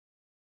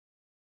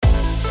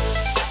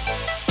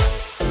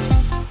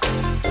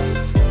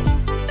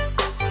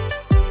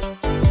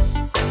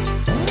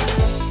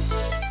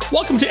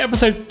welcome to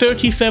episode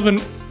 37,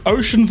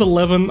 Ocean's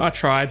 11, I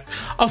tried,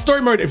 our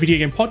Story Mode, a video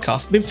game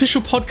podcast, the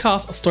official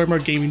podcast of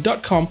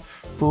StoryModeGaming.com,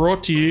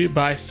 brought to you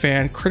by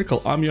Fan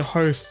Critical. I'm your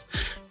host,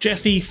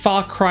 Jesse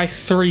Far Cry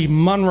 3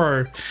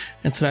 Munro,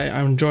 and today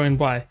I'm joined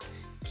by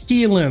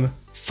Keelan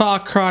Far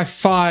Cry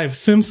 5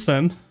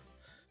 Simpson,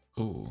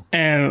 Ooh.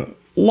 and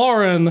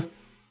Lauren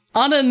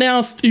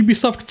Unannounced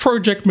Ubisoft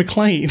Project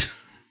McLean.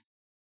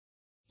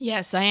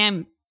 Yes, I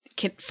am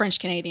French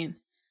Canadian.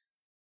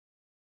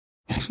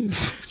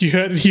 You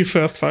heard it here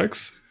first,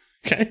 folks.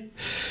 Okay.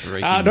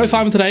 No news.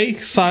 Simon today.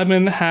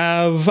 Simon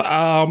has,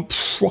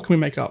 what can we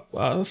make up?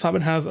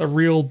 Simon has a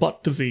real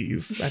butt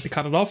disease. They had to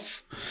cut it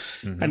off,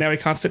 and now he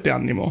can't sit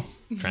down anymore.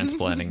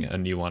 Transplanting a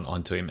new one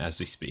onto him as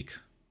we speak.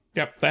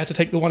 Yep, they had to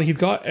take the one he's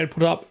got and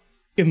put it up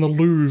in the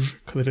Louvre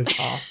because it is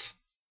art.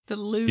 The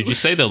Louvre. Did you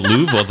say the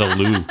Louvre or the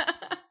Lou?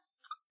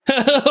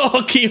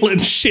 Oh,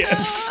 Keelan, shit.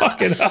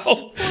 Fucking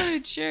hell. What a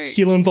joke.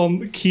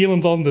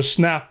 Keelan's on the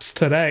schnapps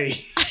today.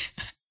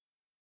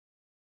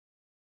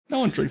 No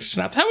one drinks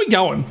schnapps. How are we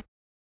going?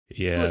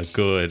 Yeah,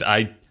 good.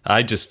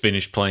 I just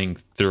finished playing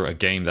through a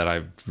game that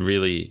I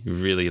really,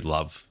 really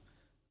love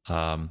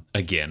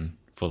again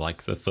for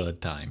like the third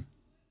time.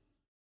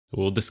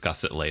 We'll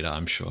discuss it later,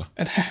 I'm sure.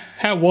 And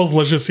how was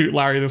Leisure Suit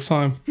Larry this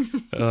time?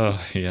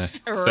 Oh, yeah.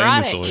 Same Erotic.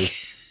 as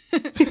always.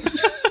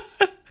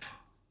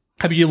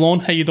 How about you,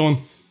 Lorne? How you doing?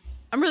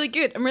 I'm really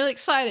good. I'm really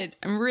excited.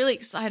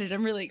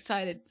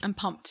 I'm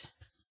pumped.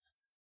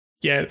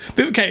 Yeah.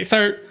 Okay,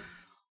 so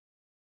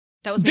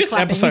That was me this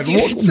clapping. episode, If you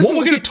heard some what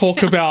we're going to weird talk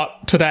sound.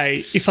 about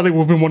today is something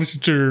we've been wanting to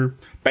do.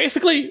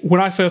 Basically, when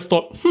I first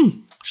thought, I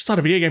should start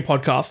a video game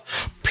podcast,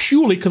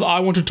 purely because I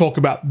want to talk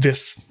about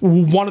this,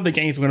 one of the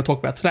games we're going to talk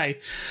about today.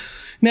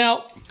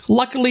 Now,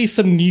 luckily,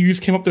 some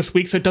news came up this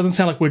week, so it doesn't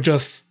sound like we're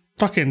just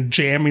fucking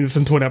jamming this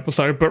into an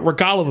episode, but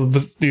regardless of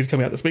this news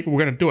coming out this week,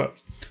 we're going to do it.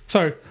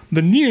 So,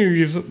 the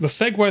news, the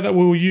segue that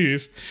we will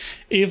use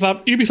is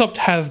Ubisoft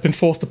has been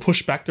forced to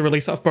push back the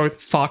release of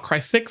both Far Cry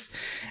 6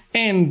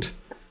 and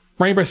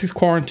Rainbow Six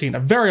Quarantine, a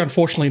very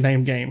unfortunately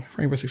named game,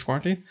 Rainbow Six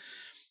Quarantine,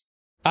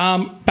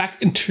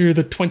 back into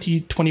the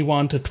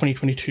 2021 to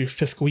 2022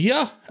 fiscal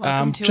year.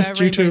 Welcome to our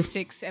Rainbow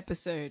Six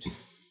episode.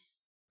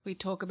 We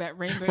talk about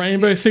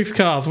Rainbow Six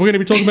cars. We're going to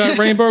be talking about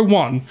Rainbow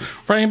 1,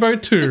 Rainbow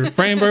 2,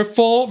 Rainbow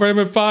 4,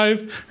 Rainbow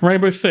 5,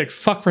 Rainbow 6,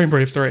 fuck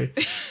Rainbow 3.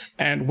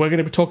 And we're going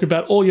to be talking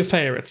about all your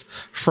favorites,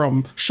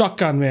 from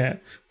Shotgun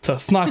Man to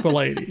Sniper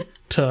Lady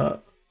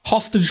to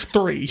Hostage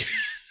 3.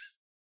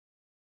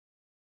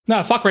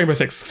 No, fuck Rainbow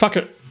Six. Fuck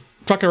it.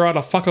 Fuck it right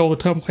off. Fuck all the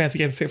Tom Clancy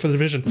games except for The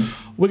Division.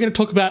 We're going to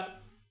talk about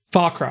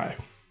Far Cry.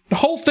 The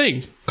whole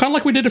thing. Kind of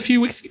like we did a few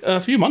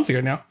months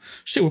ago now.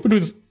 Shit, we've been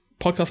doing this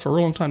podcast for a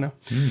real long time now.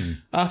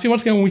 A few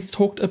months ago when we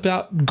talked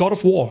about God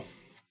of War.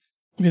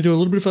 We're going to do a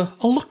little bit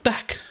of a look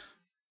back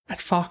at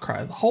Far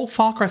Cry. The whole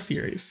Far Cry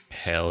series.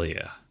 Hell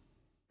yeah.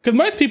 Because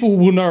most people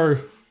will know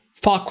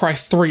Far Cry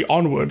 3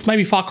 onwards.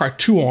 Maybe Far Cry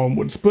 2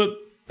 onwards. But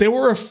there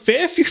were a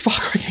fair few Far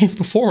Cry games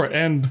before it.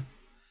 And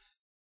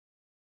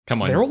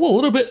Come on. they're all a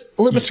little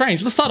bit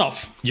strange. Let's start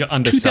off. You're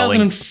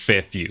underselling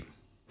fair few.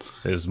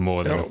 There's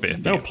more than a fair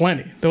few. There were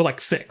plenty. There were like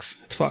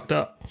 6. It's fucked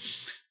up.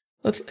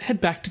 Let's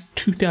head back to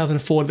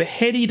 2004, the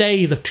heady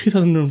days of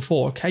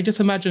 2004. Okay, just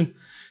imagine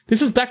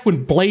this is back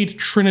when Blade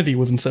Trinity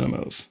was in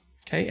cinemas.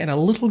 Okay, and a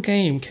little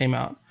game came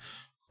out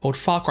called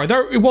Far Cry.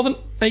 Though it wasn't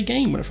a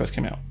game when it first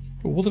came out.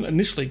 It wasn't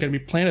initially going to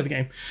be planned as a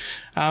game.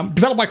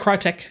 Developed by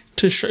Crytek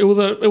to show, it was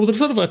a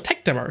sort of a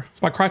tech demo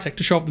by Crytek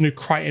to show off the new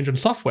CryEngine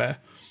software.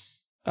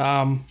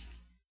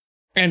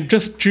 And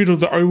just due to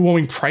the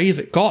overwhelming praise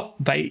it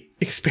got, they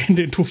expanded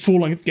it into a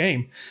full-length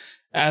game,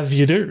 as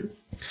you do.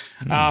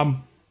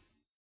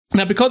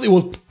 Now, because it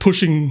was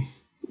pushing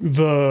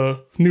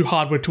the new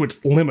hardware to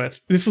its limits,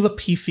 this was a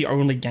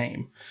PC-only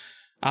game.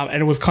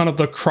 And it was kind of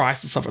the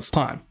crisis of its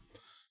time.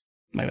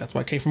 Maybe that's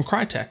why it came from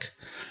Crytek.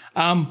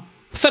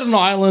 Set on an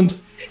island,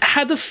 it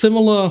had a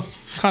similar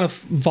kind of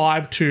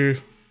vibe to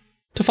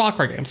Far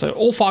Cry games. So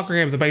all Far Cry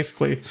games are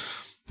basically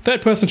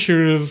third-person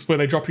shooters where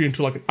they drop you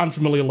into like an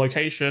unfamiliar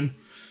location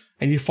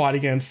and you fight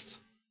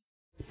against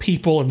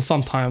people and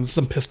sometimes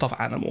some pissed off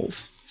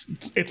animals.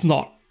 It's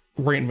not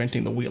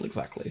reinventing the wheel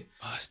exactly.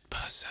 First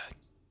person.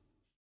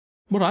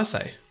 What did I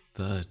say?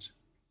 Third.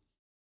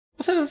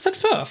 I said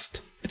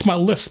first. It's my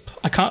lisp.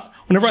 I can't.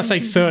 Whenever I say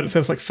third, it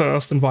says like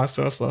first and vice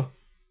versa.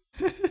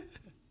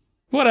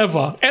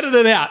 Whatever. Edit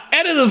it out.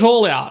 Edit us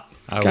all out.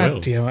 I God will.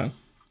 damn it.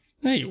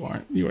 No, you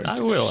won't. You won't. I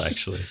will,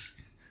 actually.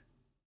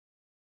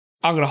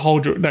 I'm going to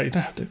hold you. No, you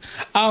don't have to.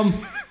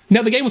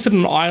 Now, the game was set on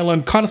an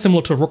island, kind of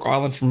similar to Rook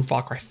Island from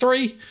Far Cry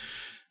 3.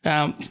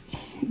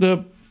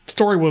 The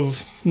story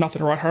was nothing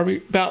to write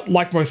home about.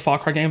 Like most Far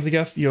Cry games, I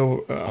guess.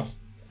 You're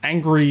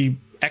angry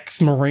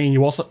ex-marine.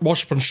 You wash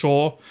up on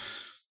shore.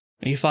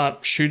 And you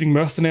start shooting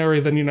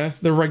mercenaries and,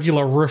 the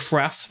regular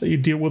riff-raff that you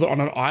deal with on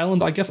an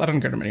island. I guess I don't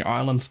go to many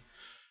islands.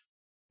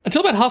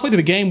 Until about halfway through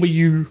the game where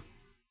you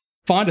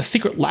find a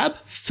secret lab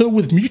filled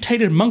with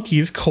mutated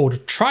monkeys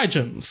called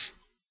Trigens.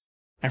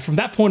 And from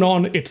that point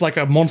on, it's like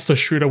a monster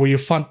shooter where you're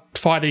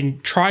fighting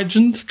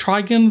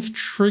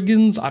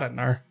Trigans, I don't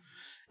know,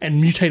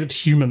 and mutated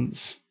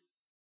humans.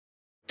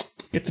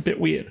 It's a bit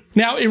weird.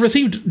 Now, it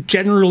received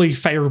generally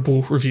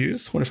favorable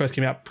reviews when it first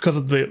came out because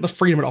of the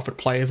freedom it offered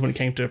players when it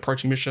came to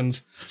approaching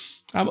missions.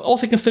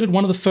 Also considered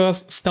one of the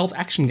first stealth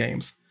action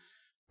games,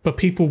 but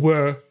people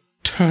were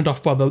turned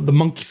off by the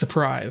monkey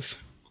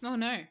surprise. Oh,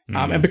 no.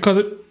 And because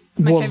it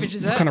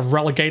was kind of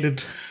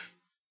relegated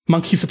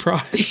monkey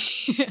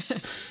surprise.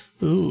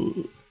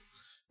 Ooh.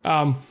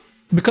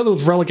 Because it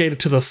was relegated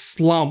to the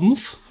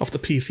slums of the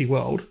PC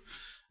world,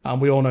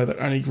 we all know that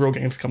only real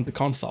games come to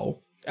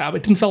console.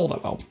 It didn't sell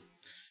that well.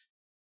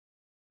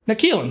 Now,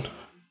 Keelan,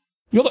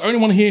 you're the only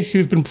one here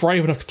who's been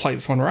brave enough to play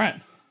this one,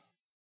 right?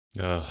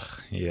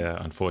 Ugh, yeah,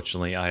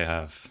 unfortunately I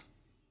have.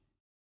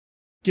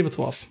 Give it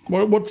to us.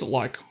 What's it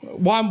like?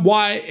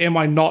 Why am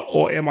I not,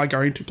 or am I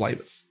going to play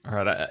this? All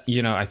right,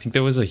 I think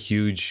there was a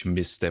huge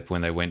misstep when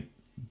they went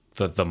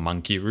the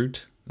monkey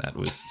route. That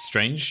was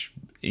strange.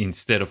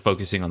 Instead of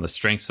focusing on the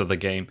strengths of the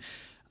game,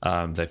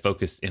 they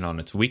focused in on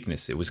its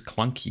weakness. It was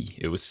clunky.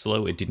 It was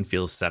slow. It didn't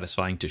feel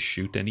satisfying to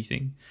shoot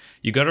anything.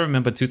 You got to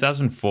remember,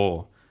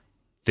 2004,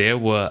 there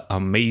were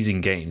amazing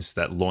games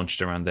that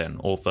launched around then,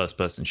 all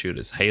first-person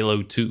shooters.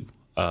 Halo 2,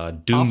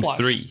 Doom Half-Life.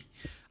 3,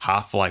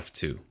 Half-Life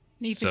 2.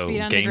 Need for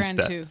Speed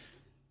Underground 2.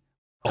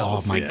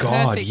 Oh my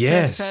god, Perfect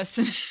yes. first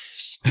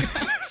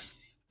person.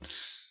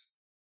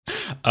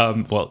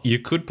 Well, you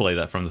could play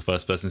that from the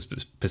first person's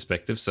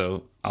perspective,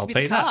 so I'll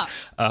pay that.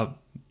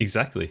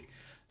 Exactly.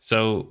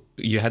 So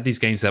you had these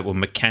games that were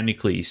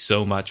mechanically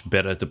so much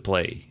better to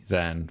play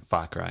than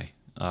Far Cry.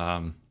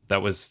 I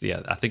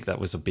think that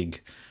was a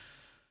big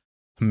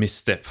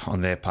misstep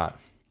on their part.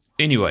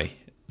 Anyway,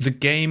 the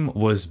game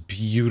was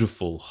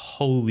beautiful.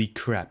 Holy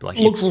crap. It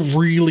looks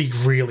really,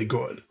 really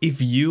good.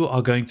 If you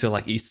are going to,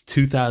 it's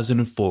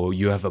 2004,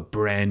 you have a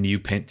brand new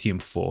Pentium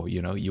 4,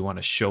 you want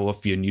to show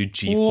off your new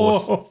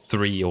GeForce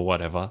 3 or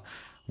whatever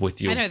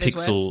with your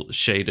pixel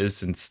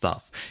shaders and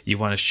stuff. You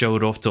want to show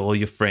it off to all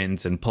your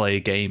friends and play a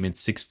game in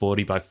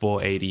 640 by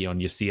 480 on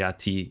your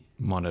CRT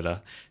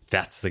monitor.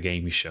 That's the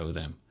game you show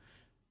them.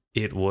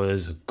 It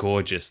was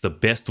gorgeous. The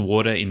best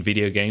water in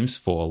video games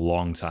for a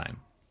long time.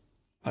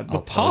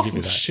 The past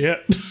was shit.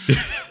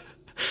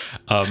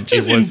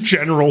 It was in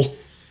general.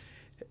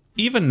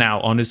 Even now,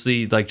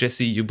 honestly,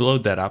 Jesse, you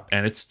blowed that up,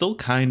 and it's still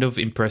kind of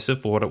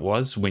impressive for what it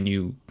was when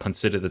you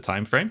consider the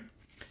time frame.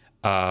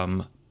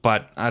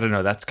 But I don't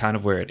know. That's kind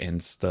of where it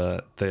ends.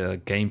 The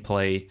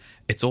gameplay.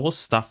 It's all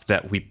stuff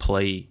that we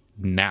play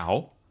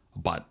now,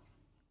 but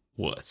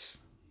worse.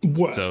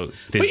 So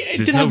it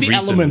didn't have the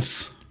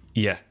elements.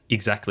 Yeah,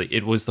 exactly.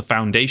 It was the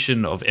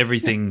foundation of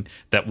everything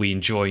that we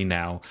enjoy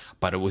now,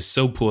 but it was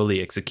so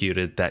poorly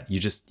executed that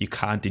you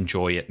can't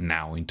enjoy it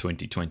now in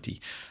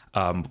 2020.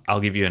 I'll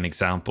give you an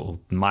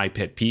example. My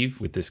pet peeve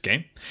with this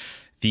game.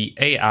 The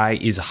AI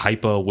is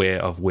hyper aware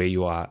of where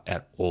you are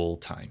at all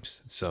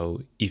times.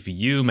 So if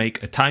you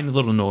make a tiny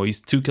little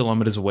noise 2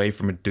 kilometers away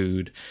from a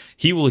dude,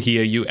 he will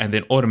hear you, and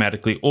then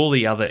automatically all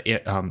the other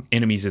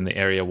enemies in the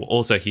area will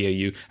also hear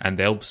you, and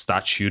they'll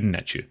start shooting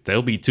at you.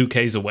 They'll be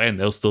 2Ks away and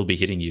they'll still be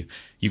hitting you.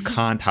 You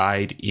can't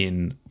hide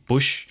in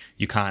bush.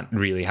 You can't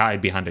really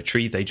hide behind a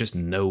tree. They just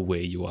know where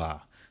you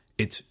are.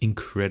 It's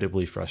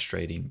incredibly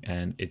frustrating,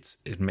 and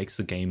it makes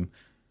the game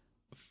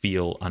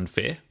feel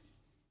unfair.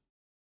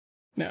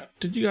 Now,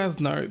 did you guys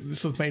know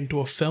this was made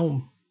into a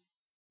film?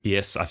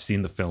 Yes, I've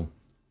seen the film.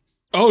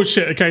 Oh,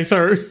 shit. Okay,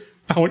 so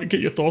I want to get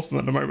your thoughts on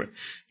that in a moment.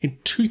 In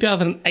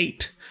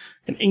 2008,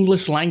 an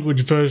English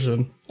language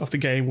version of the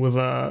game was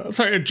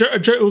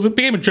it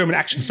became a German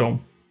action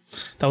film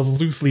that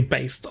was loosely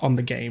based on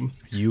the game.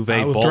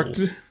 Uwe Boll.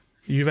 Directed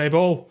Uwe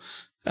Boll.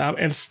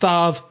 And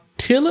stars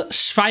Till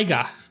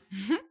Schweiger.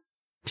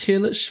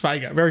 Till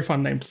Schweiger. Very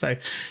fun name to say.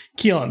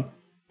 Keelan,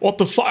 what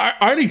the fuck?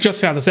 I only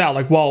just found this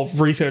out, while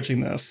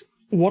researching this.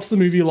 What's the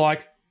movie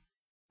like?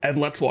 And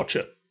let's watch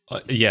it.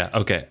 Yeah,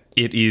 okay.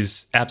 It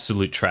is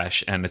absolute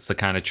trash, and it's the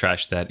kind of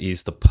trash that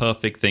is the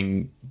perfect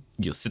thing.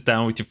 You'll sit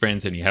down with your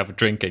friends and you have a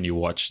drink and you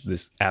watch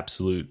this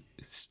absolute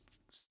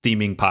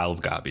steaming pile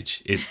of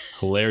garbage. It's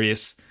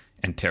hilarious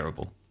and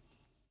terrible.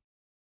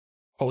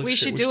 Holy we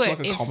shit, should do it.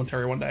 Like a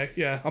commentary one day.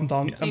 Yeah, I'm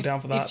done. Yeah. I'm down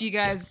for that. If you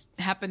guys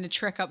happen to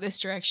trek up this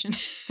direction.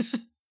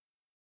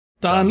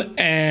 Done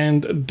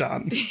and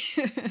done.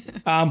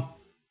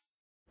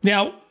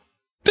 Now,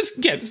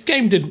 this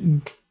game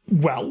did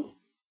well.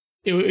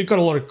 It got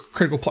a lot of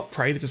critical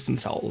praise. It just didn't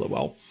sell all that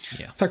well.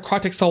 Yeah. So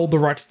Crytek sold the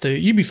rights to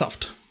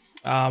Ubisoft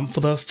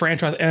for the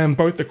franchise and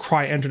both the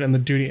Cry engine and the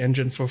Duty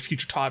engine for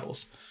future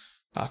titles.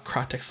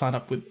 Crytek signed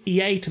up with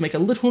EA to make a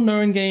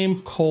little-known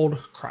game called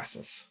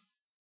Crysis.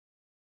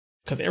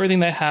 Because everything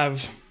they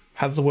have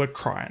has the word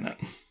Cry in it.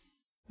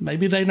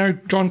 Maybe they know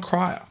John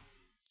Cryer.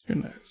 Who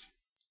knows?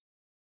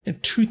 In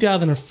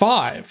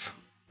 2005,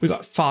 we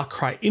got Far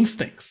Cry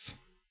Instincts.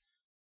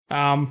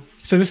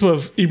 So this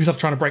was Ubisoft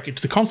trying to break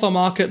into the console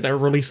market. They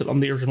released it on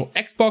the original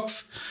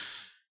Xbox.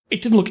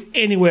 It didn't look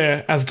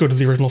anywhere as good as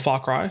the original Far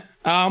Cry.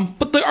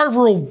 But the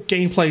overall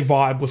gameplay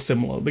vibe was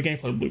similar. The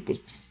gameplay loop was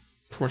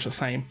pretty much the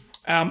same.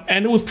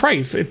 And it was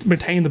praised. It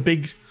maintained the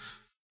big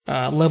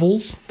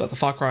levels that the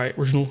Far Cry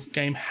original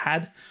game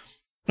had,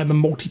 and the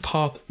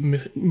multi-path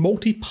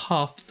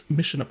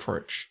mission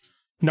approach.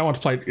 No one's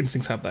played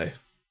Instincts, have they?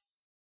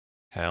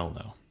 Hell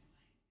no.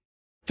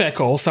 Fair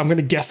call. So I'm going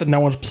to guess that no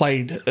one's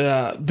played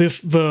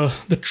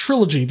the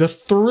trilogy, the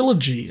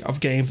trilogy of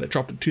games that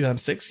dropped in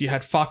 2006. You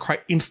had Far Cry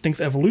Instincts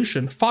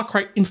Evolution, Far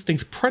Cry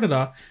Instincts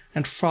Predator,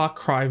 and Far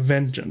Cry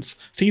Vengeance.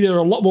 See, there are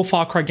a lot more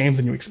Far Cry games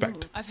than you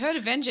expect. I've heard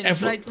of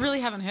Vengeance, but I really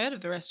haven't heard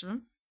of the rest of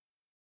them.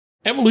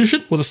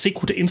 Evolution was a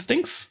sequel to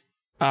Instincts,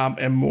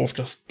 and more of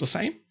just the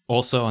same.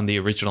 Also on the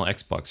original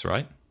Xbox,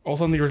 right?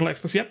 Also on the original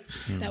Xbox, yep.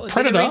 That would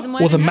Predator be the reason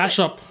why was a I didn't have it.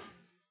 mashup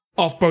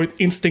of both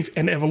Instincts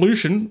and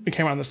Evolution. It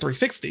came out on the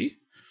 360.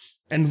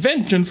 And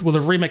Vengeance was a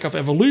remake of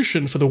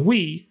Evolution for the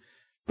Wii,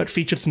 but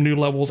featured some new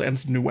levels and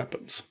some new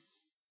weapons.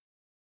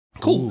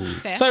 Cool.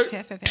 Fair, So,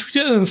 fair.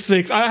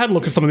 2006, I had a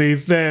look at some of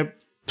these. They're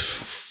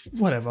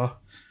whatever.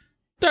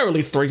 They're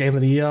released 3 games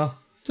in a year.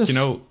 Just, You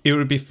know, it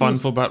would be fun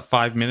for about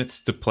 5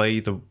 minutes to play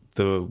the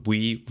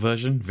Wii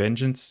version,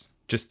 Vengeance,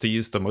 just to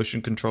use the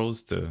motion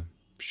controls to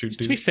shoot to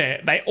be dudes.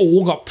 fair, they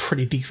all got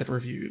pretty decent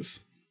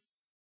reviews.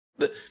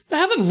 There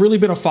hasn't really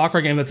been a Far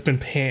Cry game that's been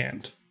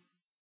panned.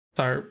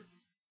 So,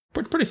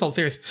 pretty solid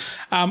series.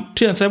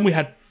 2007, we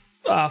had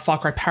Far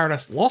Cry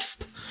Paradise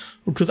Lost,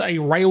 which was a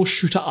rail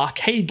shooter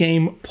arcade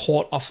game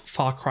port of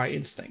Far Cry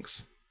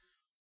Instincts.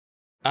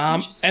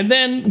 And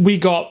then we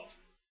got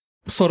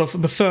sort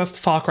of the first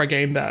Far Cry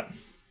game that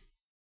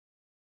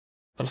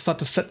started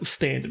to set the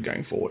standard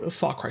going forward. It was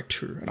Far Cry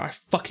 2, and I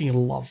fucking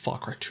love Far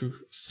Cry 2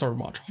 so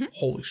much.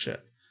 Holy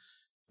shit.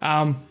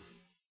 So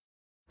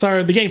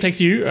the game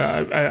takes you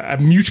a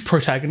mute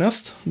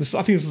protagonist. I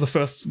think this is the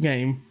first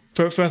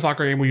Far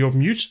Cry game where you're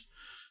mute.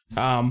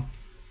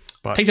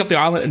 But Takes you up the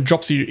island and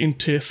drops you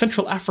into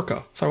Central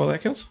Africa. Sorry, what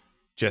that kills?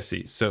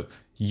 Jesse, so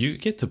you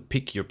get to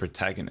pick your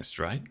protagonist,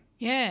 right?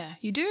 Yeah,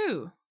 you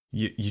do.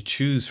 You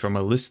choose from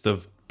a list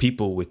of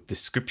people with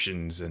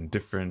descriptions and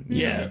different.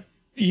 Yeah,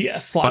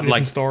 slightly But,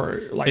 like, different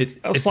story. Like it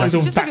a slightly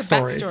does- It's different just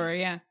like a backstory. backstory,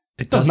 yeah.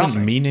 It Does doesn't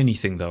nothing. mean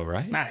anything, though,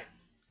 right? No.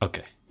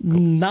 Okay.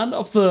 None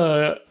of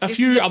a This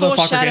few is a other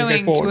Far Cry games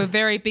foreshadowing go to a forward.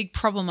 very big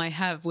problem I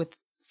have with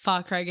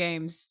Far Cry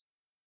games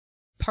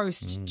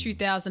post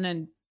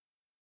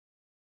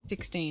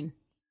 2016,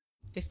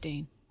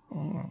 15.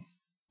 All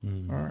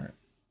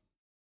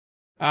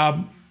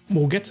right.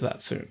 We'll get to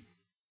that soon.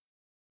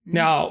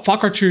 Now, Far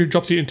Cry 2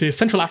 drops you into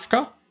Central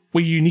Africa,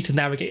 where you need to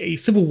navigate a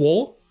civil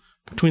war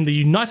between the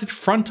United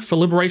Front for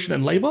Liberation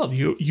and Labour,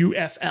 the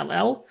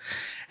UFLL,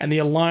 and the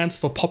Alliance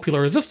for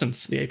Popular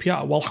Resistance, the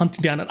APR, while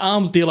hunting down an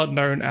arms dealer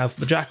known as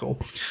the Jackal.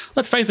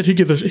 Let's face it, who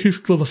gives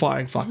a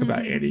flying fuck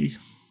about any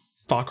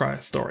Far Cry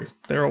story?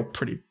 They're all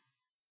pretty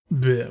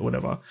bleh,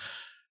 whatever.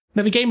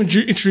 Now, the game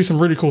introduced some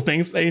really cool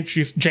things. They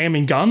introduced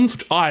jamming guns,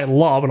 which I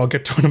love, and I'll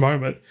get to in a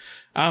moment.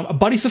 A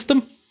buddy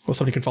system, where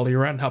somebody can follow you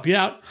around and help you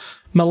out.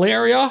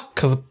 Malaria,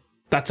 because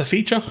that's a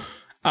feature.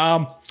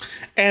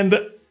 And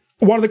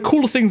one of the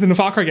coolest things in the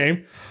Far Cry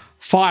game,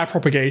 fire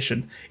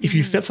propagation. If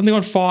you set something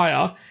on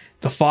fire,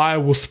 the fire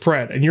will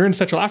spread. And you're in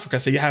Central Africa,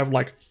 so you have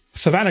like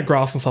savanna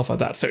grass and stuff like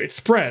that. So it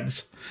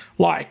spreads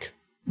like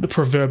the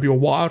proverbial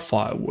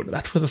wildfire would.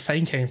 That's where the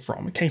saying came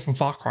from. It came from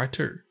Far Cry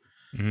 2.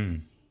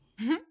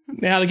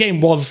 Now, the game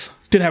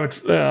did have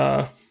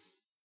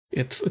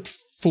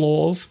its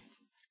flaws.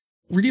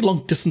 Really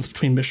long distance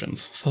between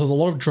missions. So there's a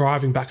lot of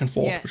driving back and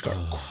forth, which got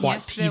quite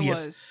Yes, tedious. there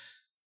was.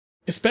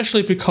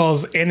 Especially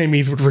because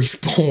enemies would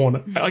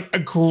respawn, like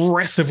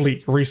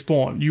aggressively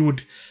respawn. You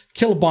would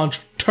kill a bunch,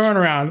 turn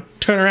around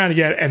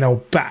again, and they'll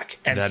back.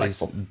 And That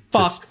it's is like, for the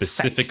fuck's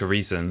specific sake.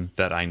 reason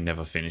that I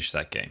never finished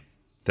that game.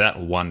 That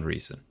one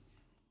reason.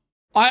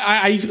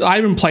 I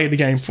haven't played the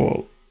game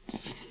for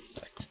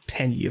like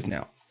 10 years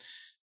now.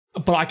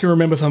 But I can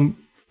remember some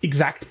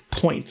exact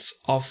points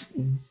of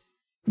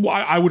what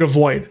I would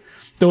avoid.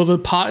 There was a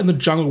part in the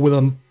jungle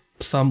with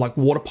some like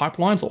water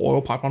pipelines or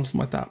oil pipelines,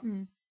 something like that.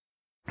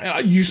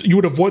 You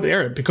would avoid the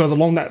area because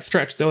along that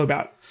stretch there were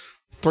about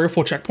 3 or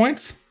 4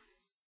 checkpoints,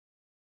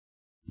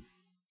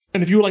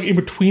 and if you were like in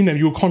between them,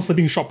 you were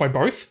constantly being shot by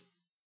both.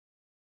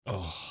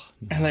 Oh,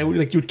 And they would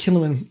like you would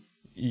kill them.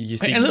 you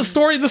see, And the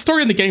story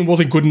in the game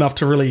wasn't good enough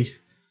to really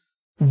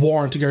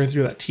warrant going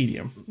through that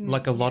tedium.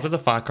 like a lot of the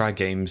Far Cry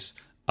games,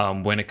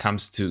 when it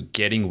comes to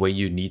getting where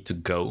you need to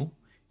go,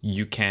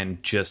 you can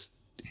just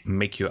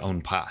make your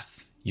own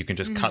path. You can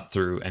just cut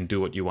through and do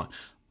what you want.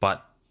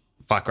 But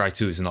Far Cry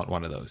 2 is not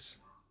one of those.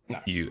 No.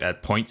 You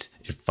at points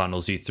it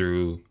funnels you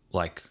through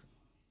like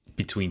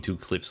between 2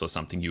 cliffs or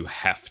something. You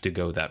have to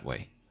go that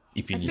way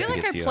if you I need feel to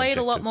like get I to your played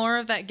a lot objective. more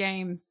of that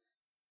game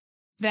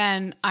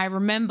than I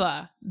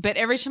remember, but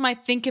every time I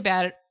think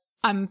about it,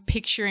 I'm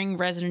picturing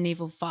Resident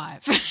Evil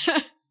 5.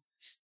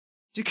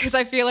 Because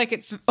I feel like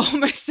it's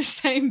almost the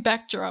same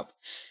backdrop.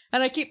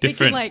 And I keep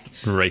thinking Different like,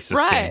 racist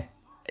right,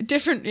 game.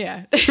 different,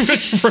 yeah.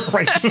 Different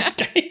racist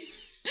game.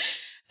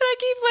 And I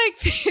keep like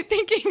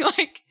thinking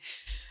like,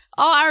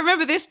 oh, I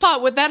remember this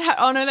part with that.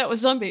 Oh no, that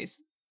was zombies.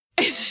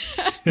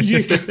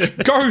 You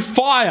go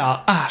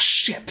fire. Ah,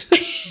 shit.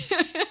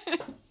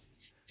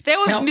 There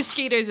were Now-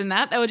 mosquitoes in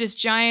that. They were just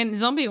giant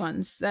zombie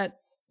ones that,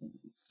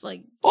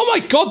 like, Oh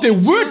my god, there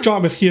were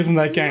giant mosquitoes in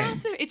that game.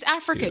 massive. It's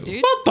Africa,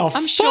 dude. What the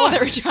I'm sure fuck?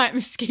 there are giant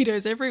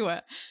mosquitoes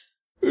everywhere.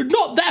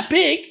 Not that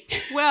big.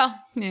 Well,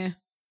 yeah,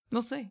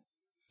 we'll see.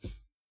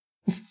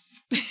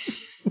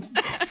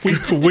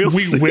 We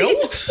see.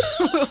 will?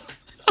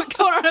 We're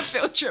going on a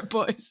field trip,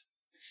 boys.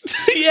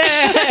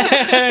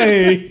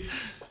 Yay!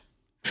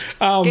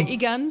 Get your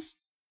guns.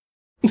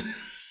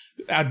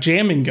 Our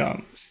jamming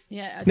guns.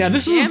 Yeah. Now,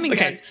 this is- jamming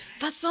okay. guns.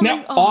 That's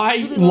something. Now, I I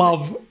really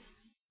love...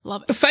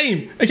 love it.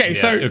 Same. Okay,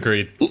 Yeah, so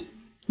agreed.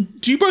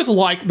 do you both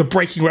like the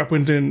breaking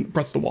weapons in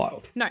Breath of the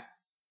Wild? No.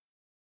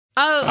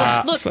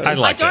 Oh, look, so- I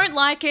like don't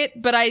like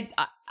it, but I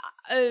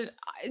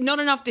not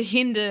enough to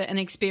hinder an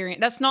experience.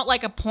 That's not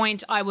like a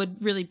point I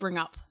would really bring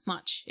up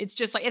much. It's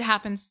just like it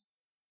happens.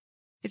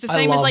 It's the I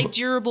same as love- like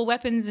durable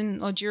weapons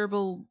or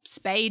durable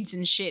spades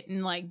and shit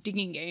in like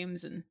digging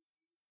games and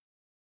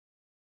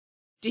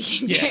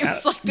digging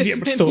games like this. yeah,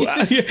 but still,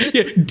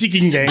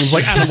 digging games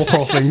like Animal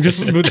Crossing,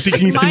 just the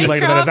digging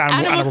simulator that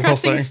is Animal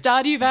Crossing.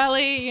 Stardew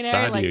Valley, you know,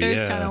 like Stardew, those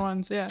yeah. kind of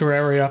ones. Yeah.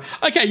 Terraria.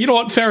 Okay, you know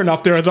what? Fair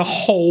enough. There is a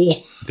whole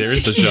There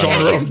is a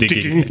genre of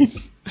digging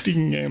games.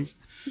 digging games.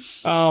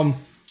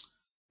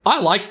 I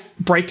like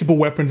breakable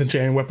weapons and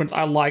jamming weapons.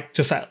 I like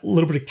just that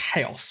little bit of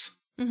chaos.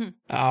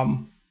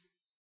 Mm-hmm.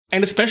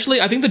 And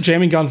especially, I think the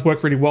jamming guns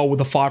work really well with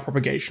the fire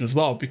propagation as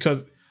well,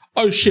 because,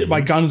 oh shit, my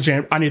gun's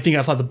jammed, I need to think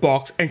outside the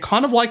box. And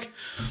kind of like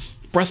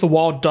Breath of the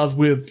Wild does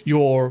with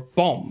your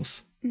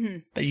bombs,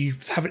 that you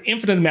have an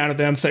infinite amount of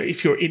them, so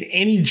if you're in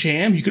any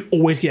jam, you can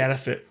always get out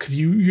of it, because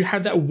you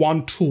have that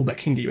one tool that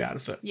can get you out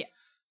of it. Yeah.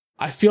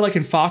 I feel like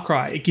in Far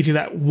Cry, it gives you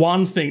that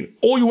one thing.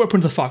 All your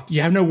weapons are fucked.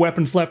 You have no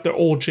weapons left. They're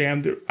all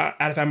jammed, out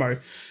of ammo.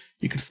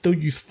 You can still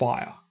use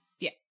fire.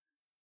 Yeah.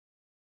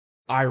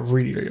 I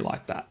really, really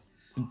like that.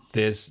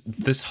 There's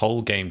this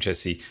whole game,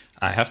 Jesse.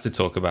 I have to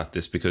talk about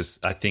this because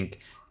I think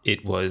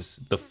it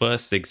was the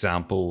first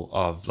example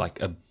of like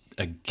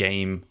a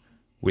game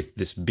with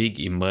this big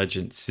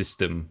emergent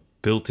system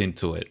built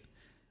into it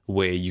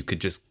where you could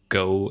just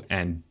go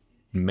and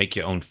make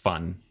your own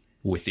fun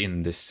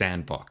within this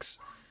sandbox.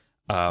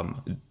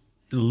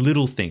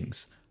 Little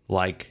things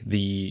like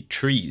the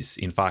trees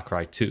in Far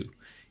Cry 2.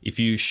 If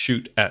you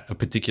shoot at a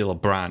particular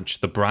branch,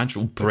 the branch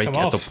will break come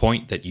at the off.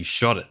 point that you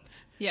shot it.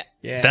 Yeah.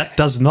 Yeah. That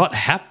does not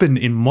happen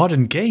in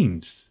modern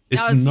games.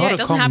 It's No, not it a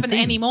doesn't common happen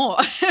thing. anymore.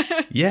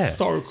 Yeah.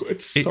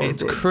 It's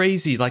It's good.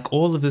 crazy. Like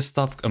all of this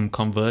stuff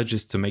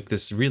converges to make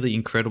this really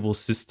incredible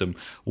system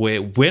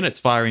where when it's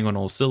firing on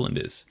all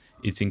cylinders,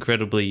 it's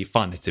incredibly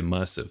fun. It's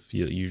immersive.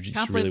 You just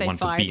Can't believe really they want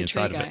to fired be the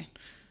tree inside of guy. it.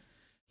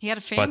 He had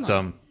a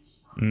family.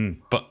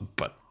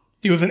 But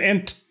He was an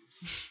ent.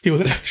 He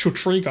was an actual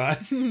tree guy.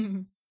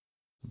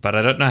 but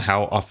I don't know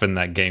how often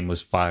that game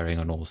was firing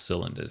on all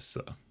cylinders.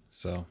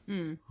 So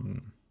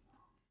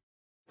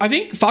I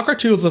think Far Cry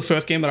 2 was the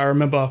first game that I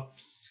remember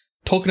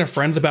talking to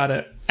friends about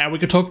it, and we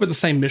could talk about the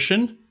same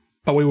mission,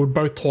 but we would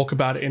both talk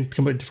about it in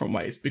completely different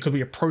ways because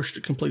we approached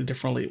it completely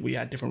differently. We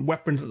had different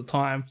weapons at the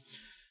time,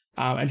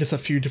 and just a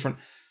few different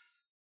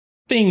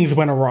things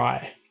went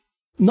awry.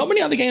 Not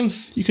many other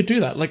games you could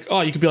do that. Like,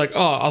 you could be like,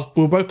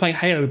 we were both playing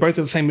Halo, we both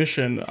did the same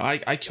mission.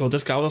 I killed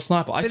this guy with a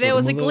sniper. but there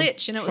was a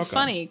glitch and it was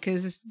funny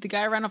because the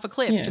guy ran off a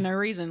cliff for no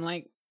reason.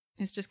 Like,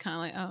 it's just kind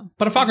of like, oh.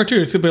 But in Far Cry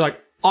 2, it's gonna be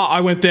like,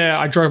 I went there,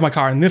 I drove my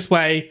car in this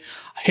way,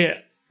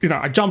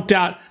 I jumped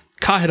out,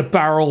 car hit a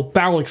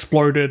barrel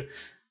exploded,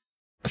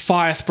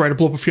 fire spread,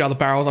 blew up a few other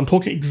barrels. I'm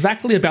talking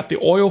exactly about the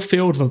oil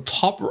fields in the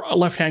top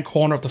left-hand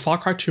corner of the Far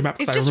Cry 2 map.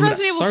 It's I just remember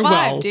Resident that Evil so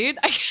 5, well. dude.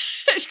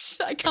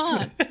 I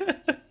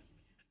can't.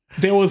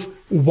 There was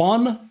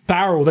one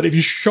barrel that if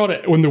you shot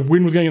it when the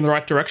wind was going in the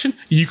right direction,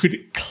 you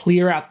could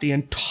clear out the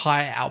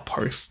entire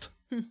outpost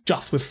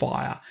just with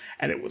fire.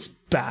 And it was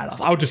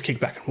badass. I would just kick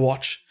back and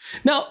watch.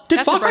 Now, did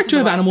That's a Far Cry Breath of 2 the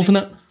have Wild animals thing.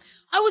 in it?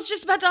 I was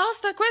just about to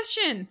ask that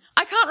question.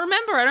 I can't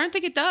remember. I don't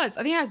think it does.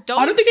 I think it has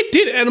dogs. I don't think it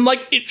did. And I'm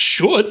like, it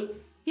should.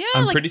 Yeah,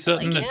 I'm like- pretty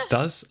certain like, yeah. it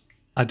does.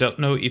 I don't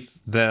know if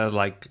they're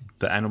like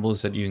the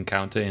animals that you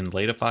encounter in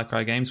later Far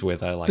Cry games where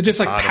they're like They're just,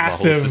 like, part of the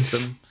passive whole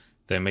system.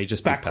 They may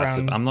just be background.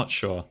 passive. I'm not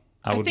sure.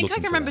 I would think look I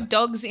can into remember that.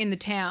 dogs in the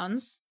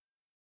towns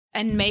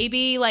and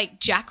maybe like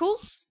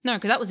jackals. No,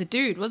 because that was a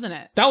dude, wasn't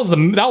it? That was a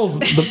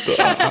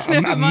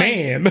Never mind.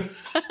 man.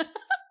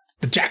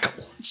 The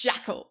jackal.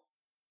 Jackal.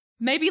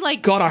 Maybe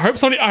like God, I hope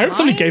somebody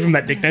gave him Lions?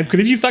 that nickname, because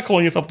if you start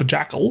calling yourself the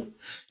jackal,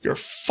 you're a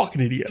fucking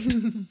idiot.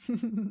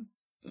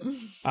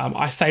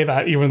 I say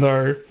that even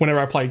though whenever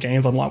I play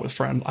games online with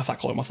friends, I start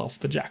calling myself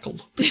the jackal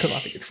because I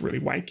think it's really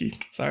wanky.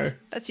 So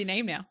that's your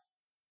name now.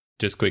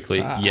 Just quickly,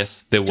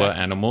 yes, there were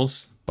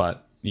animals,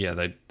 but yeah,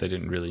 they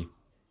didn't really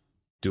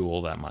do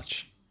all that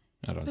much.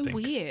 I don't So think.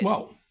 weird.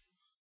 well,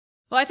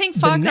 I think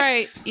Far the Cry.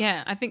 next-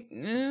 Yeah, I think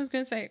I was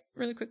going to say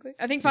really quickly.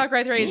 I think Far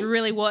Cry 3 is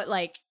really what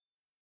like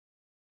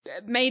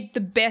made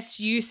the best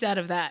use out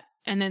of that,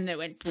 and then they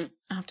went pfft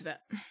after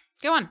that.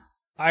 Go on.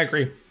 I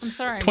agree. I'm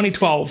sorry,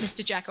 2012.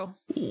 Mr. Jackal.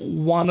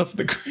 One of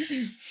the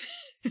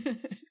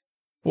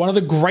One of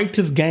the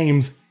greatest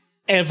games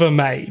ever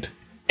made.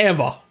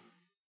 Ever.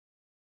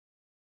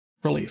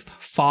 Released.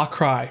 Far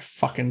Cry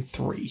fucking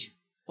 3.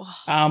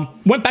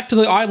 Went back to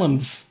the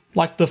islands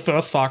like the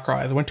first Far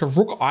Cry. I went to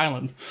Rook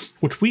Island,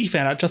 which we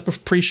found out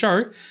just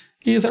pre-show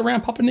is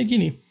around Papua New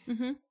Guinea.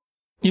 Mm-hmm.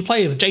 You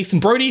play as Jason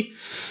Brody.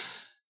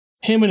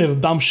 Him and his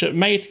dumb shit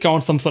mates go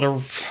on some sort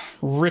of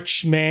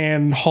rich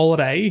man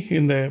holiday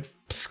in the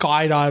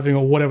skydiving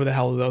or whatever the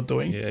hell they're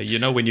doing. Yeah, you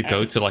know when you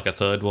go to like a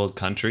third world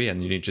country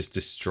and you just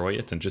destroy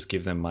it and just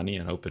give them money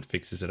and hope it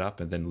fixes it up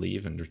and then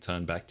leave and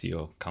return back to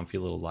your comfy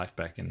little life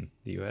back in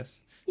the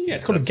US? Yeah,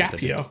 it's called a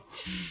gap year.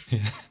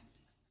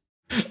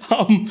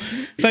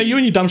 So you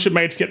and your dumb shit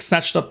mates get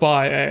snatched up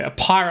by a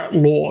pirate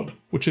lord,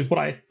 which is what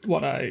I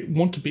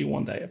want to be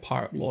one day, a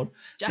pirate lord.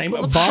 Jackal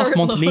named the Vast Pirate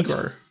Montenegro.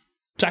 Lord.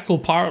 Jackal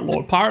Pirate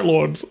Lord. Pirate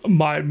Lord's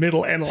my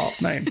middle and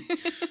last name.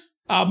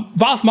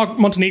 Vast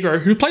Montenegro,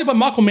 who's played by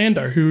Michael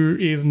Mando, who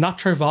is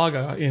Nacho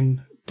Varga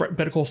in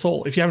Better Call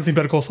Saul. If you haven't seen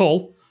Better Call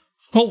Saul,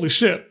 holy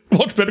shit,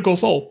 watch Better Call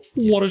Saul.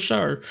 What a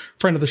show.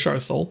 Friend of the show,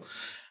 Saul.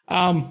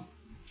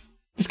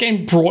 This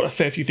game brought a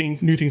fair few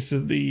new things to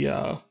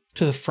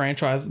the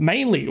franchise.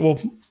 Mainly, well,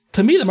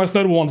 to me, the most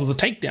notable ones were the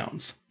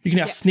takedowns. You can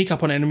now sneak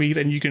up on enemies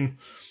and you can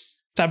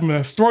stab them in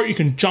the throat. You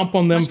can jump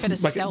on them,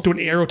 like do an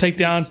aerial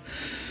takedown.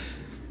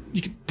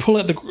 You can pull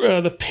out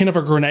the pin of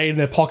a grenade in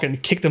their pocket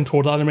and kick them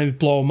towards other men and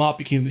blow them up.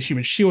 You can use the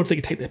human shields. So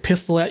you can take their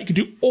pistol out. You can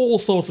do all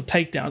sorts of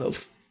takedowns. It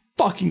was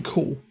fucking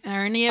cool. And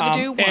I only ever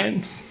do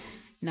one.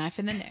 Knife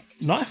in the neck.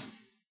 Knife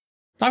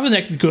in the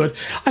neck is good.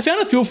 I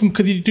found a feel from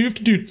because you do have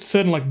to do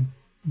certain like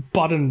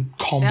button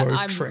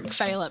combo tricks.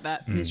 I fail at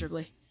that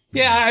miserably.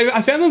 Yeah,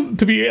 I found them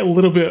to be a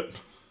little bit.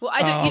 Well,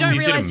 you don't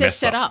realize they're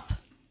set up.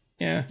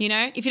 Yeah. You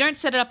know, if you don't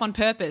set it up on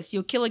purpose,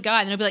 you'll kill a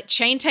guy and it'll be like,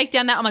 chain take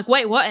down that. I'm like,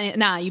 wait, what? And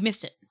nah, you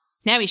missed it.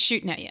 Now he's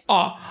shooting at you.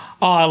 Oh,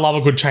 I love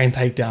a good chain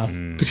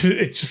takedown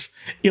because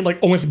it like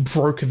almost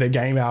broke their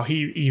game how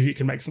easy it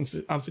can make some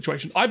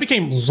situations. I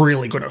became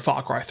really good at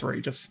Far Cry 3.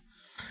 It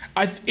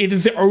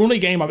is the only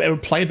game I've ever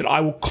played that I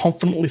will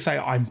confidently say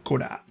I'm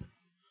good at.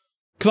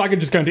 Because I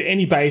can just go into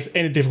any base,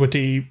 any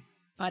difficulty,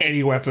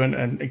 any weapon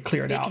and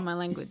clear it out. Speaking my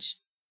language.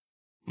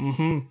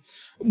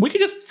 Mm-hmm. We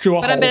could just do a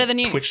I'm better than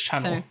you, Twitch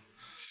channel. So.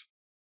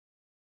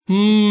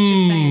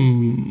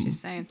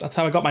 Just saying. That's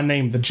how I got my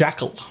name, the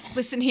Jackal.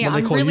 Listen here,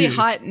 I'm really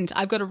heightened.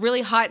 I've got a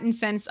really heightened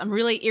sense. I'm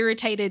really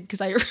irritated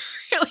because I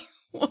really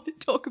want to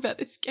talk about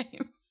this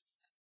game.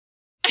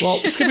 Well,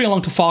 skipping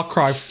along to Far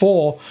Cry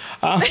 4.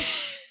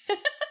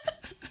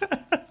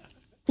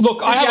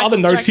 Look, I have other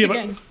notes here.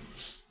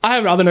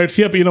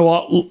 But you know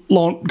what?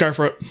 Lon, go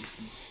for it.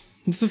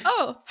 Let's just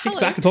kick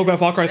back and talk about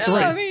Far Cry 3.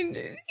 I mean,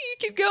 you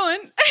keep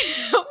going.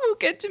 We'll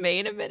get to me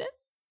in a minute.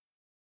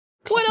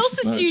 What else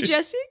is due,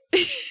 Jesse?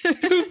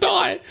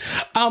 Die.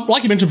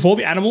 Like you mentioned before,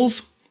 the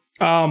animals,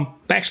 they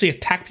actually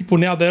attack people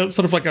now. They're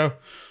sort of like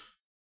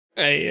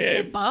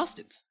they're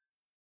bastards.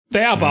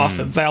 They are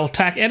bastards. They'll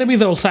attack enemies.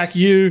 They'll attack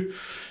you.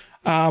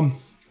 And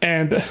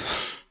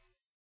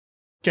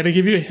gonna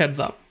give you a heads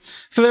up.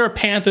 So there are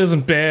panthers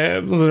and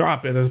bears. There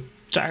aren't bears.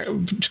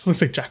 Let's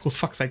say jackals.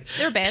 Fuck's sake.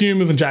 There are bears.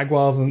 Pumas and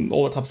jaguars and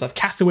all that type of stuff.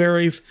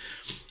 Cassowaries.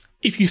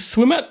 If you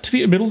swim out to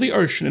the middle of the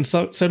ocean in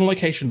certain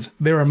locations,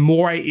 there are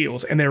moray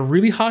eels, and they're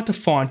really hard to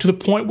find to the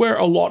point where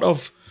a lot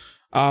of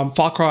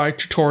Far Cry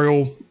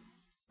tutorial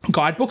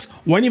guidebooks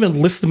won't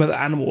even list them as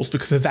animals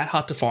because they're that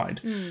hard to find.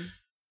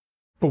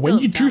 But when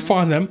you do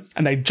find them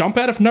and they jump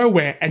out of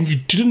nowhere and you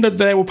didn't know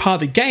they were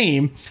part of the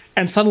game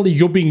and suddenly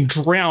you're being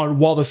drowned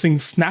while this thing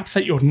snaps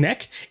at your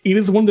neck, it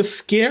is one of the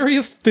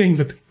scariest things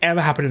that's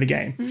ever happened in a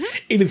game.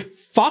 It is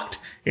fucked.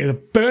 It is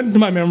burned into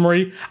my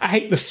memory. I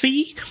hate the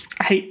sea.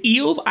 I hate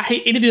eels. I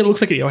hate anything that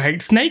looks like an eel. I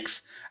hate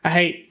snakes. I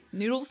hate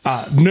noodles.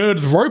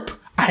 Nerd's rope.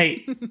 I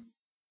hate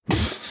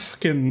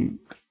fucking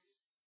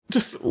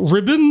just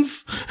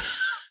ribbons.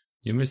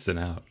 You're missing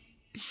out.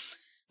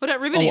 What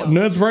about ribbon eels?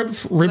 Nerd's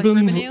ropes,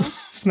 ribbons, like eels?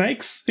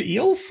 snakes,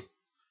 eels.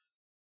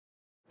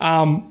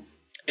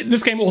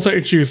 This game also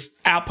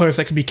introduced outposts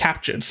that can be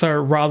captured. So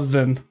rather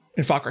than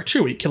in Far Cry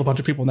 2, where you kill a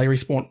bunch of people and they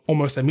respawn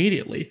almost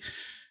immediately,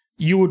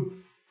 you would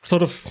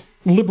sort of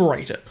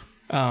liberate it.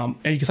 And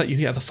you can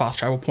use it as a fast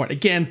travel point.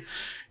 Again,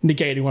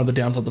 negating one of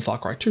the downsides of the Far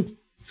Cry 2.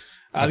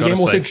 I gotta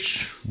say,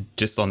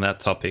 just on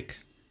that topic,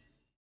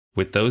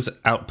 with those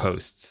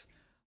outposts,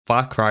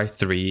 Far Cry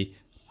 3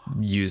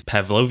 used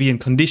Pavlovian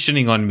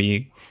conditioning on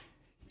me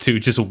to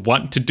just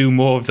want to do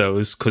more of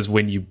those, because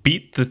when you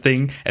beat the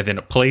thing and then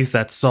it plays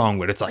that song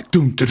where it's like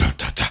doom da da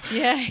da da,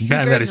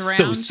 man, that is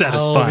so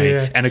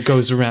satisfying, and it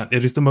goes around.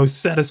 It is the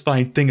most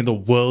satisfying thing in the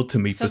world to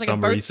me. Sounds for some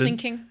like a boat reason.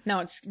 Sinking.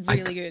 No, it's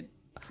really good.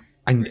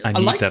 I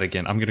need that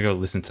again. I'm gonna go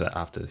listen to that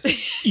after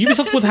this.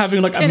 Ubisoft was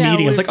having like a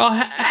meeting. It's like,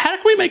 how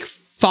can we make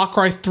Far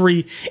Cry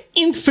 3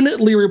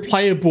 infinitely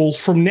replayable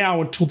from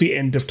now until the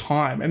end of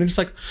time? And they're just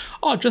like,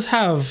 just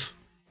have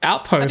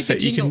outposts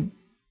that you can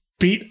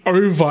beat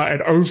over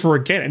and over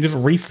again and just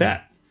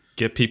reset.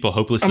 Get people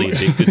hopelessly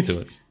addicted to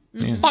it.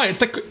 Yeah.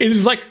 It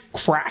is like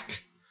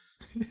crack.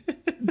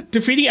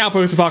 defeating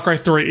outposts in Far Cry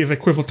 3 is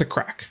equivalent to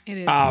crack. It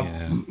is.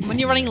 Yeah. When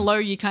you're running low,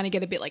 you kind of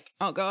get a bit like,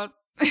 oh god,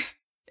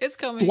 it's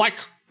coming. Like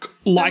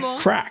more.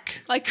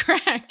 crack. Like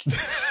crack.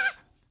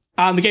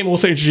 The game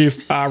also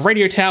introduced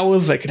radio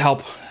towers that could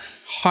help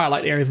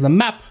highlight areas of the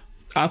map.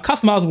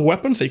 Customizable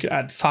weapons, so you could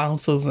add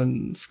silencers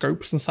and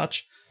scopes and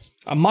such.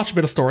 A much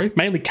better story,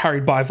 mainly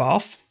carried by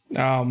Vaas.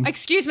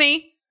 Excuse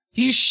me.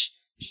 You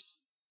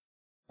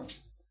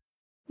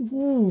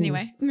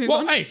Anyway, move Well,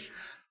 on. hey.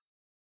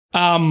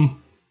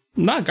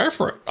 No, go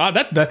for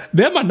it.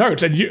 They're my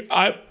notes, and you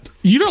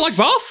don't like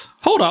Vaas?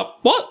 Hold up,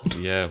 what?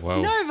 Yeah,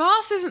 well, No,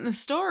 Vaas isn't the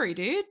story,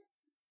 dude.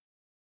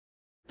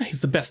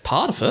 He's the best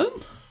part of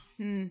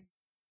it.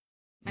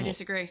 I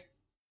disagree.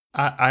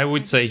 I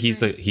would say he's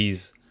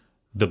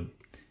the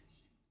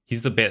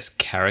best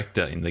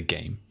character in the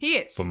game He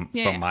is. from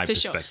Yeah, my for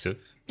sure.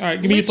 perspective. All right,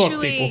 give me your thoughts,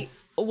 Literally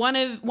people.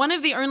 one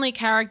of the only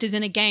characters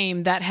in a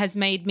game that has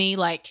made me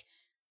like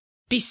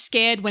be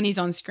scared when he's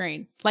on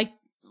screen. Like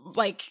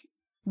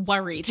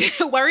worried.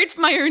 Worried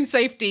for my own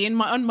safety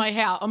on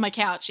my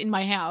couch in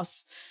my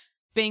house.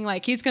 Being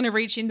like, he's going to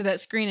reach into that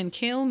screen and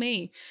kill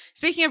me.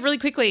 Speaking of, really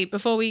quickly,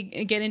 before we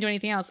get into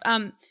anything else,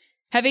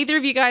 have either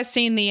of you guys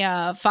seen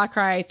the Far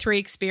Cry 3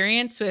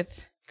 experience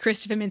with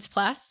Christopher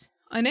Mintz-Plasse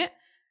on it?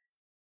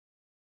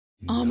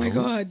 Oh my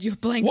god, you're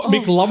blank. What,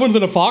 McLovin's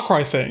in a Far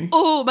Cry thing?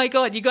 Oh my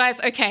god, you guys.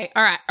 Okay,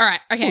 all right.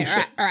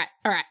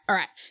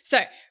 So,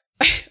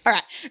 all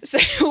right.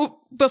 So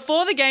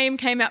before the game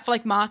came out for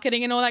like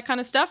marketing and all that kind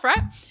of stuff,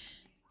 right?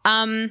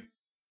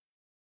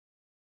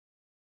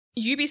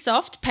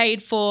 Ubisoft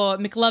paid for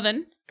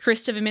McLovin,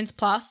 Christopher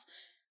Mintz-Plasse,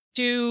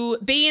 to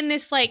be in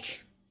this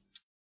like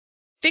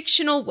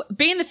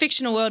be in the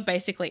fictional world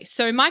basically.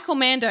 So Michael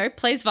Mando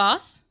plays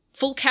Vaas,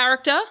 full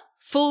character,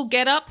 full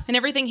getup and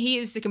everything. He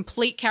is a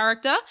complete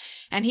character,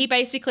 and he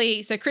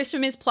basically, so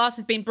Christopher Mintz-Plasse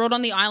has been brought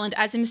on the island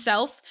as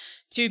himself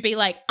to be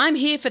like, I'm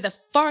here for the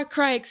Far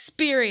Cry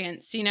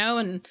experience, you know,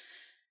 and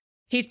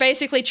he's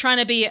basically trying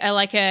to be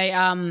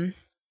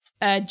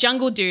a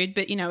jungle dude,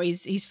 but you know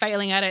he's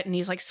failing at it, and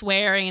he's like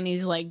swearing and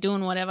he's like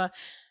doing whatever.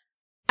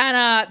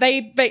 And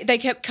they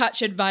kept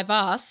captured by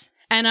Vaas,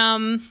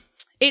 and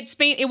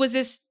it was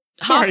this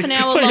half an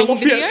hour long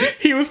video.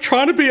 He was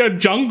trying to be a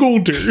jungle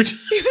dude.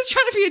 He was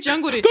trying to be a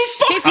jungle dude. The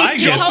fuck?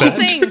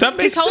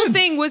 His whole sense.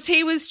 thing was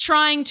he was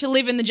trying to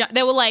live in the jungle.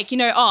 They were like, you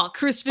know,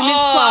 Christopher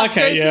Mintz-Plasse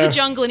goes to the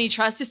jungle and he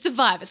tries to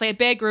survive. It's like a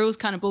Bear Grylls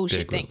kind of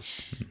bullshit thing.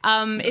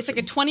 It's like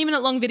a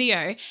 20-minute long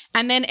video,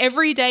 and then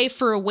every day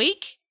for a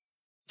week.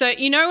 So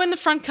you know, in the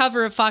front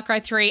cover of Far Cry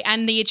 3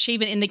 and the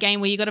achievement in the game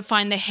where you got to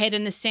find the head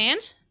in the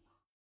sand.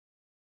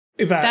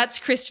 That's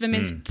Christopher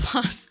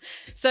Mintz-Plasse.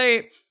 So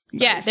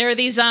yeah, there are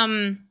these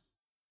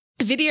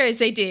videos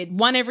they did,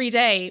 one every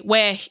day,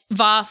 where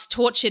Vaas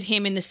tortured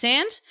him in the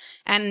sand,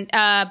 and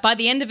by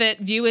the end of it,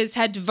 viewers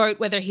had to vote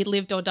whether he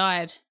lived or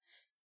died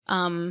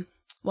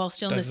while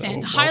still in the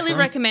sand. Highly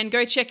recommend.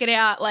 Go check it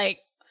out. Like,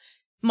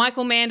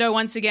 Michael Mando,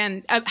 once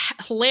again,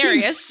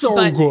 hilarious, He's so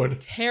but good,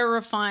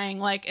 terrifying,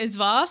 like as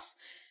Vaas.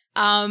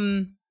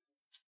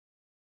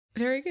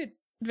 Very good,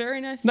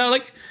 very nice. No,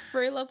 like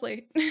very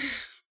lovely.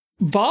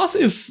 Vaas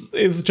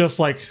is just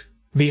like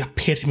the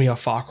epitome of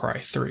Far Cry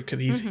 3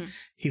 because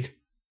he's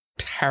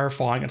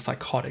terrifying and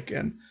psychotic,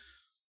 and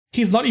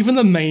he's not even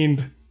the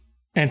main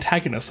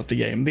antagonist of the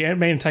game. The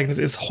main antagonist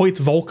is Hoyt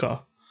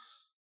Volker,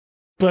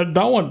 but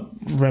no one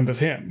remembers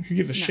him. Who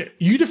gives a shit?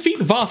 You defeat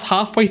Vaas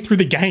halfway through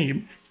the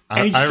game,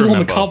 and he's still on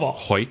the cover.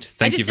 Hoyt,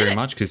 thank you very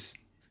much,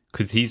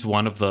 because he's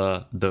one of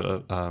the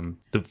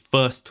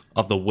first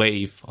of the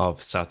wave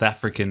of South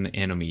African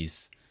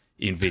enemies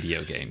in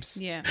video games.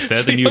 Yeah,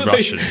 they're the new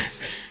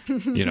Russians.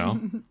 You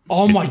know.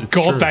 Oh my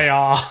god, true. they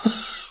are!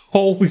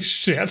 Holy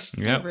shit!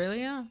 Yeah, they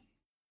really are.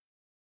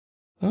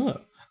 Oh.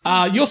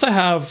 You also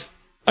have,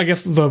 I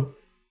guess, the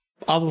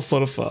other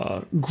sort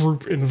of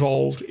group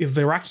involved is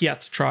the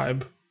Rakyat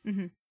tribe,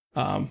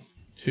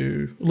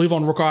 who live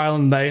on Rook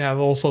Island. They have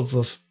all sorts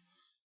of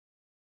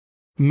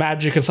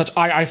magic and such.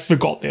 I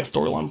forgot their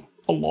storyline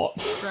a lot.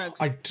 Drugs.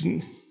 I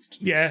didn't.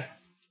 Yeah.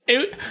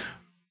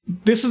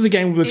 This is the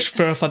game which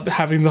first started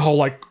having the whole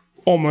like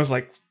almost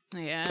like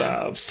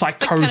psychosis,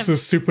 kind of,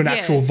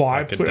 supernatural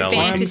vibe to it.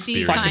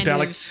 Fantasy kind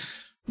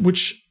psychedelic,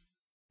 which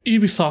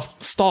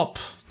Ubisoft, stop.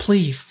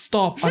 Please,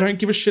 stop. I don't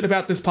give a shit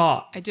about this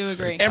part. I do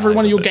agree. Every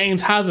one of your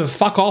games has this.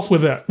 Fuck off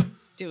with it.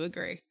 Do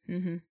agree.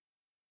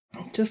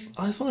 I just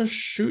want to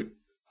shoot.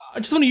 I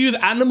just want to use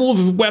animals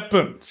as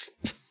weapons.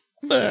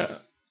 You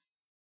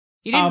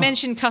didn't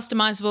mention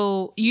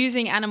customizable,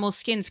 using animal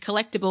skins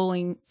collectible.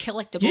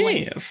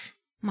 Yes.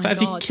 My so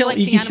if you God,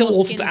 kill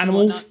all sorts of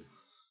animals.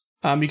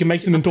 You can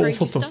make them into all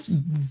sorts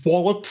of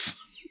wallets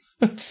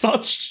and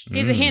such.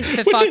 Here's a hint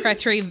for Far Cry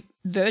 3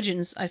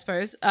 virgins, I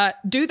suppose.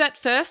 Do that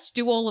first.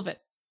 Do all of it.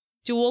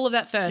 Do all of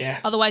that first. Yeah.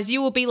 Otherwise,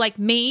 you will be like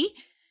me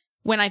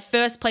when I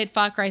first played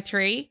Far Cry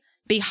 3,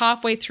 be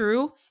halfway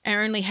through and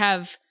only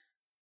have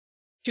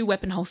 2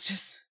 weapon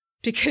holsters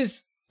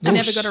because I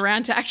never got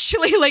around to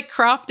actually like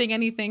crafting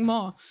anything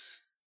more.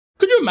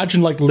 Could you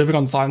imagine like living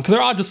on this island? Because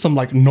there are just some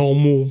like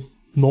normal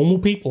normal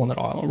people on that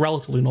island,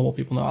 relatively normal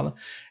people on the island.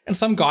 And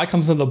some guy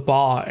comes in the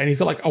bar and he's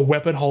got like a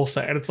weapon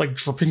holster and it's like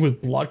dripping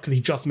with blood because he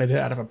just made it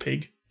out of a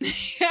pig.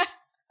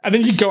 And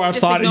then you go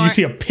outside and you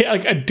see a pig,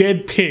 like a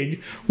dead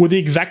pig with the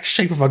exact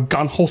shape of a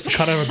gun holster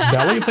cut out of its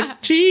belly. It's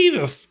like,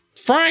 Jesus,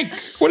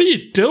 Frank, what are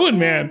you doing,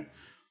 man?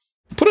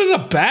 Put it in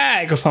a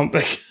bag or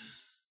something.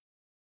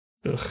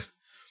 Ugh.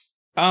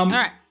 All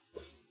right.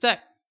 So,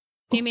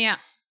 hear me out.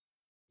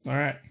 All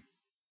right.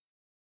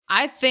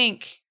 I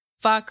think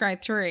Far Cry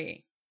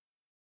 3,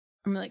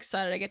 I'm really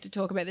excited I get to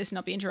talk about this and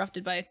not be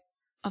interrupted by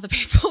other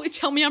people who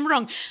tell me I'm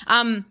wrong.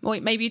 Well,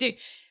 maybe you do.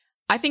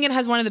 I think it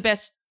has one of the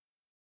best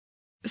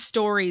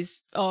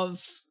stories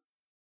of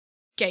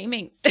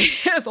gaming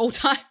of all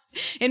time,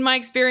 in my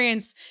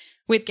experience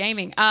with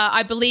gaming.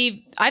 I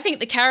think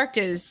the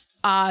characters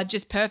are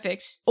just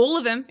perfect. All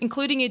of them,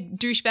 including your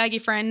douchebaggy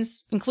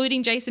friends,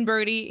 including Jason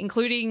Brody,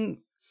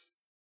 including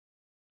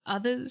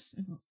others.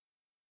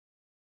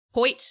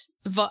 Hoyt,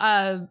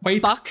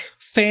 Buck,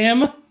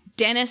 Sam,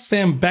 Dennis,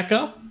 Sam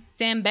Becker,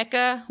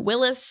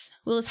 Willis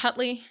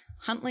Huntley.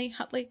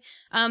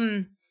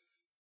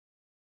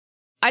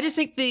 I just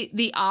think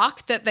the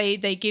arc that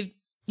they give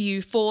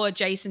you for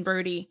Jason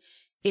Brody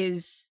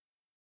is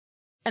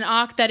an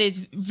arc that is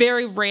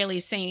very rarely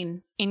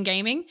seen in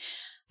gaming,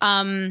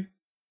 in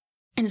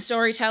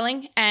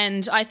storytelling,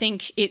 and I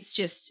think it's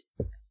just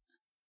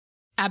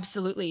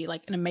absolutely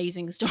like an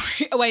amazing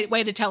story, a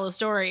way to tell a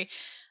story.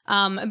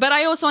 But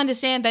I also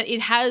understand that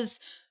it has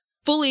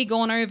fully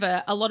gone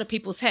over a lot of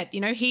people's head. You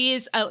know, he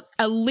is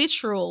a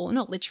literal,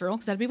 not literal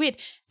because that'd be weird,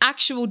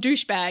 actual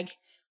douchebag.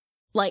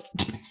 Like,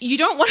 you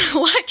don't want to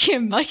like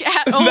him, like,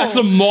 at all. That's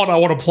a mod I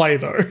want to play,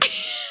 though.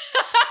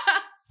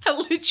 A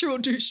literal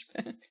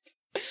douchebag.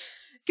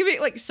 Could be,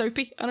 like,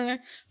 soapy. I don't know.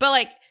 But,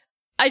 like,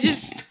 I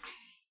just...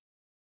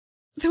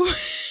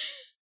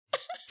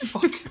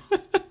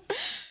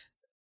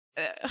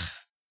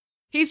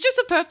 He's just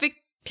a perfect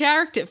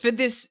character for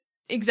this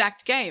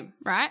exact game,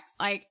 right?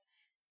 Like,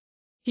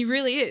 he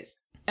really is.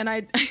 And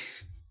I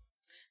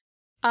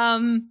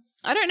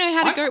don't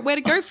know where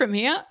to go from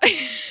here.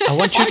 I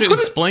want you to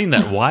explain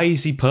that. Why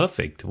is he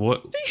perfect?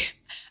 What?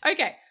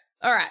 Okay.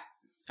 All right.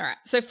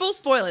 So full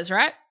spoilers,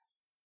 right?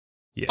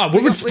 Yeah.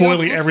 We've been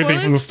spoiling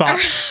everything from the start.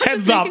 Right.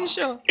 Heads up.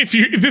 Sure. If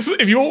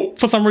you're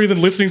for some reason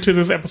listening to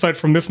this episode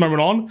from this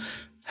moment on,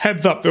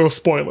 heads up, there were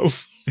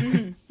spoilers.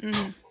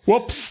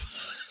 Whoops.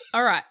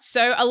 All right.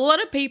 So a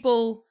lot of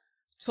people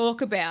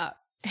talk about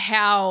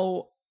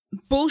how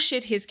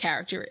bullshit his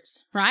character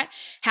is, right?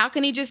 How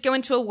can he just go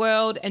into a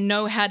world and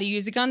know how to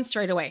use a gun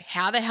straight away?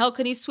 How the hell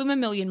can he swim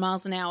 1,000,000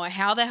 miles an hour?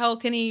 How the hell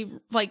can he,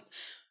 like,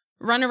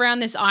 run around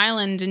this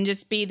island and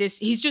just be this?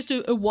 He's just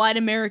a white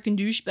American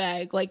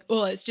douchebag. Like,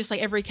 oh, it's just like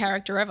every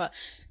character ever.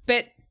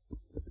 But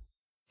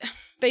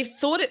they've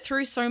thought it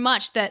through so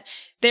much that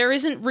there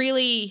isn't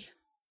really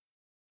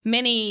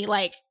many,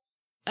 like,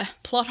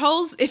 plot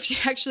holes if you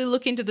actually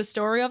look into the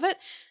story of it.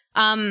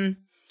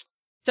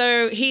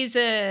 So his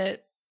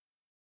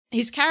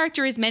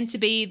character is meant to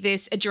be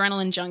this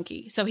adrenaline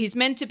junkie. So he's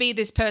meant to be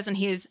this person.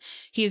 He's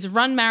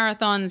run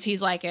marathons.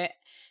 He's like a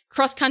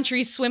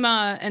cross-country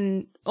swimmer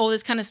and all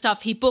this kind of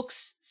stuff. He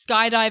books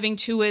skydiving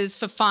tours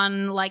for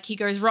fun. Like, he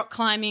goes rock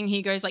climbing.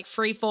 He goes, like,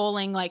 free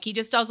falling. Like, he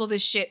just does all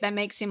this shit that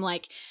makes him,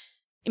 like,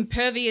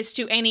 impervious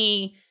to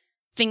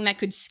anything that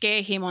could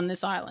scare him on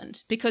this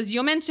island. Because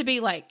you're meant to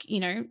be, like, you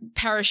know,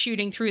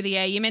 parachuting through the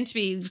air. You're meant to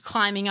be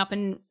climbing up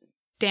and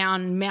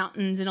down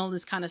mountains and all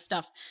this kind of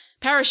stuff.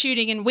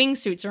 Parachuting and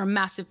wingsuits are a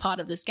massive part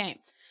of this game.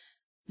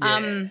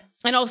 Yeah.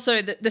 And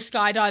also the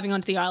skydiving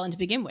onto the island to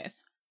begin with.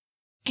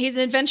 He's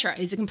an adventurer.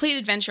 He's a complete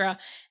adventurer.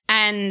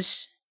 And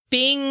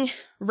being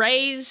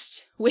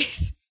raised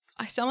with...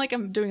 I sound like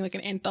I'm doing like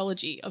an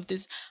anthology of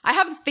this. I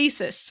have a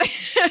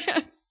thesis,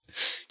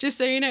 just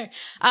so you know.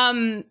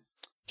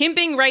 Him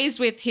being raised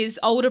with his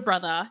older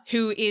brother,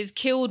 who is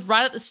killed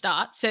right at the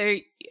start. So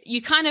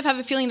you kind of have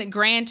a feeling that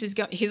Grant is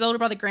his older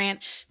brother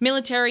Grant,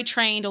 military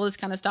trained, all this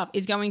kind of stuff,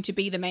 is going to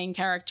be the main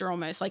character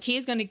almost. Like, he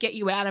is going to get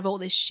you out of all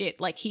this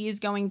shit. Like, he is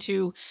going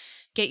to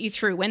get you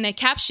through. When they're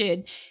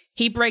captured,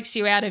 he breaks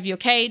you out of your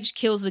cage,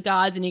 kills the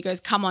guards, and he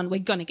goes, "Come on, we're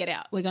going to get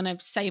out. We're going to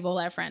save all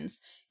our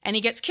friends." And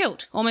he gets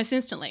killed almost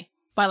instantly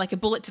by, like, a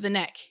bullet to the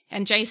neck.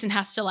 And Jason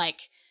has to,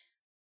 like,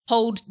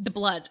 hold the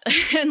blood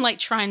and, like,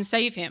 try and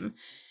save him.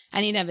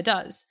 And he never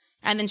does.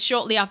 And then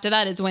shortly after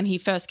that is when he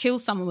first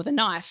kills someone with a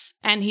knife.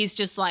 And he's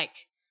just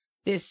like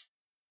this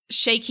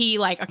shaky,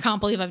 like, I can't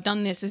believe I've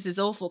done this. This is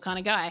awful kind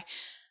of guy.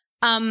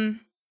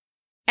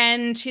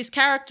 And his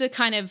character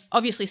kind of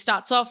obviously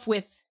starts off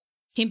with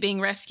him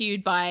being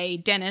rescued by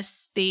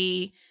Dennis,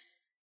 the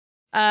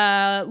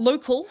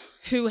local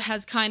who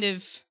has kind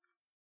of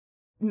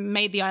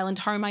made the island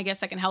home, I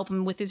guess. I can help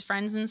him with his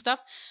friends and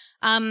stuff.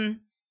 And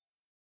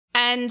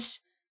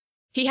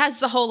he has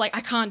the whole, like, I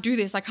can't do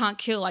this. I can't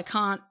kill. I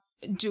can't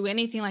do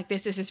anything like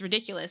this. This is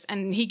ridiculous.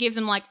 And he gives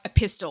him, like, a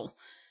pistol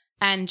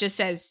and just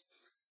says,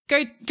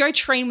 go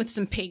train with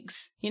some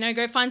pigs. You know,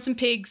 go find some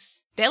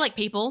pigs. They're like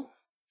people.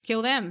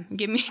 Kill them.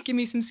 Give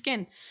me some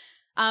skin.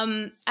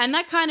 And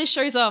that kind of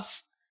shows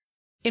off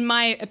in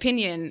my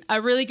opinion,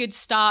 a really good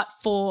start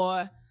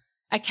for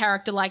a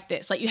character like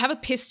this. Like, you have a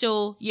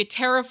pistol, you're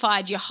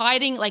terrified, you're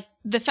hiding. Like,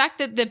 the fact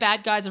that the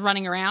bad guys are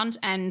running around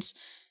and,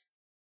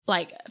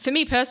 like, for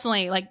me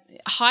personally, like,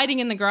 hiding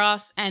in the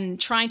grass and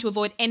trying to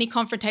avoid any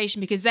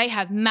confrontation because they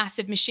have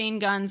massive machine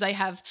guns, they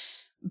have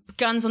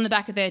guns on the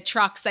back of their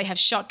trucks, they have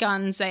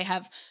shotguns, they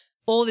have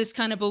all this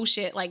kind of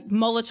bullshit, like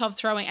Molotov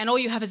throwing, and all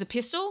you have is a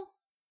pistol.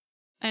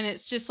 And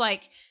it's just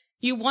like,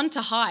 you want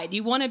to hide.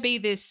 You want to be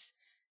this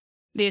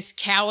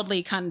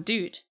cowardly kind of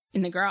dude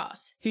in the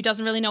grass who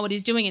doesn't really know what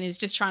he's doing and is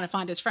just trying to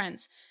find his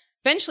friends.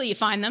 Eventually you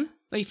find them,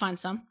 or you find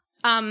some.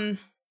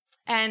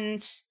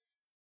 And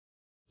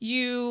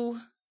you,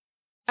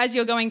 as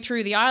you're going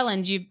through the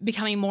island, you're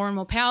becoming more and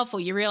more powerful.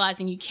 You're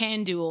realizing you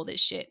can do all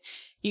this shit.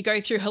 You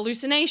go through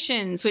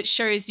hallucinations, which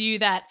shows you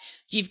that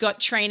you've got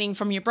training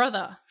from your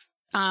brother.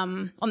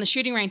 On the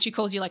shooting range, he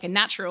calls you like a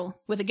natural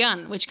with a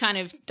gun, which kind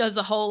of does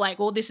the whole like,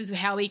 well, this is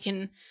how we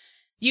can,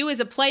 you as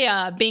a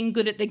player being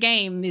good at the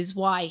game is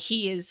why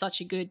he is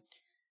such a good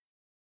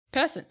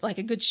person, like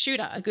a good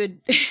shooter, a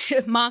good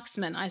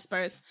marksman, I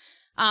suppose,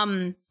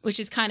 which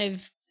is kind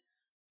of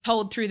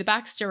told through the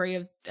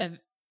backstory of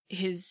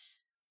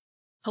his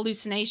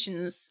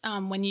hallucinations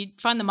when you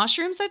find the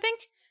mushrooms, I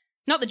think.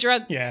 Not the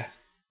drug. Yeah.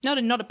 Not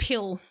a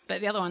pill,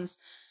 but the other ones.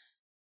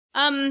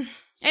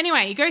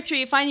 Anyway, you go through,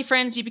 you find your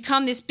friends, you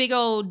become this big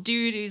old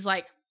dude who's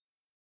like,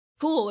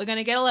 cool, we're going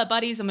to get all our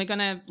buddies and we're going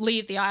to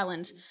leave the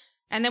island.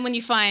 And then when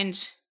you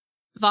find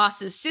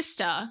Vaas's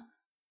sister,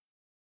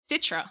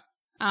 Citra,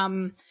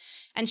 and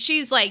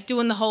she's like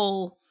doing the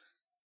whole,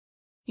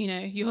 you know,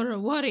 you're a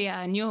warrior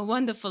and you're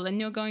wonderful and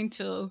you're going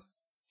to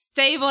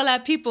save all our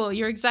people.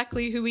 You're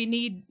exactly who we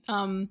need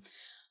on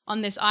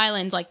this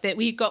island. Like, that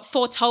we got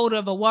foretold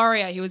of a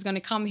warrior who was going to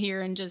come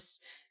here and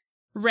just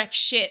wreck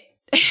shit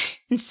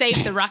and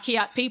save the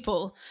Rakyat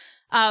people.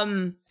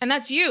 And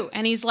that's you.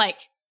 And he's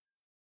like,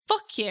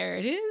 fuck yeah,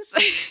 it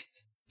is.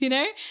 You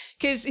know?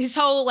 Because his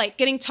whole, like,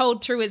 getting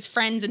told through his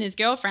friends and his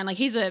girlfriend, like,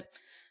 he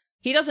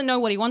doesn't know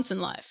what he wants in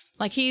life.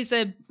 Like, he's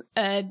a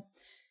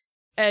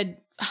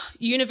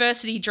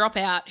university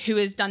dropout who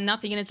has done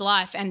nothing in his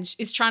life and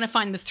is trying to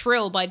find the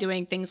thrill by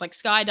doing things like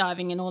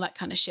skydiving and all that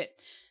kind of shit.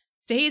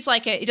 So he's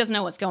like, he doesn't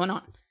know what's going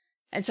on.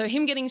 And so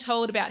him getting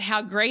told about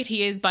how great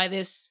he is by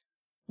this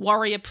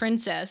warrior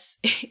princess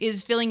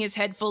is filling his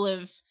head full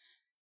of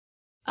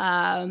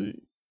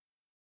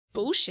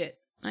bullshit,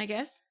 I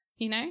guess.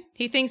 You know,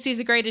 he thinks he's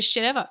the greatest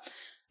shit ever.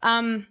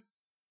 And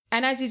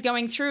as he's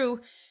going through,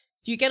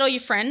 you get all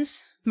your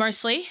friends,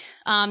 mostly.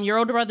 Your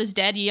older brother's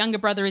dead, your younger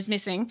brother is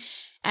missing.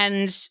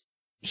 And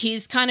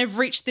he's kind of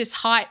reached this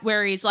height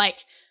where he's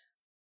like,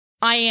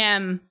 I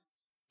am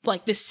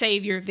like the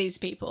savior of these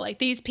people. Like,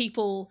 these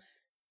people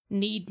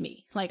need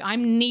me. Like,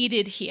 I'm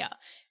needed here.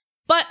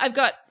 But I've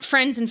got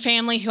friends and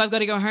family who I've got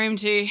to go home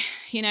to,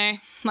 you know,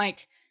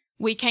 like,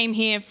 we came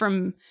here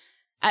from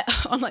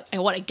on like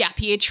a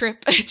gap year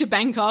trip to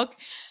Bangkok.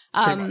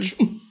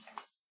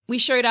 We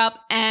showed up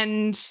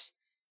and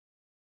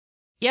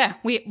yeah,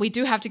 we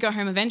do have to go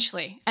home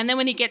eventually. And then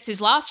when he gets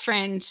his last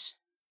friend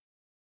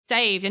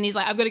saved and he's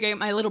like, I've got to go get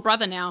my little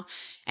brother now,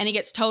 and he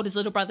gets told his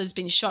little brother's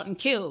been shot and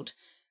killed,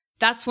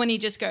 that's when he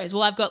just goes,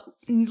 well, I've got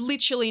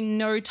literally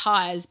no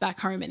ties back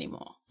home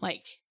anymore.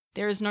 Like,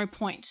 there is no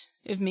point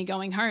of me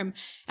going home.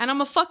 And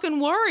I'm a fucking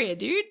warrior,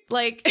 dude.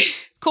 Like,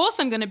 of course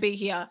I'm going to be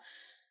here.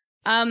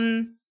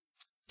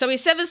 So he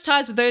severs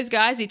ties with those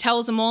guys. He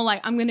tells them all,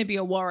 like, I'm going to be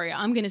a warrior.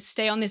 I'm going to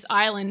stay on this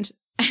island.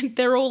 And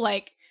they're all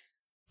like,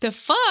 the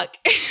fuck?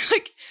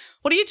 Like,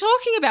 what are you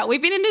talking about?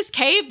 We've been in this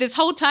cave this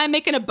whole time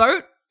making a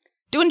boat,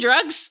 doing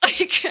drugs,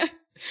 like,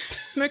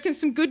 smoking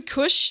some good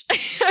kush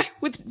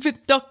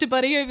with Dr.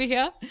 Buddy over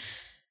here.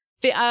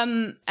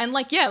 And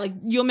like, yeah, like,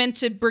 you're meant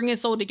to bring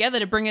us all together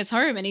to bring us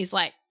home. And he's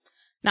like,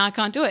 no, I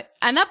can't do it.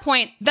 And at that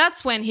point,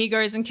 that's when he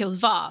goes and kills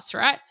Vaas,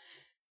 right?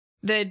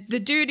 The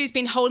dude who's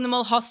been holding them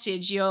all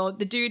hostage,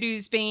 the dude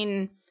who's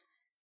been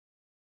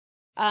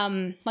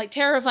like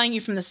terrifying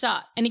you from the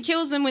start. And he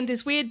kills them with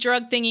this weird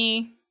drug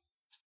thingy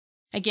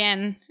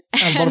again.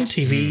 And a lot of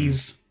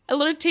TVs. A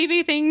lot of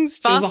TV things.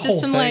 Vaas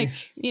does some thing.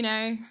 Like, you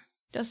know,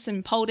 does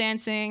some pole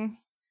dancing.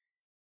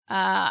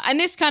 And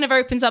this kind of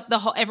opens up the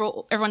whole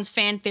everyone's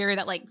fan theory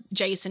that like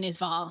Jason is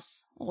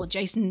Vaas or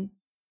Jason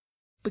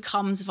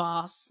becomes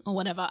Vaas or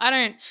whatever. I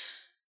don't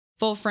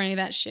fall for any of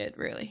that shit,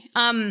 really.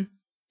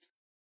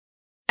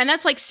 And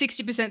that's like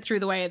 60% through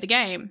the way of the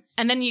game.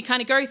 And then you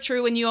kind of go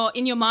through and you're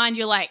in your mind,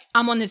 you're like,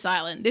 I'm on this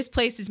island. This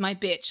place is my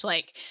bitch.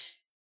 Like,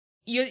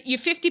 you're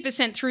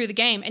 50% through the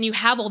game and you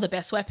have all the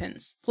best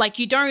weapons. Like,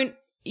 you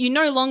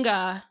no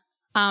longer,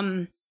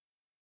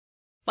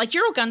 like,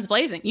 you're all guns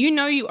blazing. You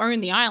know you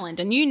own the island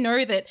and you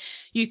know that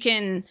you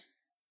can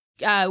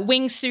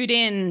wingsuit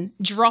in,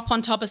 drop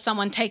on top of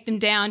someone, take them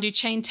down, do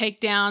chain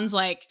takedowns,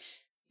 like,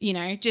 you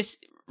know,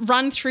 just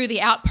run through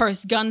the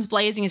outpost, guns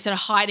blazing instead of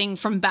hiding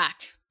from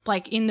back.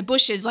 Like in the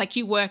bushes, like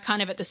you were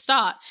kind of at the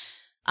start,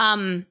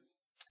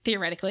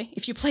 theoretically,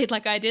 if you played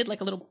like I did, like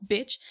a little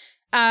bitch.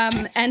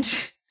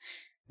 And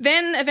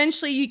then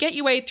eventually you get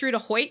your way through to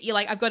Hoyt. You're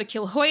like, I've got to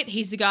kill Hoyt.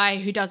 He's the guy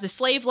who does the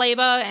slave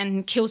labor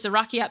and kills the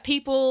Rakyat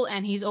people,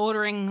 and he's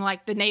ordering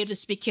like the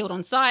natives to be killed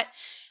on sight.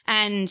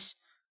 And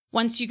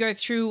once you go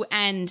through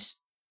and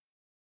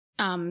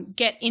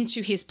get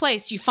into his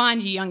place, you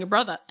find your younger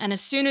brother. And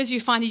as soon as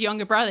you find your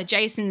younger brother,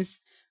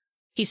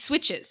 he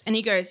switches and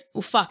he goes,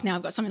 well, fuck, now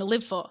I've got something to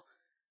live for.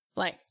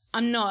 Like,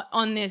 I'm not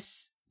on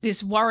this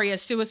warrior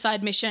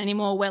suicide mission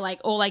anymore where like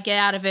all I get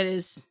out of it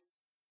is,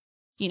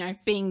 you know,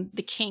 being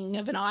the king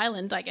of an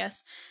island, I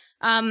guess.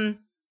 And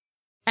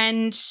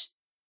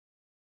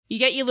you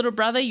get your little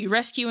brother, you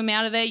rescue him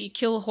out of there, you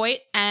kill Hoyt,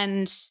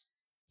 and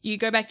you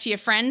go back to your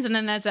friends. And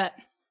then there's that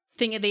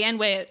thing at the end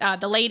where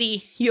the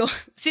lady, your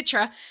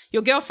Citra,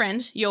 your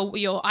girlfriend,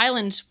 your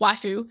island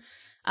waifu,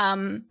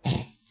 kind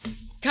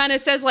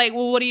of says like,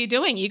 well, what are you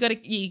doing?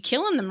 You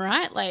killing them,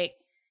 right? Like,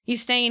 you're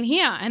staying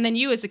here. And then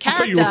you as a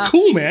character. I thought you were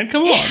cool, man.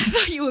 Come on. Yeah, I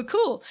thought you were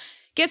cool.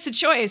 Gets a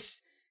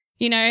choice,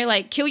 you know,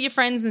 like kill your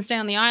friends and stay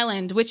on the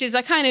island, which is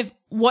a kind of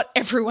what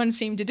everyone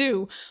seemed to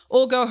do,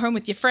 or go home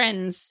with your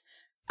friends.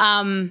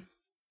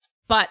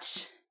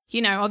 But,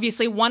 you know,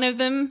 obviously one of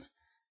them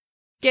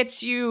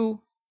gets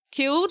you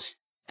killed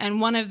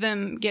and one of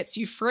them gets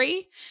you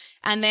free.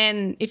 And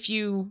then if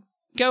you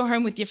go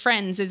home with your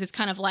friends, there's this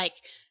kind of like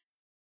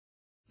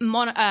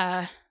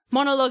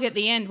monologue at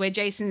the end where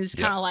Jason is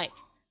kind of like,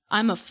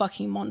 I'm a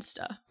fucking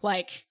monster.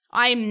 Like,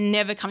 I'm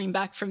never coming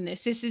back from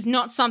this. This is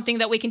not something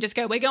that we can just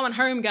go, we're going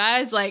home,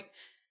 guys. Like,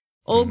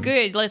 all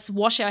good. Let's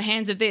wash our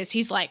hands of this.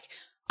 He's like,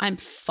 I'm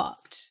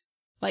fucked.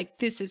 Like,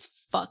 this has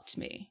fucked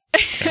me.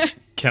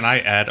 Can I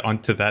add on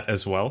to that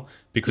as well?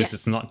 Because Yes.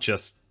 it's not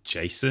just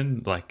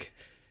Jason. Like,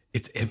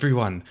 it's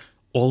everyone.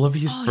 All of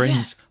his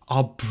friends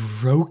are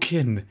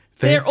broken.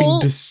 They've They're been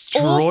all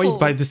destroyed awful.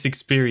 by this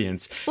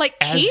experience. Like,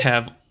 as Keith?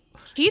 have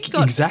He's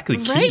got exactly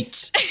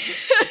raped.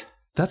 Keith.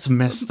 That's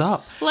messed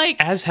up. Like-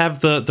 as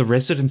have the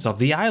residents of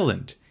the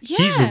island. Yeah.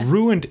 He's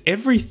ruined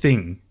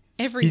everything.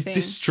 Everything.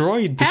 He's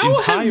destroyed this How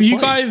entire have you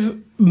place. guys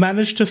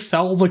managed to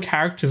sell the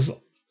characters?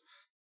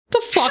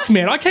 The fuck,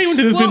 man? I came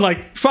into this being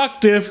like,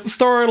 fuck this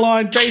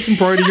storyline. Jason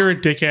Brody, you're a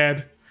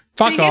dickhead.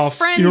 Fuck See, off. his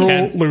friends You're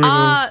all losers.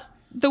 are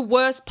the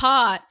worst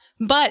part,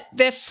 but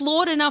they're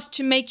flawed enough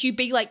to make you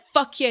be like,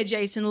 fuck yeah,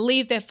 Jason,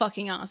 leave their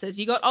fucking asses.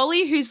 You got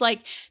Ollie, who's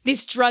like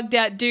this drugged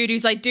out dude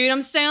who's like, dude,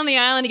 I'm staying on the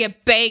island to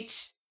get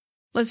baked.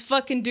 Let's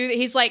fucking do that.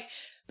 He's like,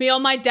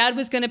 my dad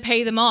was going to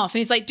pay them off. And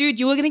he's like, dude,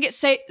 you were going to get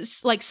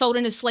sold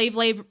into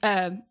slave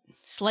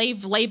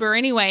labor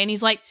anyway. And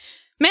he's like,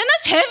 man,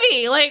 that's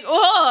heavy. Like,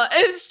 oh,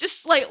 it's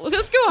just like,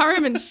 let's go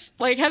home and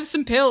like have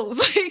some pills.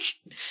 Like,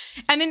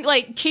 and then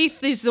like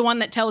Keith is the one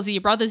that tells you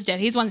your brother's dead.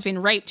 He's the one's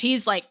been raped.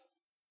 He's like,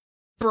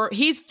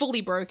 he's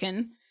fully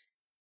broken.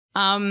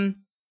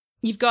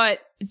 You've got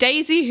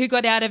Daisy, who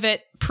got out of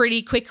it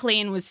pretty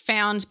quickly and was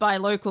found by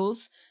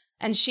locals.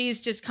 And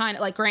she's just kind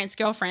of like Grant's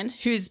girlfriend,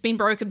 who's been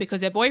broken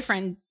because her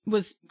boyfriend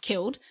was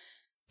killed.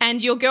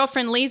 And your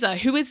girlfriend, Lisa,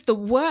 who is the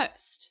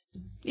worst,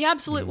 the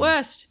absolute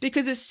worst,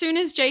 because as soon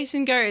as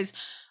Jason goes,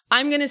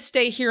 I'm going to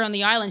stay here on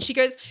the island, she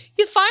goes,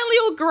 you're finally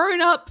all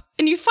grown up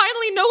and you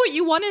finally know what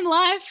you want in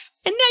life.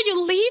 And now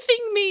you're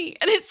leaving me.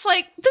 And it's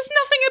like, there's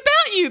nothing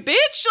about you,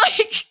 bitch.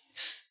 Like,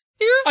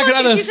 you're a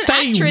fucking, she's an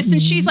actress.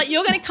 And she's like,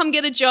 you're going to come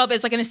get a job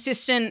as like an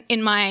assistant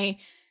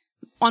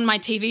on my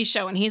TV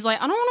show. And he's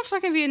like, I don't want to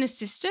fucking be an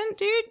assistant,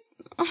 dude.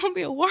 I want to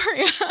be a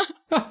warrior.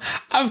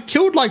 I've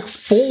killed like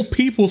 4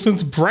 people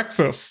since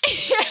breakfast.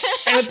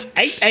 And it's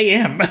 8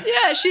 a.m.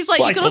 Yeah, she's like,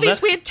 you got all well, these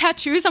that's- weird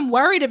tattoos. I'm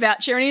worried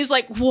about you. And he's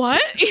like,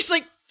 what? He's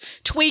like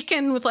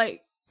tweaking with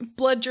like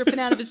blood dripping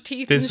out of his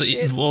teeth and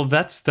shit. Well,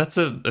 that's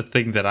a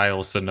thing that I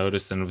also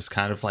noticed, and it was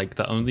kind of like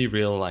the only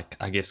real, like,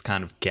 I guess,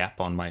 kind of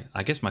gap on my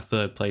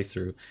third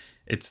playthrough.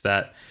 It's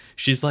that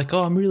she's like,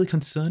 oh, I'm really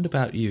concerned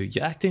about you.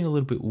 You're acting a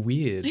little bit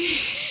weird.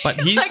 But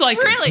he's like,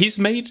 really? He's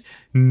made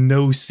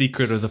no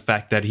secret of the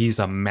fact that he's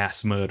a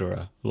mass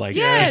murderer. Like,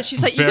 Yeah,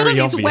 she's like, you got all very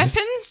these obvious.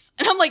 weapons?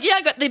 And I'm like, yeah,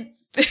 I got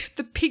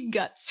the pig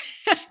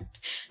guts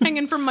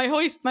hanging from my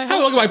hoist. Have a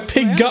look at my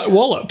pig gut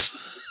wallet.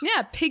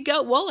 Yeah, pig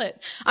gut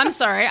wallet. I'm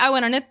sorry, I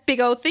went on a big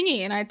old thingy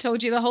and I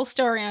told you the whole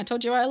story and I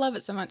told you why I love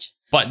it so much.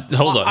 But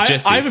hold on,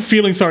 Jesse. I have a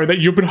feeling, sorry, that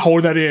you've been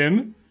holding that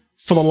in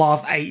for the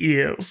last 8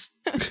 years.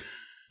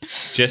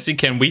 Jesse,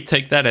 can we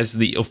take that as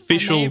the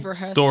official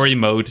rehearsed story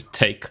mode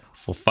take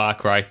for Far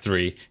Cry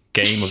 3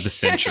 Game of the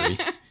Century?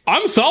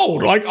 I'm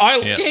sold. Like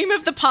Game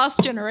of the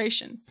past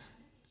generation.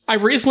 I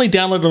recently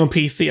downloaded it on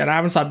PC and I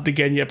haven't started it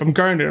again yet. But I'm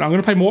going to. I'm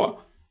going to pay more.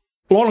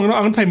 Well, I'm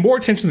going to pay more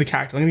attention to the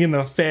character. I'm going to give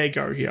them a fair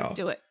go here.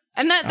 Do it.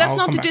 And that's I'll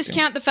not come to back to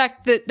discount the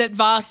fact that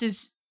Vars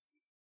is,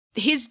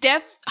 his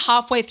death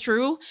halfway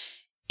through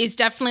is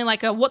definitely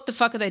like a what the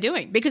fuck are they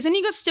doing? Because then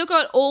you still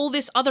got all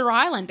this other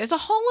island. There's a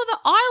whole other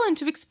island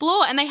to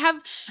explore and they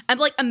have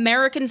like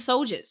American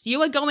soldiers.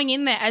 You are going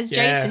in there as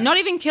Jason, not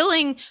even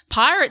killing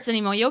pirates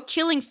anymore. You're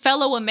killing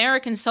fellow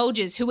American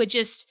soldiers who are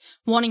just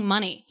wanting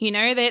money. You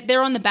know,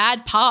 they're on the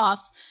bad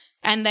path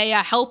and they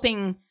are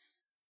helping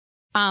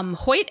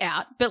Hoyt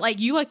out. But like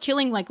you are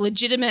killing like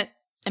legitimate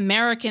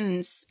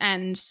Americans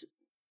and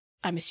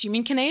I'm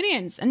assuming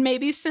Canadians and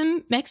maybe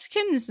some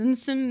Mexicans and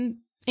some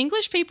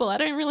English people. I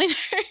don't really know.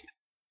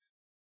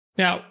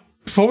 Now,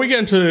 before we get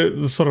into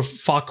the sort of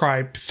Far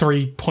Cry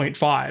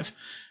 3.5,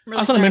 Really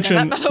I was going to sorry about mention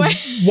that, by the way.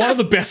 one of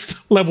the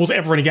best levels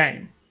ever in a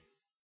game.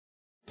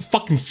 The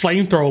fucking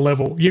flamethrower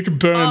level. You have to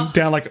burn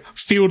down like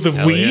fields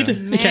of weed.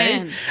 yeah. Okay.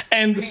 Man.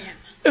 And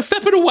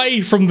stepping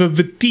away from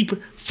the deep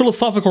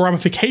philosophical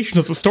ramifications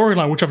of the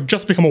storyline, which I've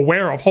just become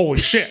aware of. Holy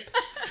shit.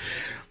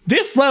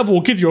 This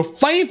level gives you a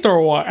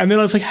flamethrower, and then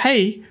it's like,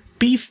 hey,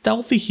 be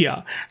stealthy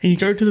here. And you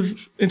go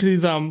into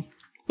these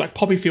like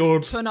poppy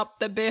fields, Turn up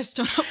the best,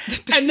 turn up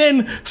the best. and then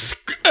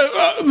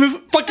this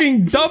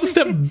fucking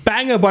dubstep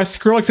banger by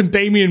Skrillex and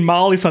Damian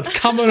Marley starts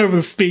coming over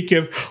the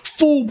speakers,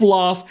 full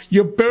blast.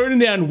 You're burning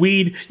down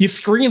weed. Your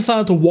screen's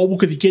starting to wobble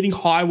because you're getting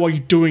high while you're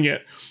doing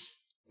it.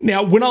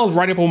 Now, when I was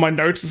writing up all my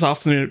notes this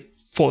afternoon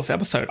for this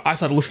episode, I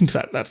started listening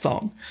to that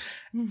song.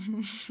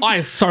 I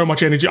have so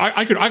much energy.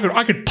 I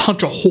could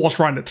punch a horse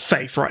right in its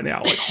face right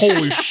now. Like,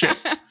 holy shit!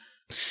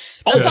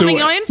 I'll That's do something it.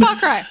 not in Far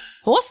Cry.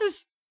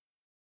 Horses.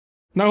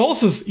 No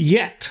horses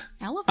yet.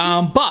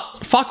 Elephants.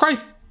 But Far Cry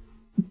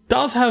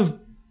does have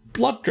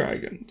blood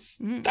dragons.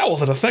 That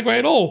wasn't a segue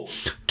at all.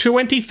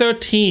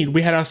 2013,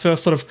 we had our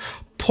first sort of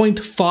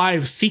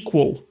 0.5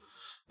 sequel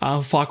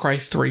of Far Cry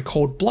 3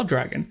 called Blood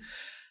Dragon.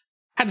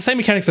 Had the same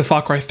mechanics as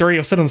Far Cry 3, it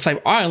was set on the same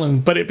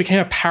island, but it became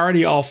a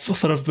parody of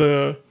sort of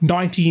the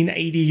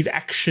 1980s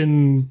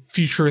action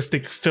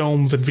futuristic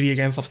films and video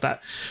games, stuff like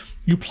that.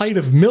 You played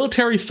as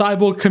military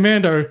cyborg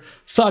commando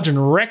Sergeant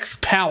Rex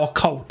Power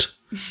Colt.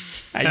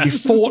 And you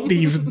fought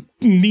these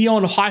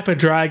neon hyper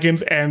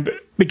dragons, and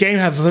the game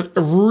has a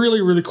really,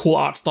 really cool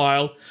art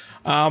style.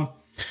 Kind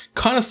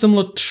of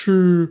similar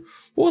to,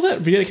 what was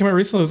that video that came out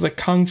recently? It was like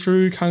Kung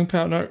Fury.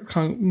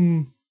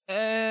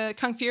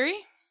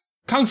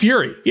 Kung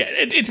Fury. Yeah,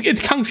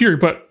 it's Kung Fury,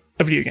 but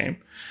a video game.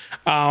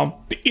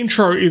 The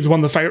intro is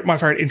one of my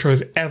favorite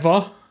intros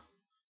ever.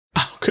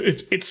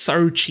 It's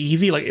so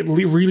cheesy, like it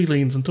really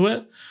leans into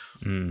it.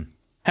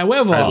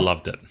 However, I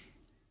loved it.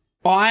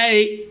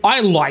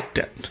 I liked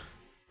it.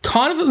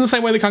 Kind of in the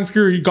same way that Kung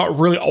Fury got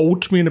really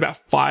old to me in about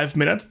 5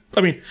 minutes.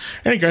 I mean,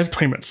 and it goes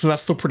 20 minutes, so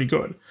that's still pretty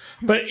good.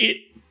 But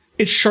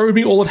it showed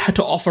me all it had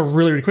to offer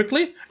really, really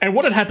quickly. And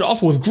what it had to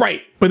offer was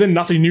great, but then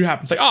nothing new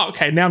happens. Like, oh,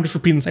 okay, now I'm just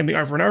repeating the same thing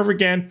over and over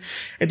again.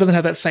 It doesn't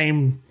have that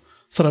same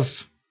sort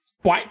of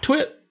bite to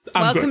it.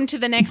 Welcome to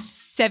the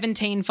next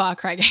 17 Far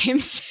Cry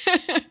games.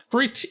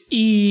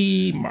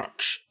 Pretty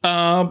much.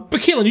 But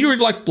Keelan, you really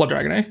like Blood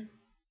Dragon, eh?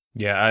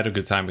 Yeah, I had a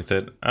good time with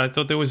it. I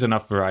thought there was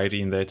enough variety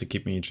in there to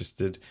keep me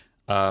interested.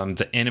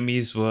 The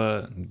enemies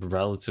were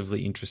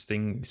relatively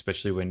interesting,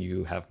 especially when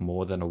you have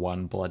more than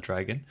one blood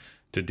dragon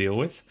to deal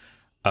with.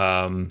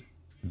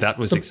 That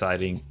was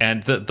exciting.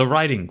 And the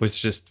writing was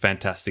just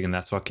fantastic, and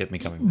that's what kept me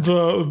coming back.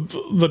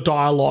 The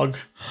dialogue.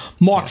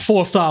 Mark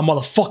 4-star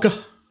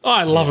motherfucker.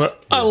 I love it.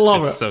 I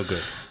love It's it. so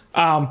good.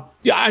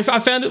 I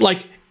found it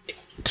like,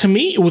 to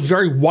me, it was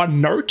very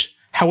one note.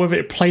 However,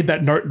 it played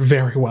that note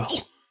very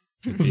well.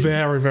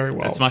 Very, very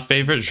well. It's my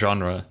favorite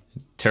genre,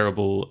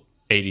 terrible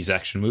 80s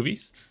action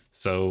movies.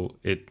 So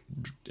it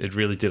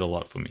really did a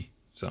lot for me.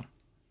 So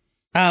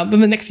Then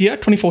the next year,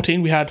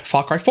 2014, we had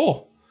Far Cry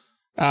 4.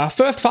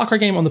 First Far Cry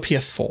game on the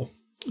PS4.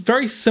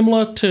 Very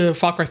similar to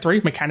Far Cry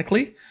 3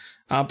 mechanically,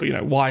 but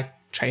why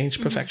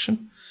change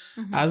perfection?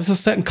 This is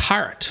set in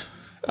Kyrat,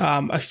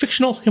 a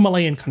fictional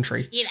Himalayan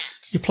country.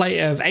 You play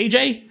as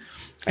AJ,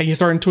 and you're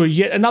thrown into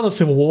yet another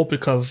civil war,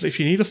 because if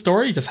you need a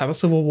story, just have a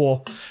civil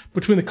war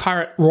between the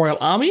Kyrat Royal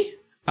Army,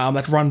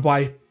 that's run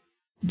by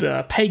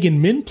the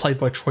Pagan Min, played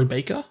by Troy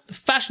Baker, the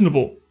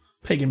fashionable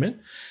Pagan Min,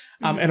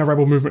 and a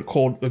rebel movement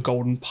called the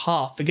Golden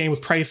Path. The game was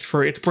praised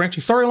for its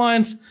branching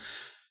storylines,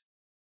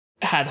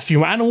 had a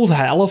few animals, it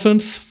had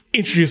elephants,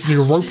 introduced a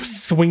new rope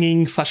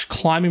swinging /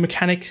 climbing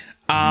mechanic.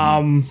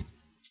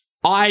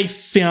 I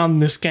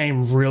found this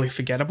game really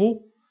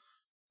forgettable,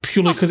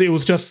 purely because it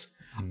was just,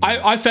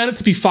 I found it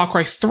to be Far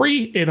Cry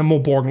 3 in a more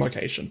boring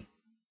location.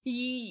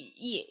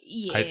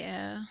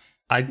 Yeah.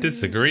 I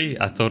disagree.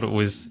 I thought it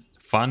was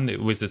fun.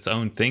 It was its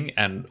own thing.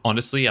 And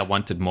honestly, I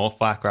wanted more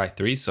Far Cry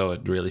 3, so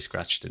it really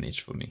scratched an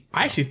itch for me.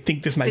 I actually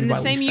think this may It's be in my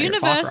the same least favorite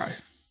Far Cry.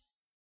 universe.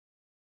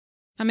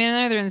 I mean,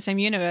 I know they're in the same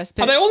universe, Are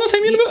but they all in the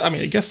same universe? I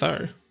mean, I guess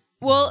so.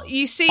 well,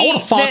 you see, I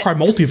want a Far Cry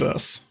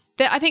multiverse.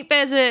 I think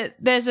there's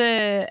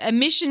a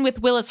mission with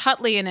Willis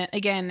Hutley in it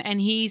again,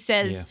 and he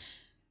says,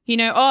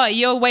 oh,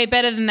 you're way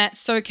better than that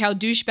SoCal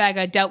douchebag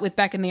I dealt with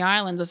back in the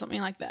islands or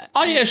something like that.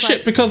 Oh And yeah, it's shit.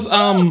 like, Because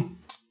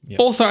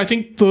also I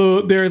think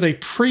there is a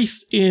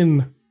priest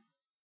in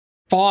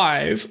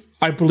 5,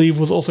 I believe,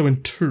 was also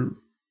in 2.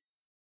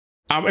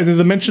 And there's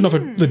a mention of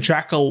the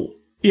jackal.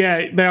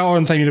 Yeah, they are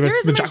in the same universe. There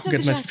is The a jackal mention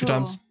gets of the mentioned a few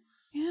jackal. times.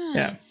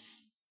 Yeah.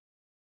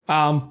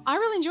 Yeah. I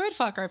really enjoyed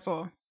Far Cry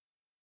 4.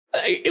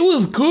 It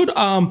was good.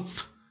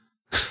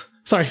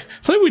 Sorry,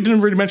 something we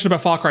didn't really mention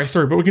about Far Cry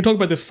 3, but we can talk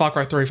about this Far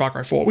Cry 3, Far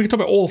Cry 4. We can talk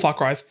about all the Far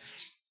Cries.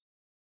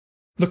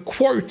 The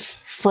quotes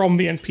from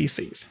the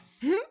NPCs.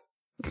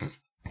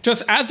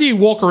 Just as you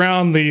walk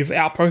around these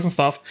outposts and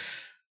stuff,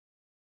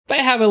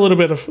 they have a little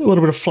bit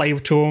of flavor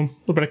to them, a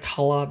little bit of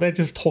color. They're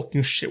just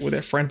talking shit with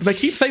their friends, but they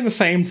keep saying the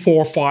same 4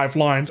 or 5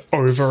 lines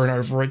over and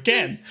over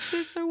again.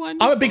 They're so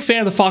wonderful. I'm a big fan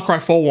of the Far Cry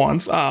 4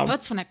 ones.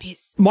 That's when I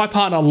piss. My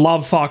partner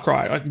loves Far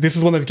Cry. Like, this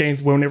is one of those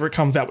games where whenever it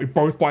comes out, we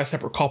both buy a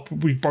separate copy.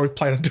 We both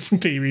play it on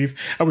different TVs,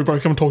 and we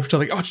both come and talk to each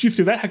other. Like, oh, did you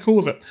do that? How cool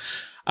is it?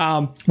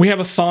 We have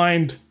a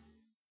signed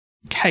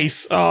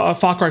case, a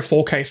Far Cry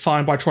 4 case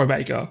signed by Troy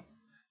Baker.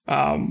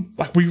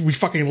 Like, we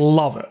fucking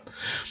love it.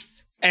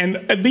 And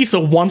at least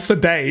once a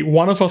day,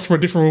 one of us from a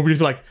different room will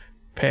be like,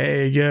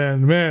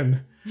 pagan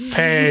men.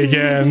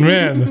 Pagan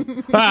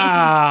men.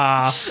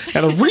 Ah.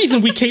 And the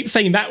reason we keep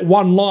saying that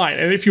one line,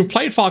 and if you've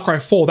played Far Cry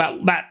 4,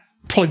 that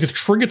probably just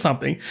triggered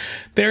something.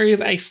 There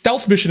is a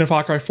stealth mission in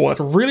Far Cry 4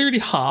 that's really, really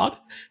hard,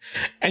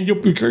 and you'll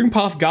be going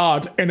past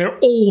guards, and they're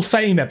all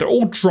saying that. They're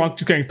all drunk,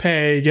 just going,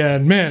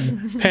 pagan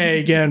men,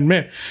 pagan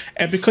men.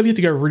 And because you have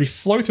to go really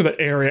slow through that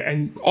area,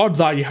 and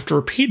odds are you have to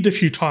repeat it a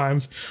few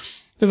times,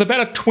 there's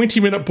about a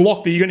 20-minute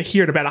block that you're going to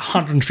hear it about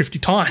 150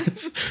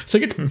 times. So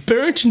it gets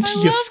burnt into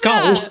your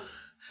skull. That.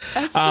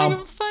 That's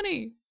so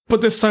funny.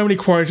 But there's so many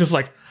quotes just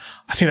like,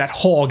 I think that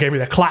whore gave me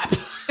the clap.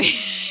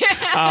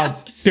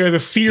 There's a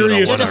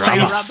serious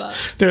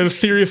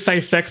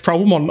safe sex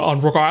problem on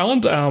Rook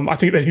Island. I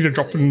think they need to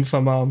drop in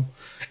some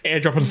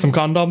airdrop in some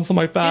condoms, something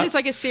like that. It's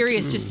like a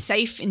serious, just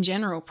safe in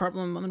general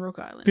problem on Rook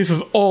Island. This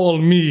is all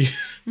me.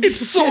 It's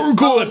so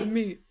good. All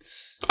me.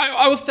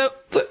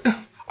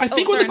 I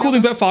think one of the cool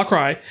thing about Far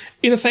Cry,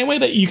 in the same way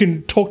that you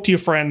can talk to your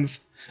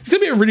friends, it's going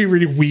to be a really,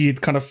 really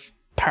weird kind of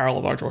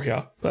parallel that I draw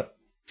here, but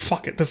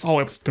fuck it. This whole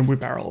episode's been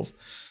weird parallels.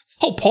 This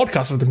whole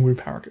podcast has been weird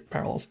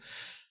parallels.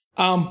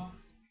 In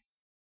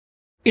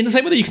the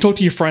same way that you can talk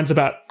to your friends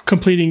about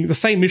completing the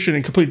same mission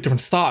in completely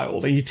different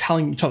styles, and you're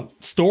telling each other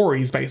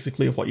stories,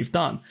 basically, of what you've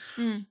done.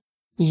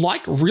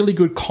 Like really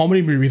good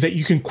comedy movies that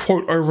you can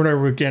quote over and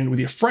over again with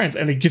your friends,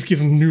 and it just gives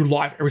them new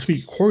life every time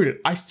you quote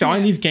it. I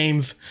find these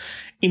games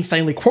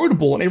insanely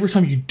quotable, and every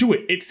time you do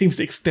it, it seems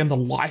to extend the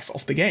life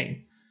of the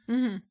game.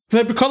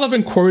 So because I've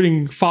been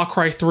quoting Far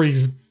Cry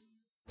 3's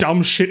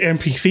dumb shit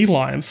NPC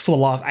lines for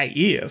the last 8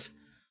 years,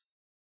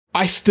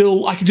 I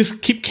can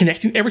just keep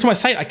connecting. Every time I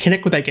say it, I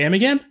connect with that game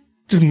again.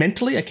 Just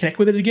mentally, I connect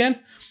with it again.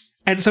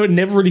 And so it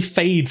never really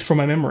fades from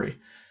my memory.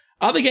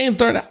 Other games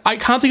don't. I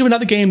can't think of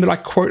another game that I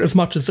quote as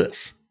much as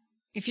this.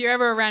 If you're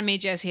ever around me,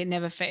 Jesse, it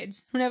never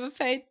fades. Never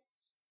fade.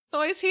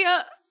 Always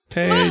here.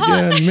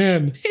 Pagan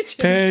men.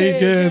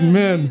 Pagan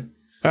men.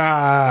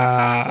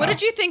 What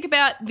did you think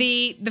about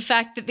the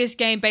fact that this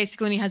game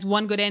basically only has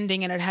one good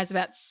ending and it has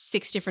about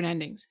 6 different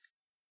endings?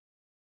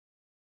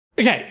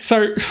 Okay,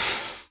 so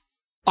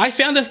I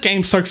found this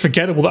game so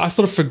forgettable that I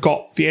sort of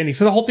forgot the ending.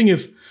 So the whole thing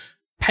is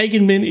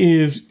Pagan Min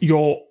is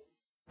your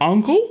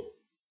uncle,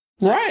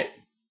 right?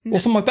 No. Or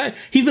something like that.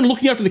 He's been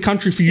looking after the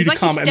country for you to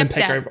come and then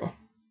take over.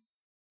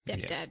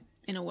 Stepdad,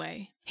 in a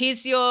way.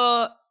 He's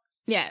your...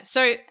 Yeah,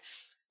 so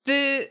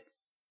the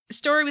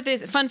story with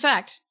this... Fun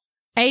fact,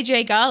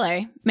 AJ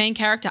Gale, main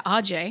character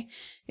RJ,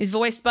 is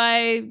voiced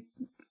by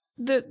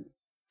the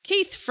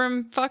Keith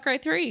from Far Cry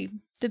 3,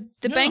 the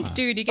bank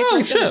dude who gets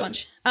raped a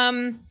bunch. By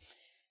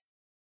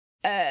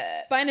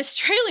an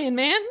Australian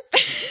man.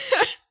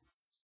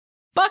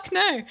 Fuck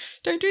no,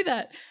 don't do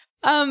that.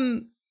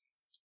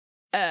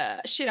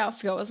 Shit, I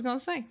forgot what I was going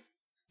to say.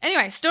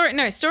 Anyway,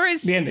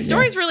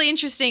 story's really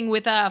interesting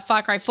with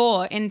Far Cry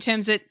 4 in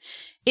terms that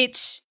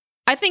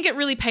I think it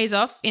really pays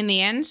off in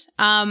the end.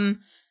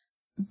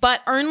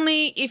 But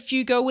only if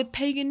you go with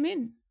Pagan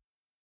Min.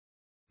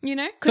 You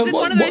know? Because it's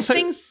one of those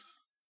things.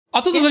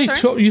 I thought there was only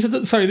two. You said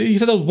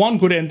there was one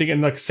good ending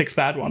and like 6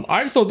 bad ones.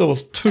 I thought there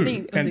was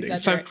 2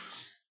 endings. So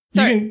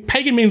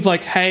Pagan Min's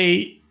like,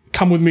 hey,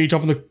 come with me,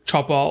 jump in the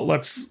chopper,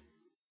 let's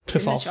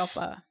piss off.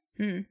 Chopper.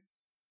 You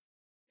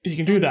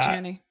can do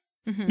that.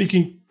 Mm-hmm. You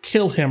can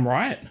kill him,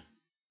 right?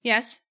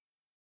 Yes.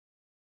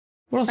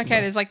 What else? Okay,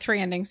 there's like 3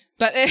 endings.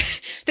 But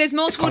there's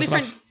multiple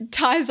different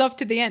ties off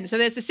to the end. So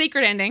there's the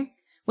secret ending,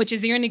 which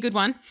is the only good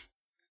one.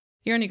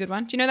 Your only good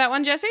one. Do you know that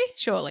one, Jesse?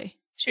 Surely.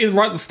 Is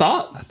right at the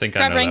start? I think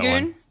I know that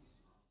one.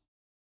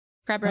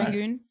 Crab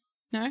Rangoon?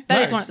 No?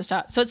 That is one at the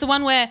start. So it's the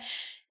one where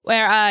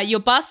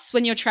your bus,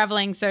 when you're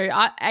traveling, so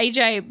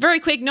AJ,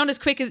 very quick, not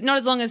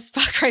as long as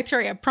Far Cry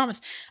 3, I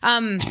promise.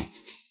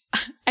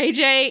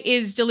 AJ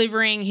is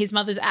delivering his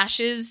mother's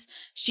ashes.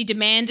 She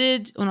in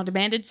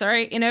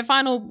her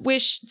final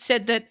wish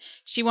said that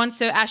she wants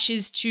her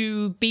ashes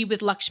to be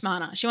with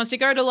Lakshmana. She wants to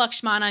go to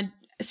Lakshmana,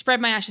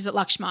 spread my ashes at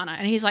Lakshmana.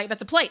 And he's like,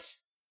 that's a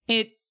place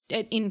in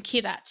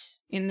Kirat,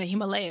 in the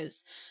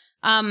Himalayas.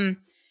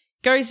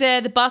 Goes there,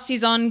 the bus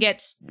he's on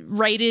gets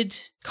raided,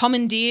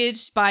 commandeered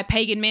by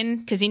Pagan Min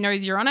because he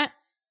knows you're on it.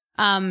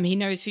 He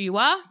knows who you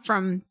are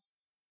from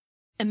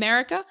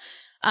America.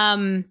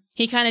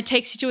 He kind of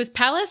takes you to his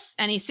palace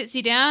and he sits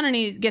you down and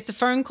he gets a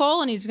phone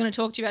call and he's going to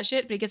talk to you about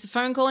shit, but he gets a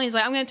phone call and he's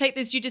like, I'm going to take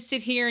this, you just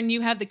sit here and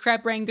you have the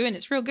crab rangoon.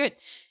 It's real good.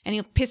 And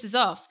he pisses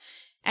off.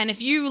 And if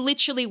you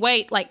literally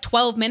wait like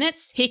 12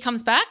 minutes, he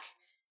comes back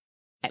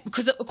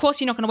because of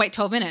course you're not going to wait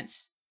 12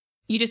 minutes.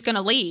 you're just going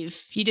to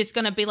leave. You're just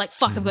going to be like,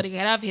 fuck, I've got to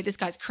get out of here. This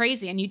guy's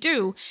crazy. And you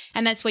do.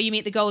 And that's where you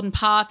meet the Golden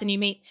Path and you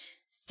meet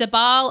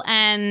Sabal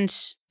and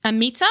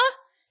Amita,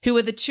 who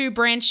are the two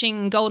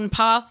branching Golden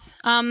Path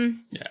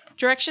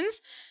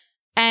directions.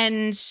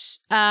 And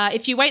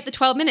if you wait the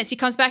 12 minutes, he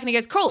comes back and he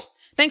goes, cool,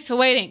 thanks for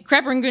waiting.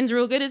 Crab Rangoon's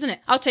real good, isn't it?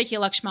 I'll take you,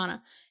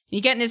 Lakshmana.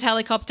 You get in his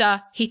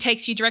helicopter. He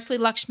takes you directly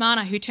to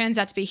Lakshmana, who turns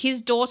out to be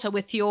his daughter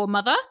with your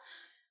mother,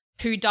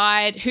 who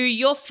died, who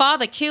your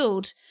father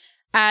killed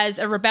as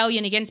a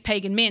rebellion against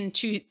pagan Min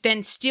to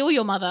then steal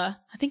your mother.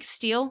 I think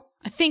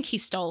he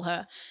stole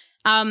her.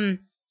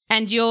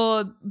 And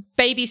your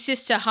baby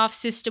sister, half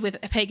sister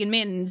with pagan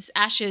Min's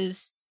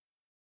ashes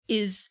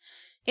is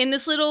in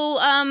this little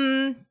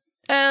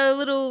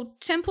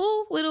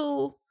temple,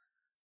 little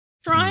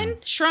shrine.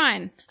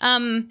 Shrine.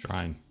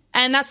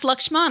 And that's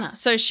Lakshmana.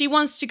 So she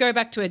wants to go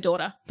back to her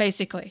daughter,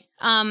 basically.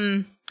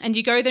 And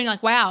you go there and you're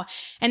like, wow.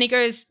 And he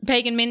goes,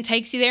 pagan Min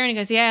takes you there and he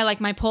goes, yeah,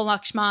 like my poor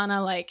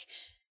Lakshmana, like,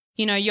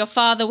 you know, your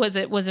father was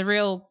a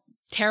real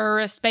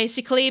terrorist,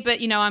 basically,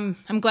 but you know,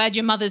 I'm glad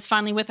your mother's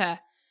finally with her.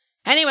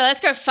 Anyway, let's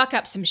go fuck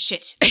up some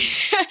shit.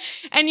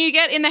 And you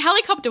get in the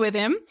helicopter with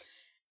him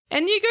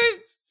and you go,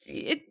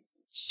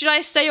 Should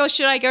I Stay or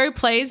Should I Go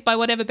plays by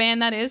whatever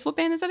band that is. What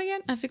band is that again?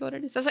 I forgot what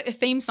it is. That's like a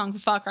theme song for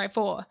Far Cry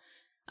 4.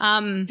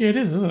 Yeah, it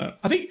is, isn't it?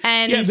 I think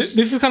and this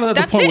is kind of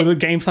at the point where the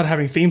game started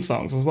having theme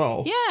songs as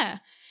well. Yeah.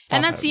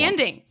 And that's the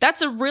ending.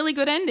 That's a really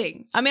good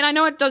ending. I mean, I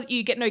know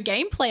you get no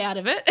gameplay out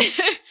of it,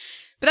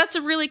 but that's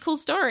a really cool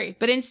story.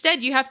 But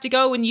instead you have to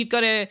go and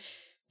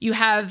you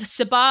have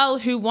Sabal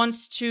who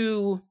wants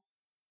to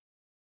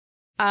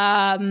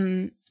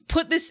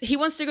he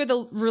wants to go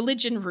the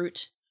religion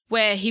route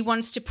where he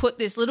wants to put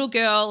this little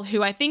girl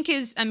who I think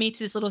is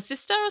Amita's little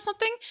sister or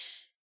something.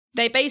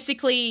 They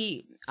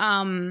basically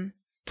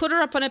put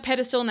her up on a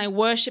pedestal and they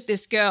worship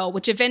this girl,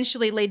 which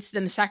eventually leads to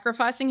them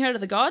sacrificing her to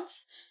the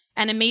gods.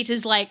 And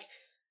Amita's like,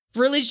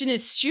 religion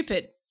is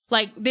stupid.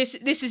 Like this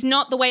is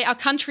not the way. Our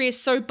country is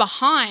so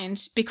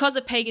behind because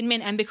of pagan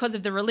Min and because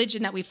of the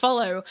religion that we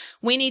follow.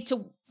 We need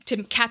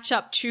to catch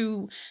up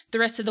to the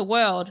rest of the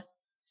world.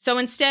 So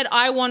instead,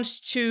 I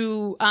want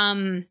to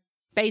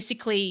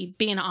basically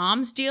be an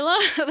arms dealer.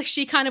 Like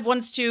she kind of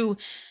wants to,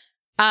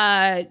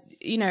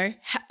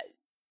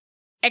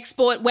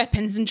 export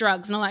weapons and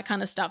drugs and all that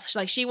kind of stuff.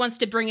 She wants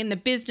to bring in the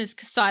business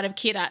side of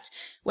Kirat,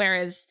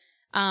 whereas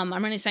I'm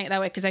only saying it that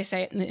way because I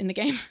say it in the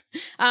game.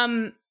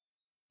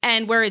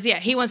 And whereas,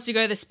 he wants to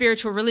go the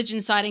spiritual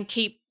religion side and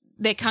keep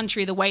their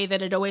country the way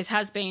that it always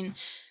has been.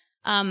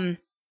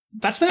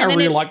 That's what I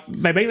really like.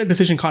 They make the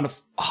decision kind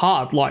of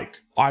hard. Like,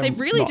 I'm they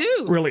really not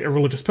do. really a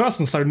religious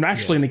person, so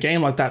naturally in a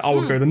game like that, I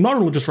would go the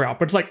non-religious route.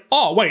 But it's like,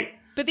 oh, wait.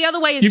 But the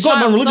other way is you've got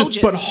child non-religious,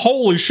 soldiers. but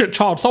holy shit,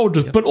 child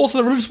soldiers. But also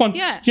the religious one,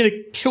 you're going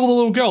to kill the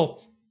little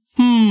girl.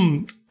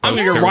 I'm going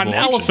to go ride an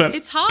elephant.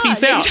 It's hard.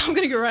 Peace out. I'm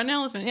going to go ride an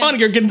elephant. Yeah. I'm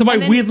going to go get into my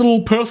weird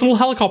little personal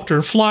helicopter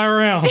and fly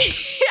around.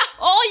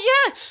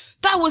 Oh, yeah.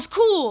 That was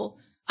cool.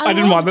 I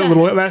didn't mind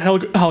that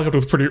helicopter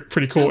was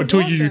pretty cool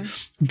until awesome. you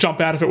jump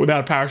out of it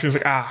without a parachute.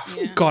 It's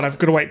like, God, I've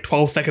got to wait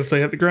 12 seconds to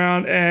hit the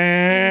ground.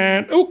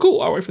 And, oh,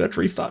 cool. I'll wait for that to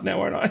restart now,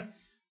 won't I?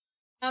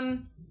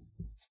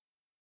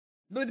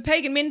 But the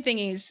pagan Min thing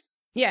is,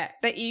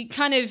 that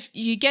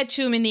you get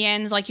to him in the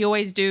end like you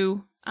always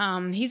do.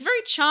 He's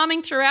very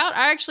charming throughout.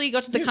 I actually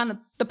got to the kind of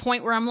the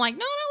point where I'm like,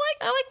 no,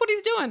 I like what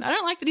he's doing. I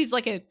don't like that he's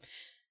like a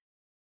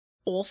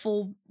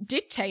awful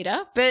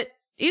dictator, but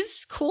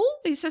is cool.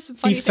 He says some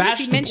funny things.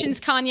 He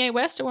mentions Kanye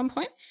West at one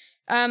point.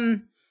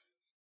 And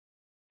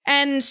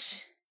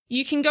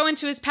you can go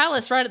into his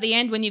palace right at the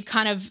end when you've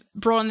kind of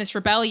brought on this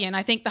rebellion.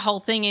 I think the whole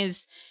thing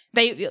is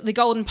the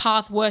Golden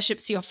Path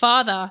worships your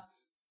father,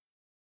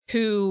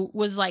 who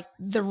was like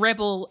the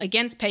rebel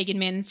against pagan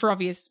Min for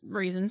obvious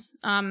reasons,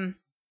 and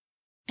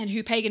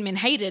who pagan Min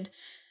hated.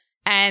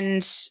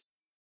 And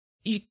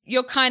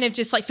you're kind of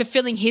just like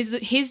fulfilling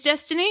his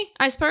destiny,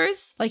 I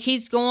suppose. Like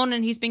he's gone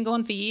and he's been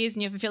gone for years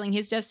and you're fulfilling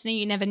his destiny.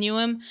 You never knew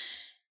him.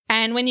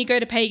 And when you go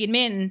to pagan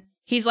Min,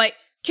 he's like,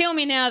 kill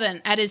me now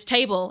then, at his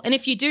table. And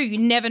if you do, you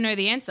never know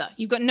the answer.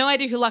 You've got no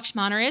idea who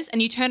Lakshmana is.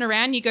 And you turn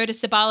around, you go to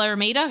Sabala or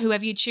Amita,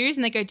 whoever you choose,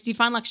 and they go, did you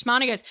find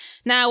Lakshmana? He goes,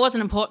 nah, it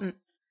wasn't important.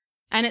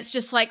 And it's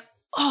just like,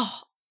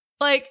 oh,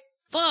 like,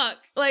 fuck.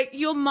 Like,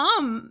 your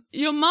mum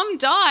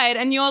died.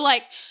 And you're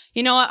like,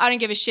 you know what? I don't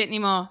give a shit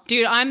anymore.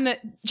 Dude, I'm the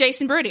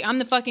Jason Brody. I'm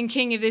the fucking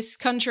king of this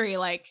country.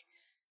 Like,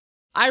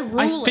 I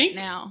rule it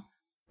now.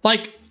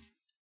 Like,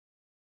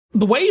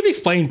 the way you've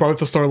explained both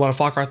the storyline of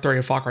Far Cry 3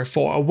 and Far Cry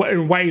 4 are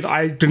in ways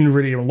I didn't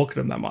really even look at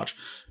them that much.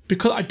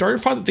 Because I don't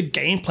find that the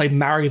gameplay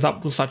marries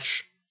up with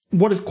such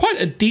what is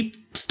quite a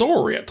deep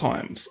story at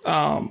times.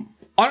 I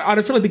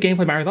don't feel like the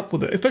gameplay marries up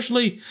with it,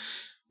 especially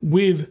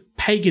with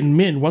pagan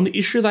Min. One of the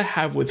issues I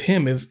have with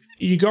him is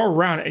you go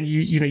around and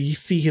you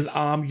see his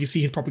arm, you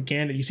see his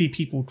propaganda, you hear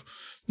people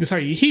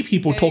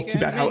talking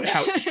about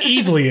how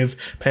evil he is.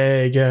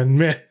 Pagan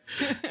Min.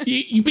 But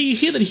you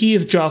hear that he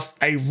is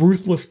just a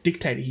ruthless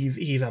dictator.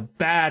 He's a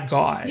bad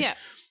guy. Yeah.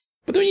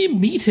 But then when you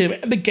meet him,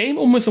 the game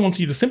almost wants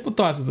you to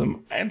sympathize with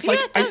him. And it's like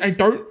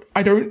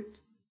I don't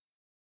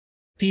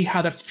see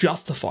how that's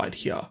justified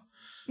here.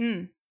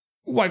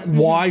 Like,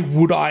 why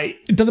would I?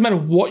 It doesn't matter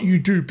what you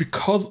do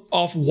because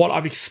of what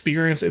I've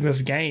experienced in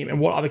this game and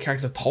what other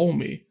characters have told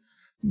me.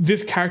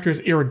 This character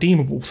is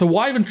irredeemable. So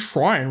why even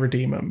try and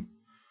redeem him?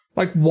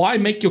 Like, why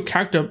make your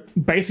character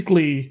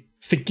basically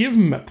forgive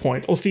him at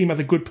point or see him as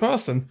a good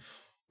person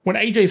when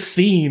AJ's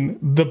seen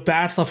the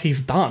bad stuff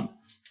he's done?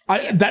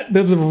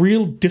 There's a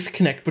real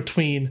disconnect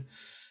between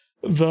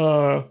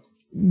the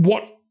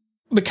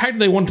character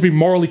they want to be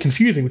morally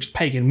confusing, which is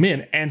Pagan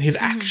Min, and his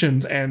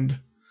actions and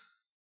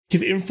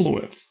his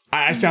influence.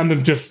 I found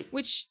them just...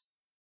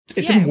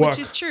 It didn't work. Which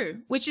is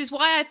true. Which is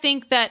why I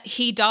think that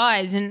he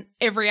dies in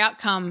every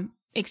outcome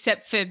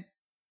except for,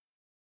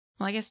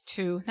 well, I guess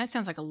 2. That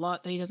sounds like a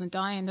lot that he doesn't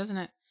die in, doesn't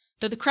it?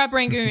 The Crab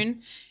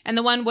Rangoon and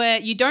the one where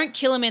you don't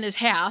kill him in his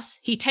house,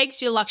 he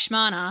takes your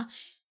Lakshmana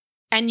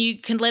and you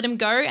can let him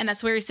go, and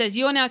that's where he says,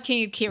 you're now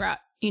King of Kyrat,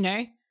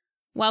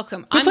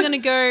 welcome. I'm going to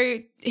go...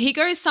 He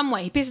goes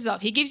somewhere. He pisses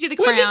off. He gives you the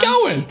crown. Where's he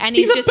going? And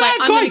he's just like,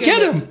 I'm going to go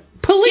get him.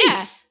 Police.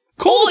 Yeah.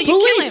 Call the you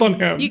police kill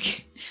on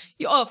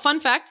him. Fun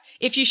fact,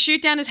 if you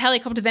shoot down his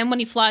helicopter, then when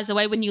he flies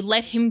away, when you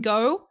let him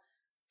go,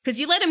 because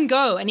you let him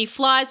go and he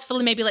flies for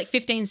maybe like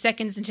 15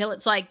 seconds until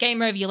it's like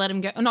game over, you let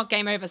him go. Or not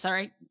game over,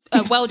 sorry.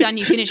 Well done,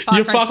 you finished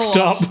Far Cry 4.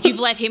 Up. You've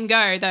let him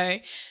go, though.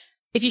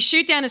 If you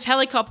shoot down his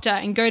helicopter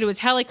and go to his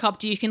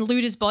helicopter, you can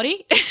loot his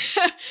body.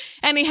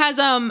 And he has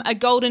a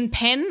golden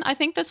pen, I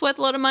think that's worth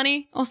a lot of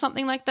money or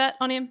something like that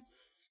on him.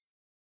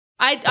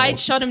 I'd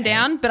shot him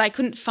down, but I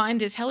couldn't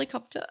find his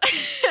helicopter.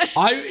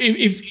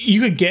 If you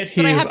could get his...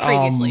 But I have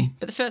previously,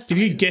 but the first time.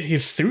 If you could get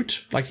his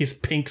suit, like his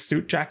pink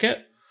suit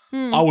jacket,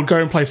 I would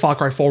go and play Far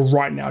Cry 4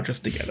 right now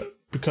just to get it.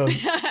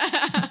 Because,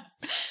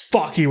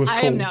 fuck, he was cool.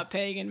 I am not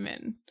Pagan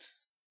Min.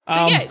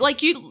 But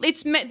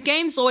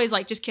games always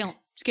like, just kill him.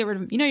 Just get rid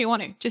of him. You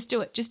want to. Just do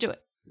it. Just do it.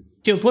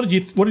 Gills, how did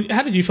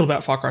you feel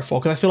about Far Cry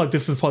 4? Because I feel like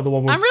this is probably the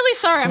one I'm really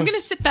sorry. I'm going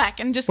to sit back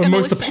and just we're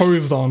most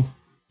opposed on.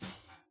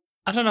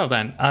 I don't know,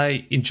 man.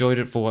 I enjoyed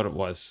it for what it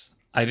was.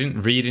 I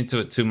didn't read into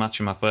it too much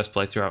in my first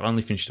playthrough. I've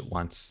only finished it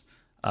once.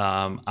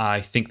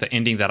 I think the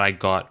ending that I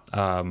got,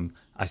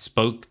 I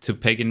spoke to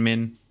Pagan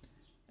Min,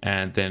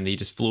 and then he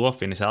just flew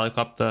off in his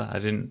helicopter. I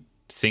didn't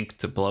think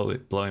to blow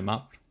him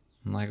up.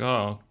 I'm like,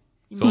 oh,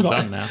 it's all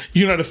done now.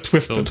 It's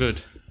twisted.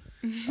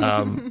 It's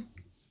all good.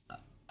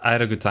 I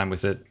had a good time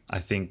with it. I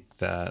think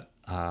that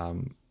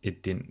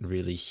it didn't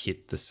really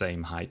hit the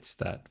same heights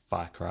that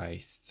Far Cry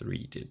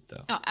 3 did,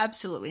 though. Oh,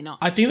 absolutely not.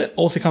 I think that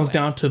also comes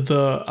down to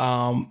the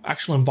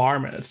actual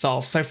environment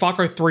itself. So Far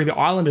Cry 3, the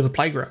island is a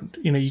playground.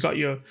 You got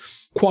your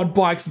quad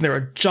bikes and there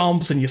are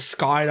jumps and you're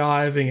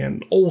skydiving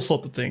and all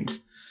sorts of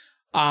things.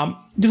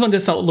 This one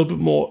just felt a little bit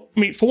more... I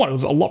mean, for one, it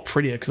was a lot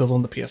prettier because it was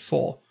on the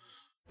PS4.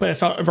 But it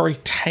felt very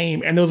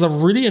tame. And there was a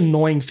really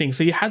annoying thing.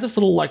 So you had this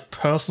little,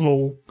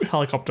 personal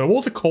helicopter. What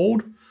was it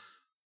called?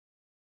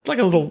 It's like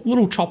a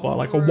little chopper,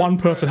 like a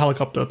one-person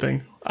helicopter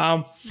thing.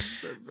 And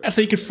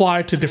so you could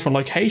fly to different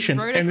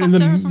locations.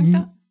 Rotocopter or something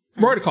like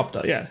that?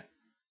 Rotocopter, yeah.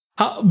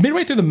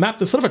 Midway through the map,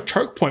 there's sort of a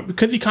choke point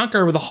because you can't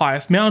go over the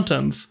highest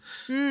mountains.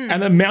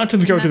 And the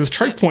mountains go to this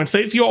choke point. So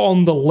if you're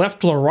on the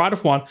left or the right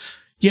of one,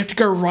 you have to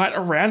go right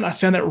around. I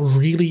found that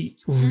really,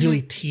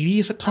 really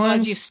tedious at times.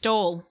 Otherwise you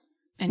stall.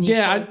 And you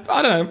I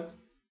don't know.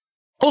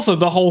 Also,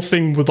 the whole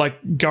thing with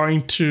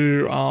going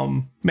to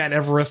Mount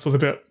Everest was a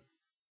bit...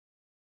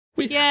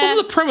 Yeah.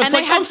 Wasn't the premise?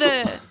 And they had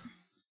the...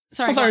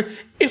 Sorry.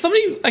 If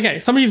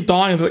somebody's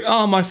dying, it's like,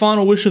 oh, my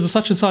final wishes are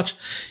such and such.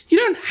 You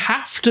don't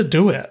have to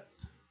do it.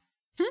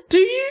 Do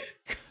you?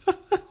 They're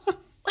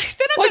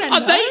not going to know.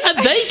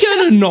 Are they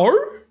going to know?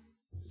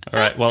 All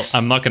right, well,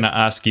 I'm not going to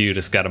ask you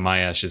to scatter my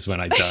ashes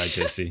when I die,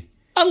 Jesse.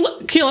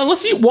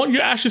 Unless you want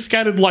your ashes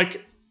scattered,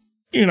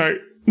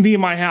 near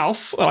my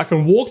house, and I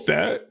can walk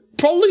there,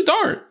 probably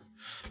don't.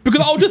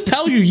 Because I'll just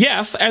tell you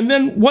yes, and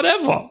then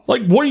whatever.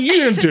 Like, what are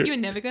you going to do? You're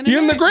never going to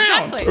You're know. in the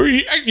ground.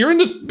 Exactly. You're in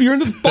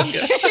this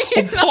bucket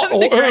or pot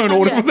or urn or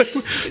whatever.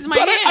 It's my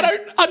but hand. I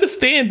don't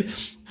understand.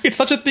 It's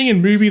such a thing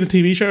in movies and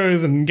TV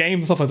shows and games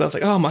and stuff like that. It's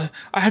like, oh,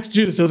 I have to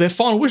do this. They're their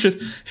final wishes.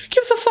 Who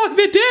gives a fuck?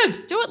 They're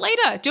dead. Do it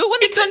later. Do it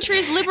when the country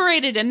is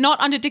liberated and not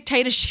under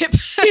dictatorship.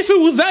 If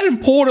it was that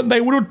important,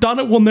 they would have done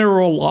it when they were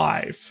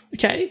alive.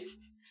 Okay?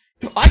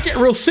 If I get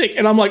real sick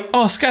and I'm like,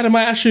 oh, scatter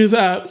my ashes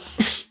at...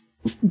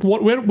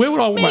 Where would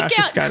I want my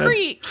ashes scattered?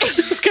 Creek.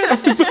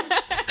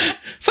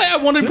 Say I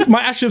wanted my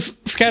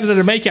ashes scattered at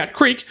a Makeout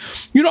Creek.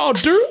 You know what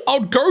I'll do? I'll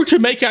go to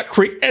Makeout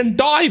Creek and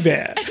die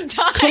there.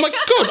 Because I'm like,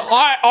 good,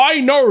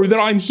 I know that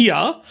I'm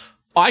here.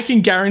 I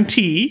can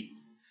guarantee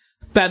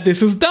that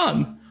this is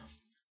done.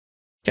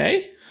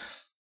 Okay?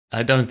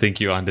 I don't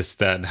think you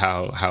understand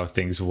how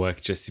things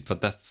work, Jesse,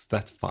 but that's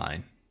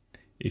fine.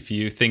 If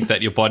you think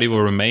that your body will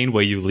remain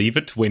where you leave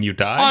it when you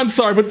die. I'm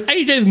sorry, but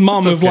AJ's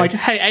mum is like,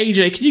 hey,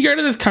 AJ, can you go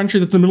to this country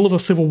that's in the middle of a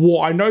civil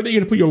war? I know that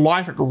you're going to put your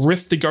life at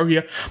risk to go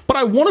here, but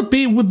I want to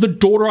be with the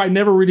daughter I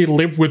never really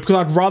lived with because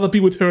I'd rather be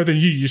with her than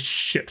you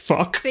shit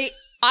fuck. See,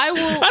 I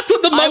will. That's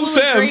what the mum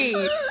says.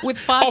 Agree with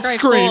Far Cry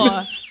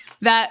 4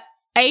 that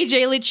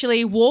AJ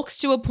literally walks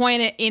to a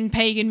point in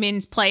Pagan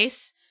Min's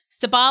place.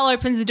 Stabal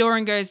opens the door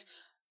and goes,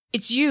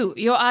 it's you.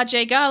 You're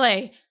RJ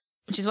Gale,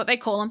 which is what they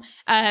call him.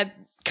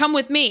 Come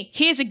with me.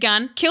 Here's a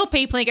gun. Kill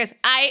people. And he goes,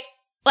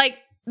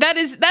 that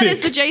is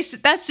the Jason.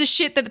 That's the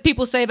shit that the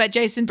people say about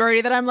Jason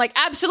Brody that I'm like,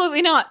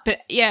 absolutely not. But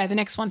yeah, the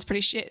next one's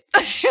pretty shit.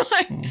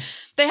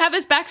 They have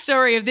his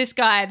backstory of this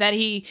guy that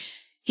he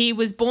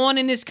was born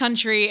in this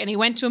country and he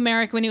went to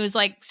America when he was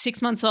like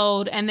 6 months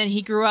old, and then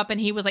he grew up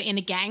and he was like in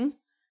a gang.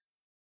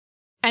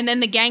 And then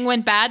the gang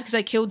went bad because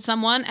they killed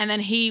someone, and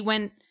then he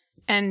went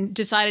and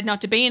decided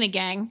not to be in a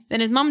gang. Then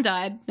his mum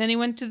died. Then he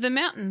went to the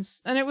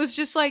mountains. And it was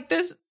just like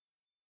this.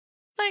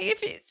 Like,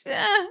 if it's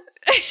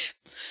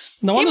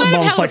no wonder might have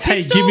Mum's held a like, hey,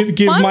 pistol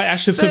give my once,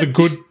 ashes but-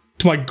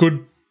 to my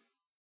good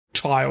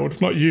child,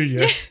 not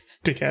you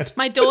dickhead.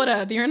 my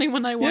daughter, the only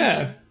one I wanted.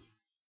 Yeah.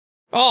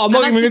 Oh, I'm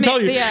not even going to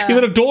tell you. Is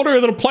it a daughter?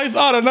 Is it a place?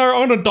 I don't know.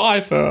 I'm going to die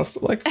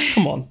first. Like,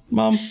 come on,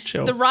 Mum,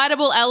 chill. The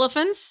rideable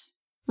elephants,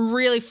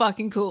 really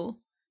fucking cool.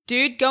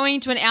 Dude, going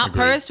into an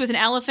outpost with an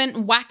elephant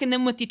and whacking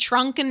them with your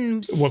trunk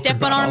and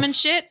stepping on them and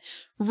shit.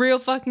 Real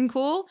fucking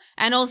cool.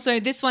 And also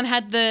this one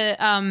had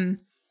the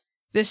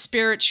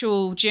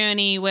spiritual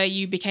journey where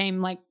you became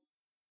like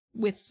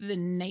with the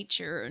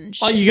nature and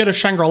shit. Oh, you get a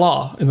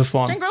Shangri-La in this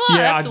one. Shangri-La,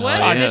 that's the word.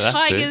 yeah, And there's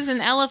that's tigers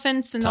and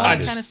elephants and all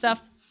that kind of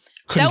stuff.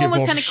 Couldn't That one give was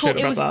more kind of cool. shit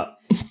It about was that.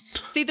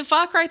 See, the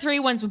Far Cry 3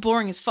 ones were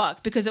boring as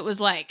fuck because it was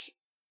like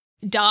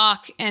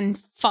dark and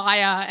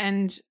fire,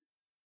 and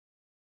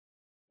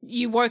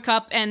you woke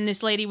up and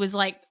this lady was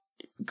like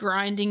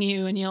grinding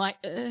you and you're like,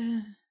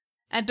 ugh.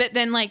 But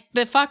then like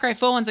the Far Cry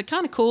 4 ones are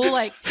kind of cool.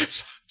 Like,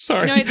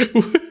 Sorry. You know,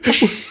 was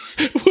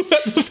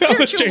that the sound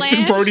that Spiritual Jason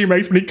land. Brody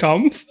makes when he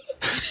comes?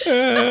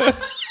 It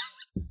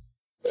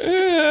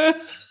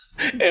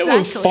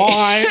was Exactly.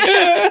 fine.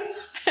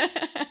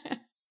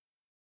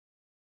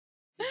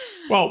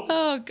 Well,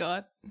 oh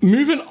God.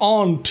 moving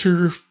on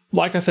to,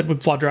 like I said,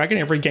 with Blood Dragon,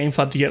 every game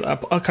started to get a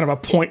kind of a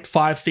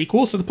 0.5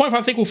 sequel. So the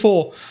 0.5 sequel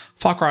for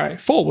Far Cry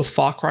 4 was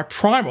Far Cry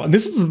Primal. And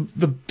this is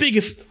the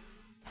biggest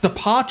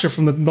departure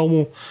from the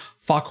normal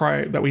Far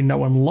Cry that we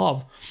know and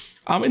love.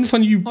 In this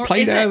one, you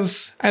played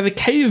as a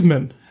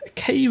caveman. A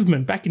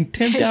caveman back in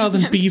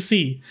 10,000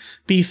 BC.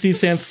 BC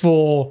stands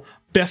for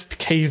best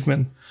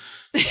caveman.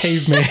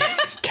 Caveman.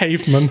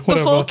 Caveman,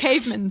 whatever. Before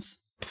cavemans.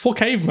 Before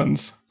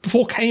cavemans.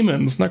 Before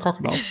caimans, no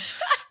crocodiles.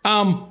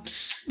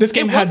 This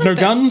game It had no wasn't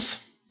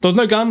guns. There was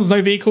no guns,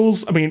 no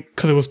vehicles. I mean,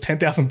 because it was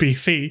 10,000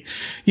 BC.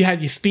 You had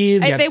your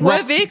spears, you had They were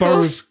rocks,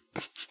 vehicles.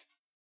 bows,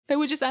 They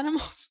were just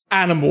animals.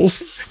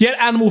 animals. You had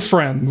animal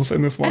friends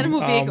in this one.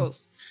 Animal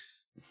vehicles.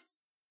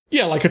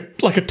 Yeah, like a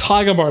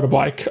tiger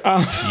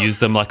motorbike. Use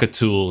them like a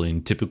tool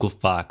in typical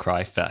Far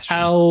Cry fashion.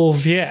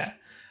 Owls, yeah.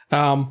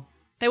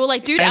 They were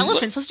like, dude, and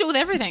elephants. Let's do it with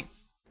everything.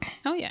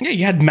 Oh yeah. Yeah,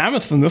 you had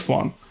mammoths in this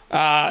one.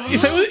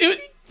 So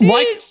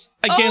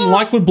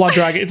like with Blood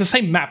Dragon, it's the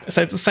same map.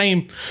 So it's the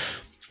same.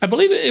 I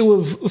believe it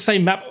was the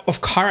same map of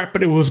Kyrat,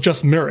 but it was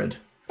just mirrored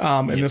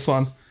in this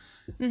one.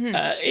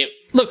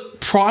 Look,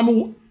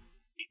 Primal,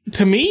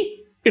 to me,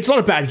 it's not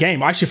a bad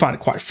game. I actually find it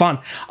quite fun.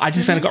 I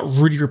just found it got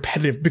really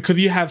repetitive because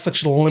you have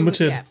such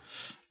limited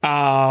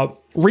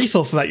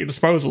resources at your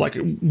disposal, like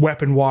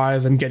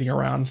weapon-wise and getting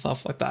around and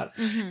stuff like that.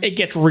 It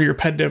gets really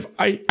repetitive.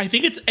 I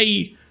think it's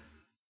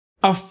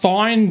a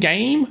fine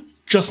game,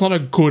 just not a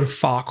good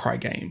Far Cry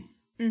game.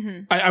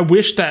 I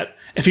wish that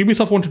if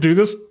Ubisoft wanted to do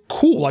this,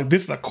 cool. Like,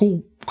 this is a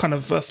cool kind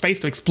of space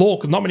to explore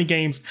because not many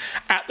games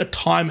at the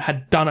time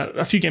had done it.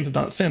 A few games have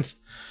done it since.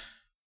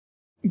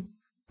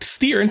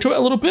 Steer into it a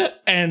little bit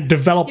and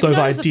develop those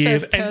not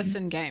ideas. As a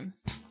first-person game.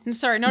 I'm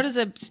sorry, not as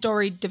a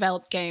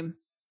story-developed game.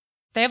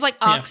 They have like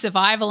Ark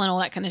Survival and all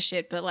that kind of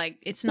shit, but like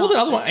it's not. What was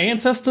the other one?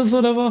 Ancestors, or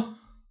whatever.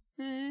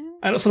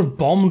 And it sort of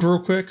bombed real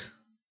quick.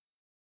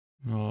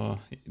 Oh,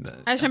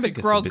 I just remember think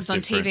it's a bit Grogs on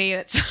different.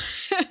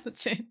 TV.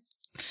 That's it.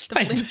 The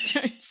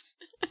Flintstones.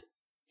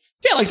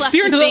 Yeah, like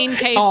steer into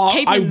Plasticine that.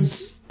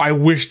 cavemen's. I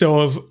wish there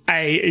was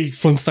a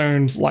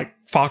Flintstones like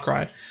Far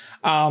Cry.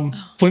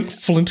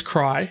 Flint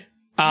Cry.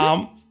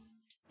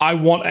 I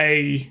want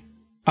a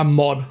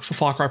mod for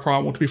Far Cry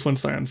Primal to be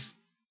Flintstones.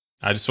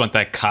 I just want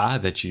that car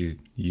that you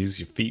use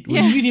your feet with.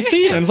 You use your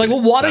feet, and it's like,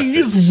 well, why don't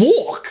you just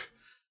walk?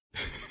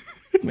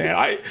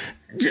 Man,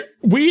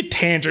 weird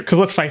tangent, because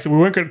let's face it, we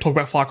weren't going to talk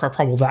about Far Cry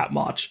Primal that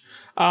much.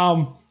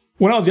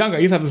 When I was younger, I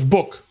used to have this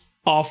book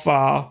of,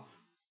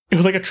 it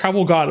was like a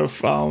travel guide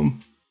of,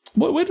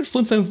 where did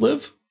Flintstones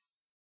live?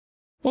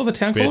 What was the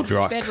town called?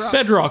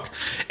 Bedrock.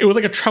 It was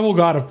like a travel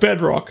guide of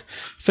Bedrock.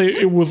 So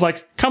it was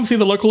like, come see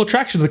the local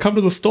attractions and come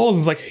to the stores. And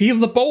it's like, here's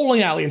the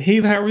bowling alley and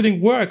here's how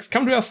everything works.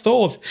 Come to our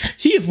stores.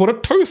 Here's what a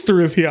toaster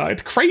is here.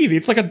 It's crazy.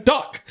 It's like a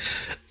duck.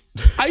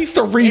 I used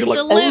to read it like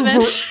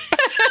over.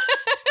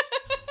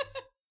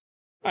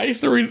 I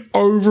used to read it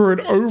over and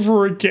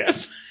over again.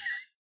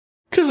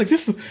 Because like,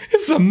 this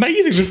is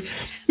amazing.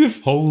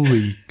 This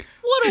Holy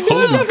What a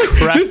Holy world!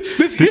 crap.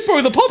 this hippo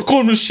is a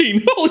popcorn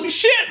machine. Holy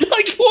shit!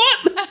 Like,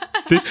 what?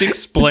 This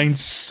explains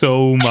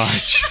so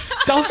much.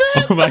 Does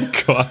it? Oh my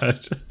god.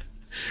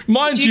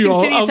 Mind Do you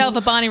consider I was- yourself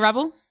a Barney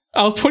Rubble?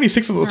 I was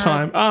 26 at the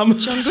time.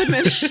 John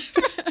Goodman.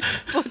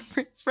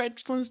 Fred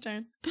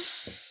Flintstone.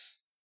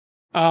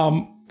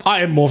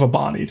 I am more of a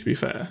Barney, to be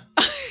fair.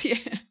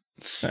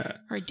 Yeah.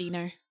 Or a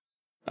Dino.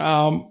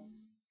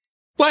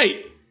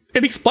 Wait,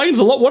 it explains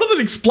a lot. What does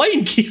it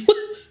explain,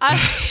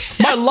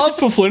 Keelan? My love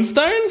for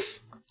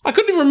Flintstones? I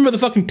couldn't even remember the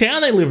fucking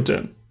town they lived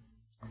in.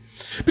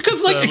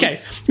 Because, like, okay,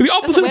 the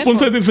opposite of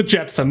Flintstones is the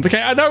Jetsons,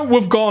 okay? I know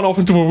we've gone off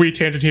into a weird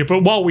tangent here,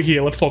 but while we're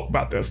here, let's talk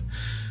about this.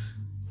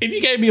 If you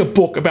gave me a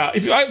book about,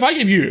 if I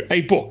give you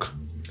a book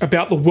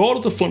about the world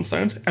of the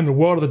Flintstones and the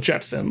world of the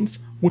Jetsons,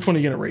 which one are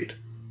you going to read?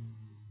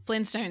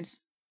 Flintstones.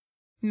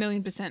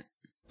 1,000,000%.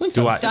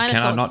 Flintstones. Can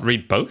I not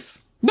read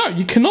both? No,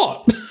 you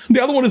cannot.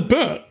 The other one is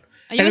burnt.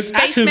 Are you a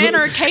spaceman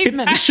or a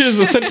caveman? Its ashes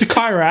are sent to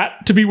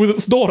Kyrat to be with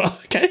its daughter,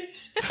 okay?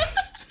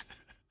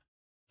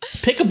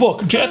 Pick a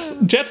book.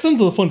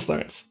 Jetsons or the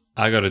Flintstones?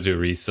 I got to do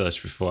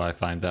research before I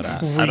find that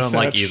out. I don't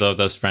like either of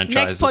those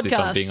franchises, if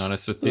I'm being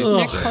honest with you.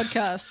 Next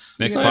podcast.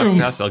 Next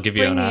podcast, I'll give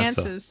you an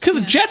answer. Answers. Because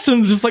the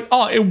Jetsons is like,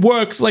 oh, it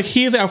works. Like,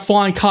 here's our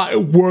flying car.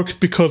 It works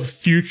because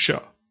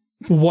future.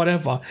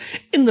 Whatever.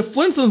 In the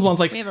Flintstones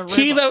ones, like,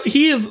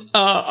 here's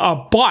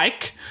a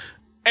bike,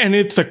 and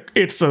it's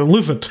a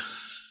lizard.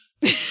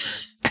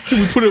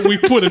 we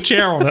put a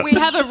chair on it. We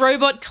have a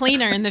robot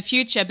cleaner in the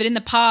future, but in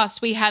the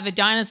past we have a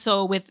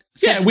dinosaur with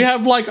feathers. Yeah, we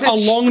have like a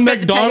long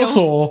necked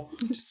dinosaur.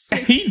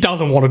 He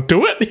doesn't want to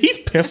do it. He's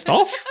pissed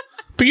off.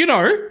 But you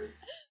know,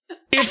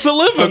 it's a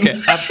living.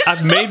 Okay,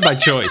 I've made my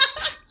choice.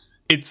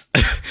 It's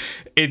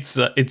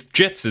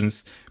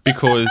Jetsons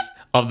because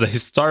of the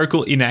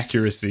historical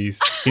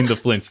inaccuracies in the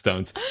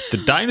Flintstones. The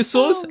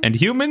dinosaurs and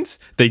humans,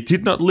 they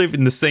did not live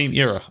in the same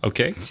era,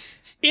 okay?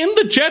 In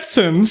the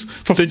Jetsons,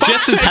 the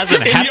Jetsons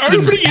hasn't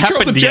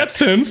happened yet.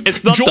 Jetsons,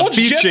 it's not George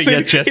the future Jetson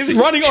yet, Jesse. is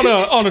running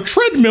on a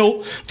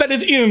treadmill that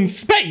is in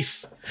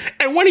space,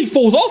 and when he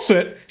falls off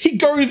it, he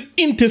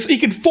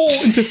can fall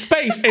into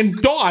space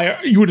and die.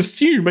 You would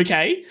assume,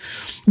 okay?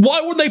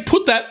 Why would they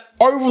put that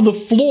over the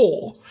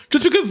floor?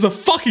 Just because it's the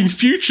fucking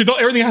future,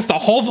 not everything has to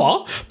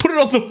hover. Put it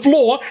on the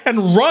floor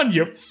and run,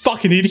 you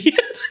fucking idiot.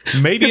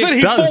 Maybe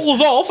it does. He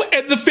falls off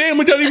and the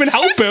family don't even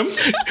help him.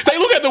 They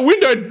look out the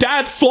window and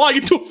Dad's flying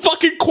into a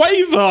fucking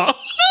quasar. Mom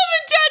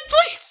and Dad,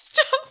 please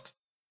stop.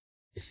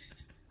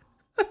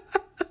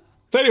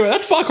 So anyway,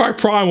 that's Far Cry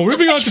Primal.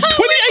 Moving on to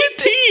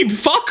 2018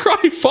 Far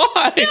Cry 5. No,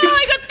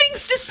 I got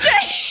things to say.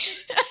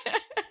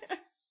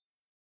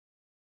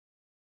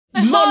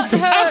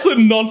 Nonsense. Absolute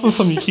nonsense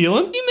from you,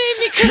 Keelan. You made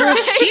me cry. You're a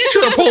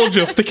future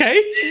apologist, okay?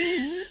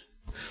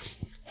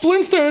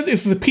 Flintstones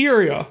is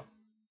superior.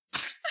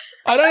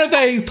 I don't know if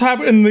they type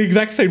it in the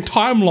exact same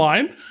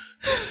timeline.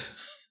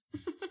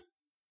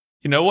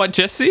 You know what,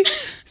 Jesse?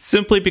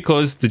 Simply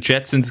because the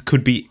Jetsons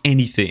could be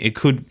anything.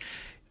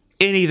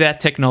 Any of that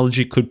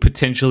technology could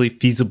potentially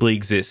feasibly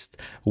exist,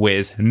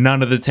 whereas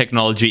none of the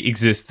technology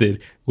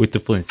existed with the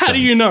Flintstones. How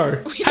do you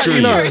know? How do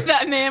you know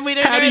that, man? We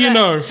don't know that. How do you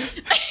know?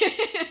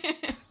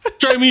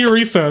 Show me your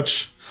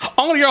research.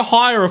 I'm gonna go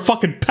hire a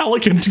fucking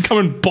pelican to come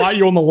and bite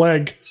you on the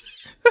leg.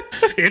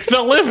 It's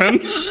a living.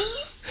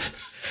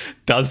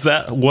 Does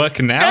that work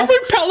now? Every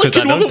pelican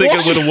because I don't think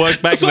it would have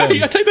worked back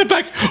then. I take that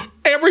back.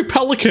 Every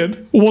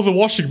pelican was a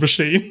washing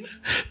machine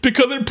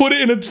because it put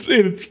it in its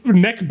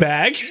neck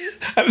bag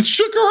and it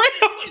shook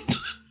around.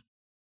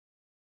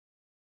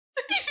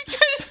 You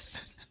gotta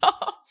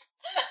stop.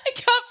 I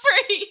can't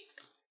breathe.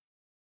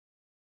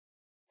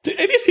 Did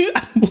any of these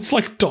animals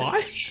like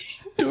die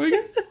doing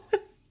it?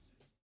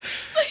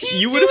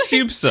 You would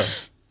assume so.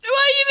 Why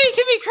are you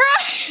making me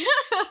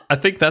cry? I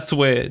think that's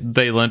where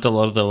they learnt a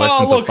lot of the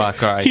lessons of Far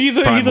Cry. He's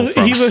a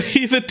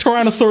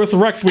Tyrannosaurus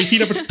Rex. We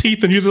heat up its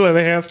teeth and use it as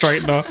a hair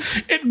straightener.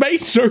 It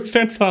made no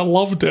sense. I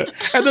loved it.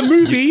 And the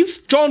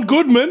movies, John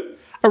Goodman,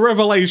 a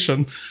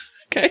revelation.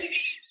 Okay? Why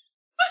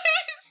am I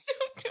still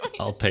doing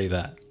it? I'll pay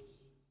that.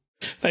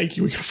 Thank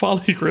you. We can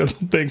finally agree on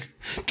something.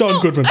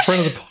 John Goodman,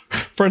 friend of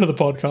the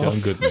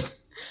podcast. John Goodman.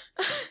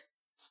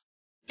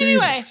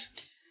 Anyway,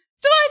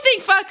 do I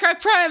think Far Cry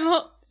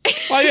Primal...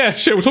 Oh yeah,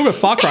 shit, we're talking about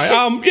Far Cry.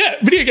 Yeah,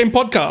 video game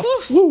podcast.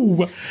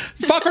 Woo.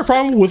 Far Cry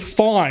Primal was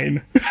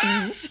fine.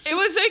 It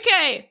was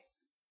okay.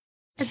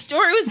 The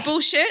story was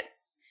bullshit.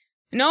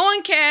 No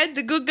one cared.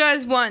 The good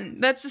guys won.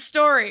 That's the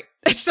story.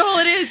 That's all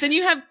it is. And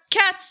you have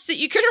cats that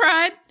you can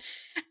ride,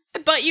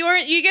 but you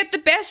get the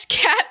best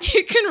cat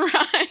you can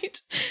ride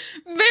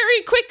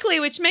very quickly,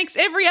 which makes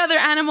every other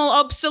animal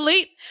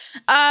obsolete.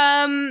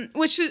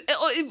 Which was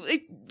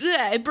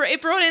it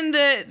brought in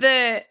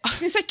the I was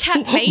gonna say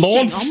cat mating.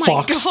 Oh my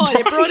god!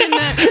 It brought in the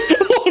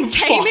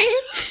taming.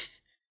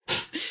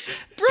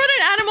 Brought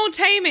in animal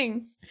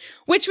taming,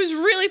 which was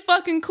really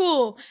fucking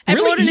cool. And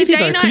really brought in a easy,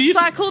 day-night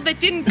cycle that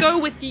didn't go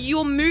with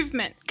your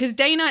movement, because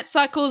day-night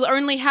cycles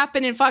only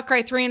happen in Far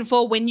Cry 3 and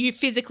 4 when you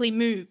physically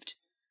moved.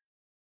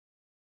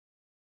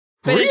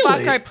 But really? in Far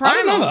Cry I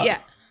don't know Primal, that. yeah.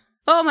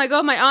 Oh my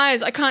god, my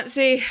eyes! I can't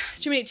see.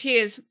 Too many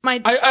tears.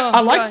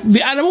 I like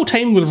the animal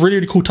taming was really,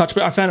 really cool touch,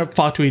 but I found it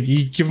far too easy.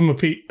 You give them a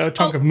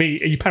chunk of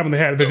meat and you pat them on the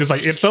head, and they're just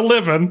like, it's a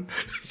living.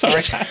 Sorry,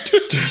 but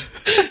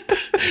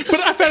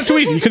I found it too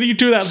easy because you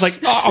do that. It's like,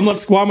 I'm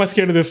not. Why am I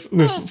scared of this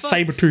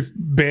saber-toothed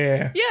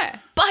bear? Yeah,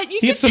 but you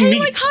Here's could some tame meat.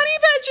 like honey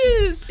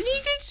badgers, and you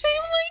could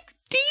tame like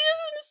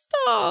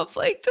stuff.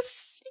 Like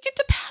this, you get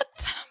to pet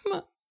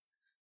them.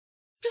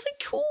 Really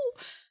cool.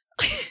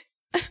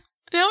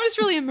 Now I'm just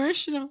really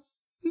emotional.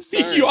 I'm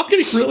sorry. You are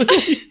getting really.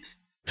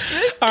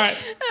 All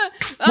right,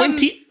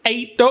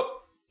 28. No,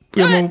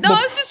 I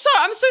was just sorry.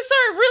 I'm so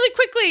sorry. Really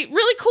quickly,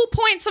 really cool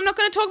points. I'm not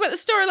going to talk about the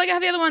story like I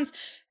have the other ones.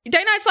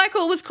 Day-Night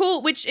Cycle was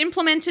cool, which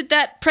implemented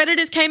that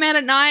predators came out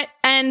at night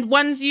and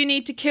ones you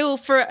need to kill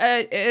for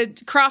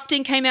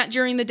crafting came out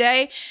during the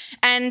day.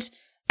 And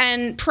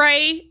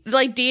prey,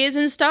 like deers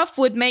and stuff,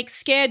 would make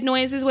scared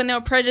noises when there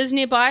were predators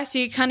nearby, so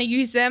you kind of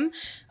use them.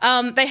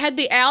 They had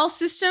the owl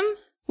system,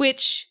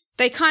 which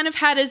they kind of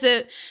had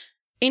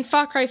in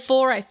Far Cry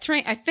 4, I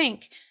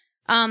think,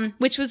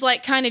 which was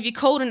like kind of you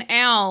called an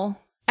owl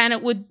and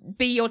it would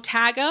be your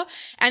tagger.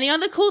 And the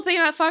other cool thing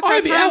about Far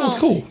Cry Primal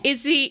cool.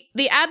 is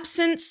the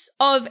absence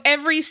of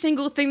every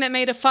single thing that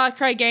made a Far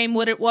Cry game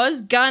what it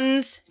was.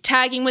 Guns,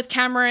 tagging with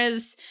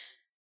cameras,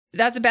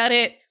 that's about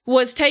it,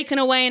 was taken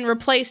away and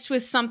replaced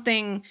with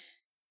something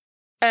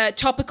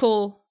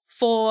topical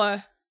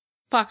for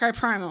Far Cry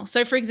Primal.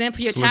 So, for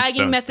example, your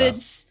tagging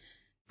methods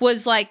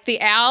was like the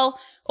owl,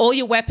 all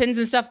your weapons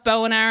and stuff,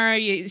 bow and arrow,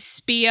 your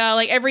spear,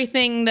 like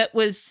everything that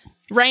was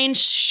range,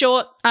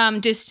 short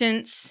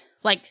distance,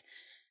 like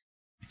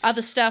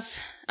other stuff.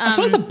 I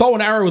feel like the bow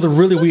and arrow was a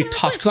really weird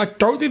touch because I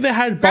don't think they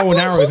had bow and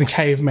arrows in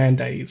caveman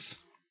days.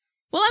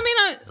 Well,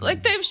 I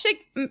mean,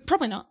 they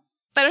probably not.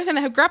 I don't think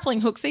they have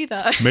grappling hooks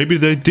either. Maybe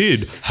they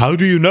did. How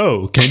do you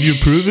know? Can you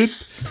prove it?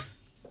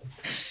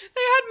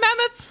 They had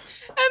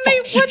mammoths, and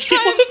they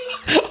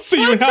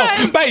one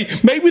time.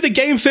 Mate, maybe the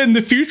game said in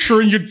the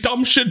future, and your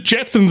dumb shit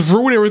Jetsons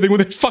ruin everything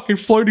with their fucking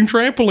floating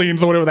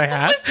trampolines or whatever they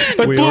had.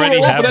 Listen, we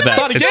already have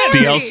that. It's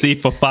DLC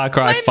for Far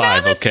Cry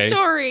 5. Okay.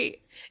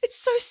 Story. It's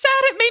so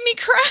sad. It made me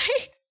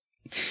cry.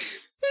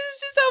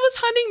 It's just I was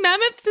hunting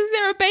mammoths and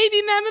there are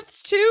baby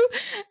mammoths too.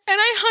 And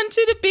I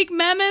hunted a big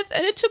mammoth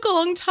and it took a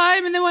long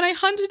time. And then when I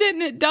hunted it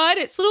and it died,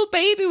 its little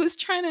baby was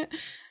trying to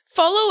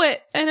follow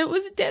it and it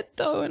was dead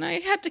though. And I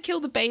had to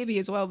kill the baby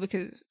as well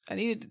because I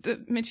needed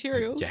the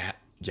materials. Yeah.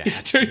 You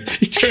turned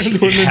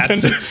into a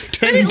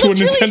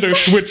Nintendo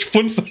Switch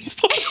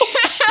Flintstones.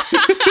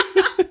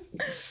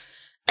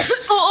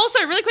 Oh,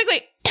 also, really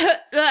quickly,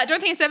 I don't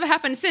think it's ever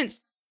happened since.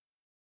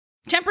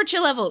 Temperature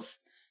levels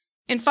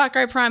in Far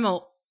Cry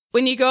Primal.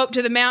 When you go up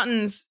to the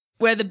mountains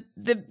where the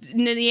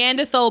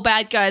Neanderthal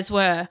bad guys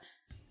were,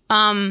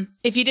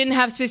 if you didn't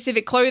have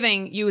specific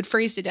clothing, you would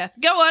freeze to death.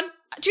 Go on.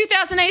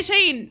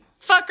 2018.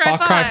 Far Cry 5.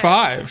 Far Cry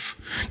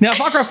 5. Now,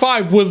 Far Cry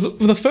 5 was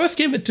the first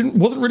game that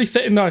wasn't really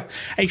set in a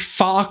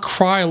Far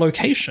Cry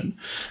location.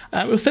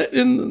 It was set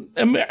in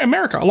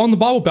America, along the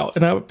Bible Belt,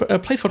 in a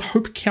place called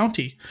Hope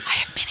County. I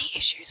have many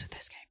issues with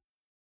this game.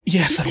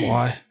 Yes, so do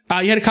I.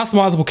 You had a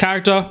customizable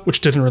character,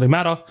 which didn't really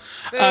matter.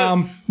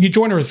 You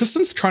join a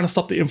resistance trying to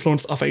stop the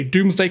influence of a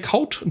doomsday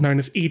cult known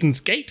as Eden's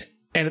Gate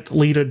and its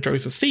leader,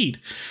 Joseph Seed.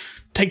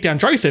 To take down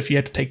Joseph, you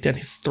had to take down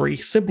his 3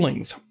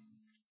 siblings.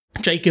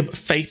 Jacob,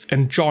 Faith,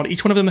 and John.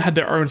 Each one of them had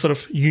their own sort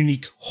of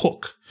unique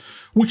hook,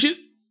 which is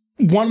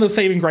one of the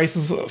saving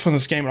graces from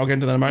this game, and I'll get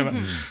into that in a moment.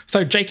 Mm-hmm.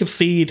 So Jacob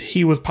Seed,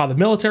 he was part of the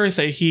military,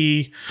 so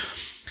he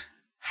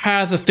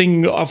has a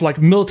thing of like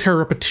military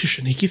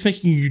repetition. He keeps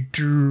making you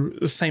do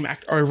the same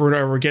act over and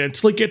over again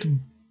until it gets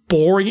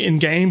boring in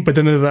game, but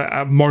then there's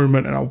a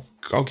moment, and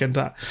I'll get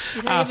into that.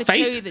 Did I ever tell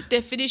you the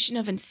definition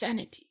of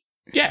insanity?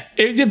 Yeah,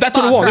 that's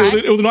what it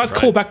was. It was a nice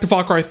callback to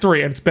Far Cry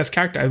 3 and its best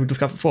character. We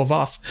discussed it for of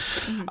us.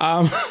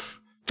 Mm-hmm.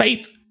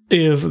 Faith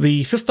is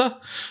the sister.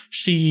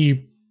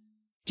 She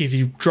gives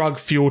you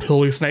drug-fueled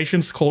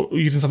hallucinations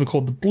using something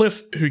called the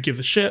Bliss. Who gives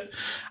a shit?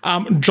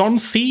 John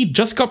Seed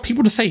just got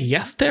people to say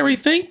yes there, I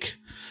think.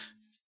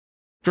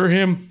 Through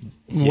him,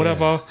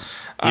 whatever.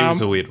 It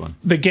was a weird one.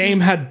 The game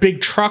had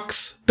big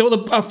trucks. There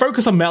was a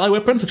focus on melee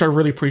weapons, which I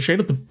really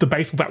appreciated. The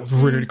baseball bat was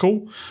really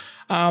cool.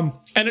 And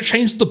it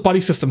changed the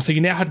buddy system, so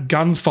you now had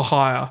guns for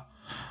hire,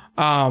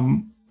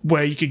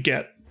 where you could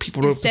get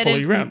people to follow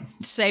you around.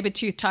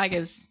 Saber-toothed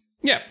tigers.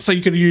 Yeah, so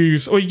you could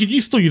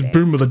still use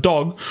Boomer the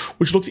dog,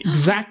 which looks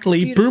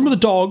exactly, Boomer the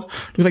dog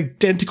looks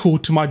identical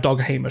to my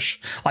dog Hamish.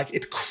 Like,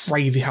 it's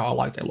crazy how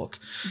alike they look.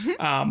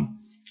 Mm-hmm.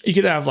 You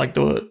could have like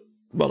the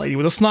lady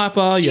with a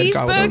sniper, you had a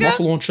guy with a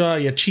rocket launcher,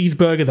 you had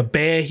Cheeseburger, the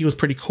bear, he was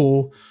pretty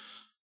cool.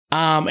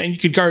 And you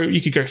could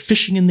go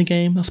fishing in the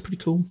game, that's pretty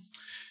cool.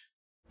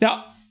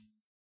 Now,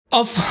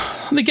 of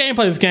the gameplay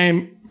of this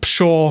game,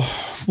 sure,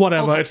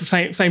 whatever. It's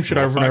the same shit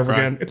over and over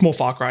again. It's more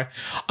Far Cry.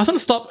 I was going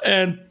to stop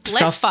and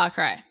discuss less Far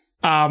Cry.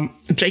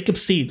 Jacob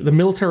Seed, the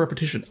military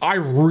repetition. I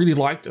really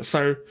liked it.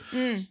 So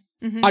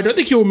I don't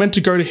think you were meant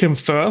to go to him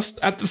first.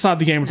 At the start of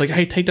the game, it's like,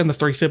 hey, take down the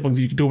 3 siblings.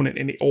 You can do it in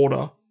any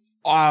order.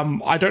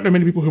 I don't know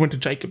many people who went to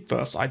Jacob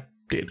first. I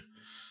did.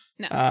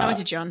 No, I went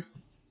to John.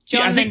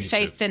 John, then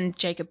Faith, then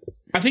Jacob.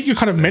 I think you're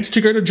kind of meant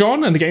to go to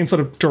John, and the game sort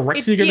of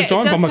directs you to go to John.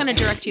 It does kind of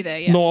direct you there,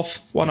 yeah.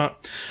 North, why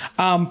not?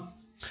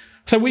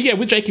 So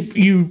with Jacob,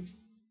 you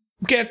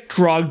get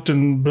drugged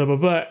and blah, blah,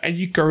 blah, and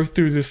you go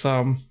through this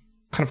kind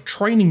of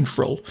training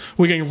drill.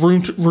 We're going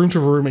room to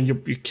room, and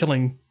you're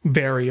killing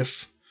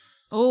various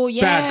Oh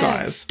yeah, bad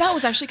guys. That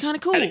was actually kind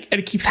of cool. And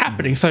it keeps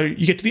happening. So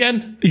you get to the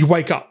end, you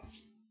wake up,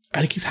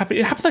 and it keeps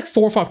happening. It happens like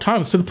 4 or 5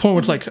 times to the point where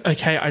it's like,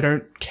 okay, I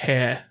don't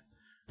care.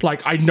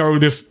 Like, I know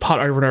this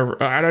part over and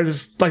over. I know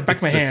this like back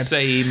of my hand.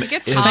 Same. It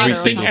gets every harder.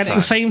 single And time.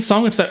 the same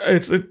song.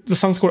 The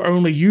song's called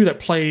 "Only You" that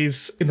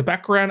plays in the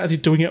background as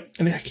you're doing it,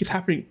 and it keeps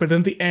happening. But then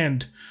at the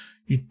end,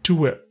 you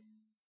do it,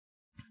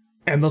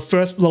 and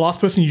the last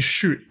person you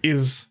shoot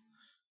is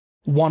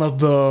one of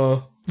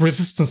the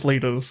resistance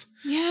leaders.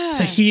 Yeah.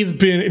 So he's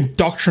been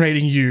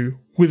indoctrinating you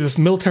with this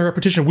military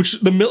repetition,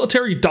 which the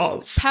military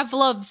does.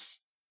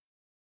 Pavlov's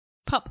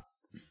pup.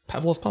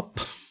 Pavlov's pup.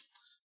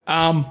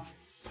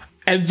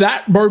 And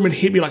that moment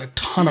hit me like a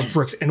ton of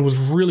bricks, and it was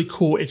really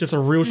cool. It's just a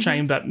real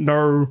shame that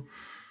no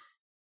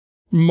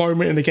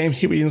moment in the game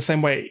hit me in the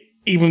same way.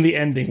 Even the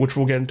ending, which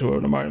we'll get into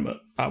in a moment.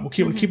 We'll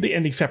keep the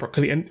ending separate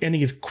because the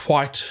ending is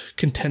quite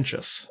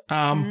contentious.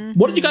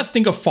 What did you guys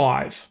think of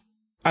 5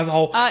 as a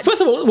whole?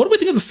 First of all, what do we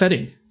think of the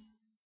setting?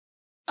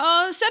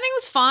 Setting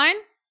was fine.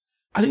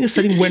 I think the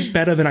setting went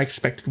better than I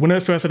expected. When I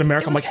first said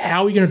America, I'm like,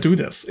 how are we going to do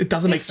this? It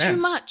doesn't make sense.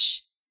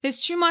 There's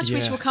too much,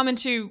 which Yeah. we'll come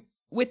into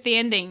with the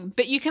ending.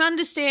 But you can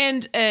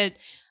understand an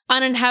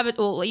uninhabited,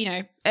 or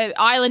an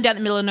island out in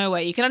the middle of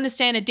nowhere. You can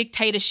understand a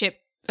dictatorship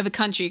of a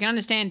country. You can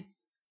understand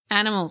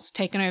animals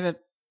taking over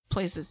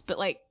places. But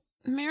like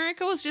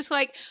America was just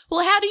like,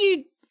 well, how do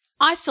you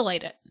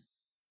isolate it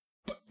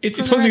It's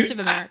from the rest of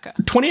America?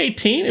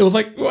 2018, it was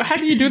like, well, how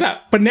do you do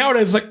that? But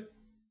nowadays, it's like,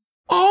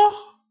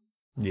 oh.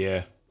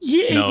 Yeah.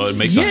 Yeah, No, it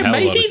makes a hell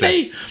of a lot of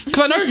sense.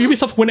 Because I know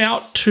Ubisoft went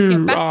out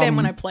to Back then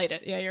when I played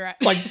it. Yeah, you're right.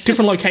 like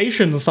different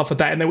locations and stuff like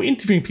that, and they were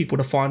interviewing people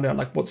to find out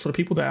like what sort of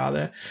people they are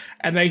there.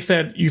 And they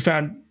said you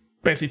found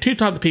basically 2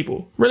 types of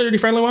people: really, really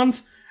friendly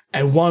ones,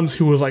 and ones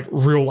who was like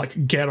real,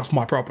 like, get off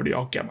my property,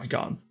 I'll get my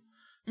gun.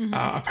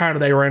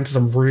 Apparently, they ran into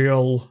some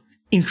real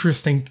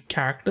interesting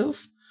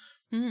characters,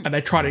 and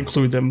they try to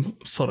include them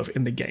sort of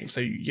in the game. So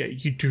yeah,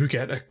 you do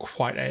get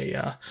quite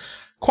a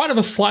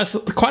slice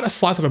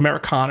of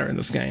Americana in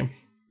this game.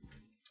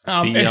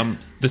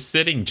 The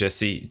setting,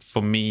 Jesse,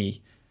 for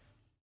me,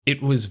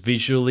 it was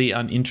visually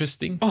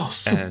uninteresting. Oh,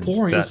 so and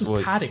boring. It was that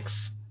just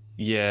paddocks.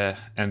 Yeah,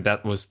 and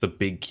that was the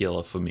big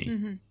killer for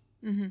me.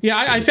 Yeah,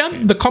 I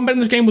found the combat in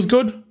this game was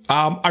good.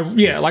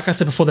 Like I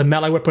said before, the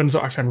melee weapons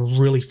I found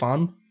really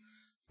fun.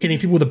 Hitting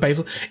people with a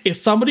baseball. If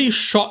somebody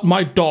shot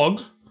my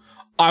dog,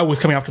 I was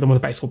coming after them with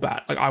a baseball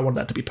bat. Like, I wanted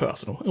that to be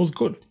personal. It was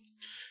good.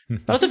 Now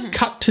let's just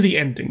cut to the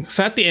ending.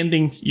 So at the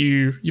ending,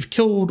 you've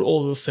killed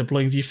all the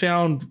siblings. You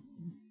found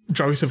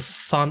Joseph's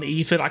son,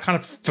 Ethan. I kind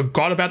of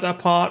forgot about that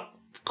part.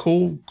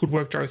 Cool. Good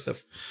work,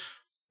 Joseph.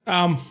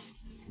 At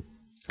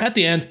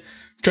the end,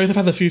 Joseph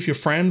has a few of your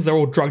friends. They're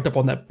all drugged up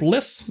on that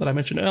bliss that I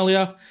mentioned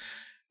earlier.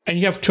 And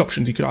you have 2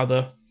 options. You could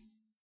either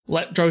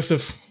let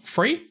Joseph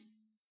free,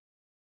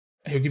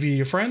 he'll give you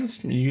your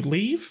friends, and you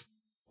leave,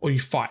 or you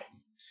fight.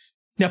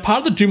 Now, part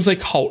of the Doomsday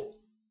Cult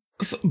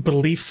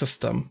belief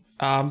system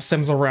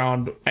stems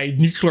around a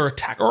nuclear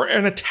attack or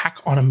an attack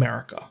on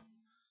America.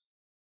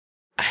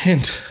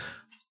 And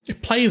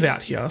it plays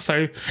out here.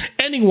 So,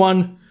 ending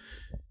 1,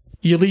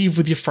 you leave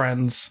with your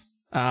friends.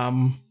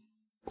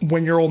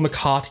 When you're all in the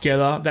car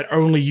together, that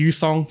Only You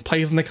song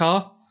plays in the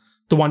car,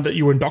 the one that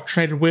you were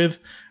indoctrinated with,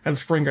 and the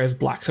screen goes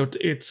black. So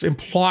it's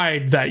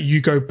implied that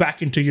you go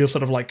back into your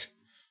sort of like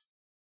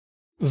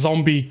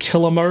zombie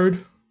killer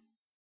mode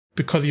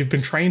because you've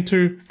been trained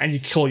to, and you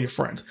kill your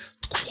friend.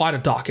 Quite a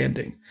dark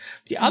ending.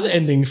 The other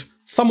ending's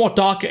somewhat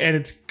darker, and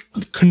it's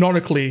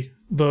canonically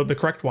the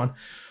correct one,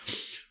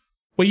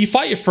 where you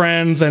fight your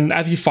friends, and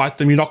as you fight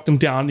them, you knock them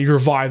down, you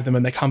revive them,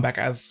 and they come back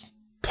as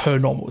per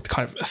normal with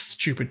kind of a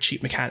stupid,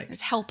 cheap mechanic.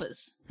 As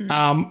helpers.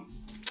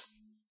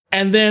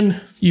 And then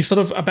you sort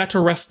of about to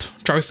arrest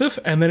Joseph,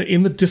 and then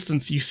in the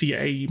distance you see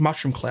a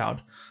mushroom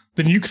cloud.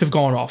 The nukes have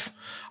gone off.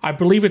 I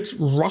believe it's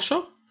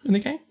Russia in the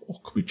game, or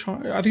could be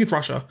China. I think it's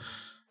Russia.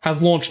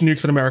 Has launched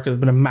nukes in America. There's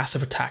been a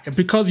massive attack, and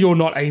because you're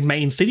not a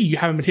main city, you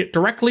haven't been hit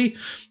directly.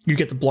 You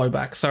get the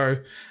blowback. So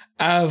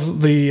as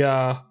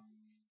the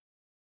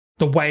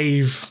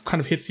wave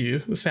kind of hits you,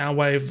 the sound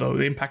wave, the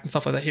impact and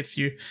stuff like that hits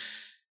you,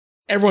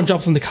 everyone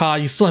jumps in the car.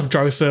 You still have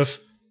Joseph.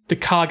 The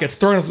car gets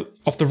thrown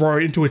off the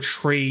road into a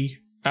tree.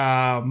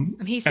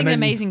 And he's singing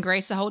Amazing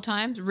Grace the whole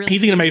time. Really,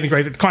 he's singing Amazing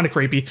Grace. It's kind of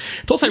creepy.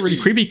 It's also really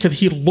creepy because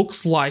he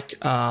looks like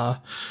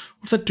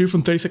what's that dude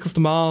from 30 Seconds to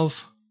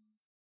Mars?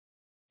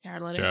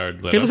 Jared Leto. Jared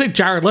Leto. He looks like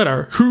Jared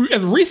Leto, who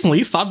has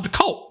recently started a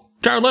cult.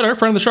 Jared Leto,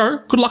 friend of the show.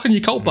 Good luck on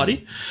your cult,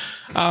 buddy.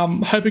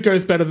 Hope it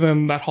goes better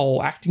than that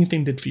whole acting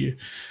thing did for you.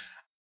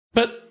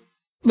 But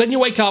then you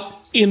wake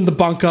up in the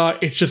bunker.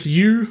 It's just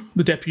you,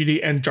 the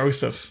deputy, and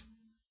Joseph.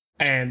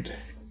 And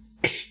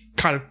it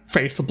kind of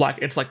fades to black.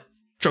 It's like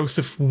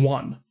Joseph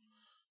won.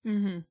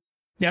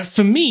 Now,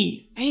 for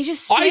me, And he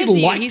just stares at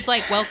you. like- He's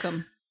like,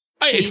 welcome.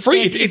 it's He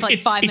free. stares at you for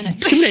like 5 It's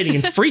minutes. intimidating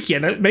and freaky,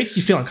 and it makes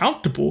you feel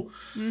uncomfortable.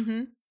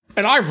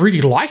 And I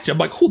really liked it. I'm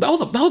like, oh, that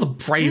was a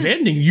brave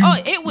ending.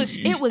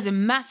 It was a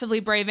massively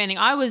brave ending.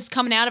 I was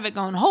coming out of it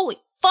going, holy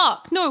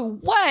fuck, no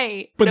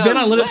way. But no then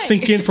I let it way."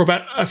 sink in for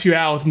about a few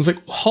hours and was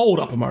like, hold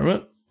up a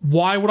moment.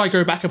 why would I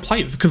go back and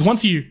play this? Because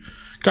once you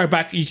go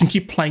back, you can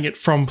keep playing it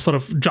from sort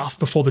of just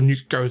before the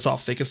nuke goes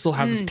off, so you can still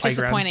have this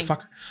playground. Disappointing.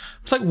 Fuck.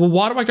 It's like, well,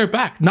 why do I go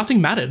back?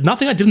 Nothing mattered.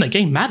 Nothing I did in that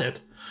game mattered.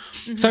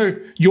 So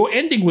your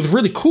ending was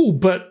really cool,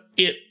 but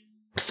it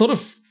sort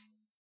of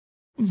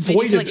you feel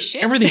voided like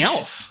shit? everything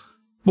else.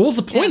 What was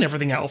the point in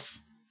everything else?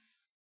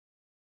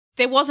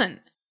 There wasn't.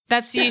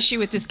 That's the issue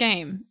with this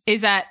game,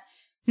 is that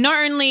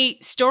not only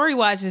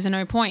story-wise there's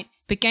no point,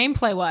 but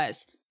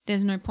gameplay-wise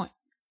there's no point.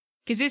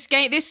 Because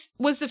this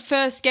was the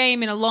first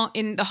game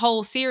in the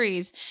whole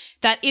series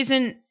that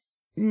isn't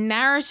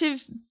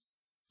narrative.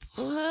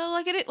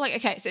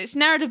 Okay, so it's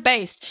narrative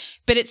based,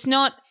 but it's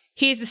not.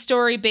 Here's a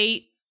story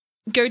beat.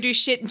 Go do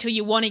shit until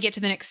you want to get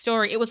to the next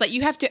story. It was like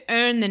you have to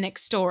earn the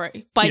next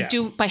story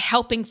by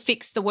helping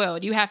fix the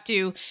world. You have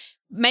to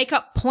make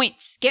up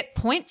points, get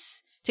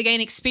points to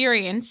gain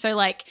experience. So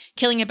like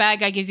killing a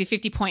bad guy gives you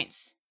 50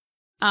 points.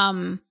 To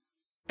earn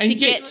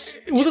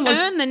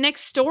the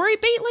next story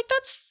beat, like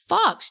that's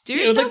fucked, dude.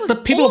 It was like the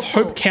people of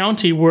Hope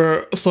County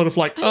were sort of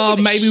like, oh,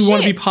 maybe we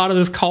want to be part of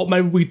this cult,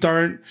 maybe we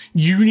don't.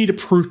 You need to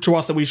prove to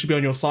us that we should be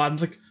on your side.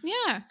 And it's like,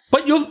 yeah,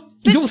 but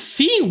you're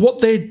seeing what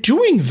they're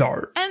doing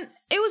though, and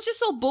it was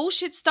just all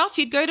bullshit stuff.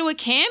 You'd go to a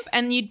camp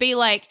and you'd be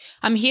like,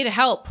 I'm here to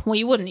help. Well,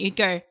 you wouldn't. You'd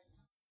go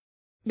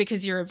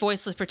because you're a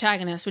voiceless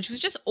protagonist, which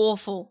was just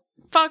awful.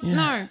 Fuck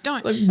no,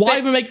 don't. Like, why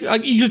even make?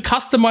 Like, you could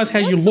customize how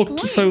you looked.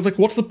 So it's like,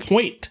 what's the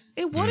point?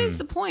 What is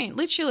the point,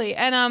 literally?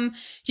 And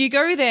you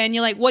go there and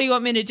you're like, what do you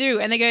want me to do?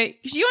 And they go,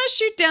 you want to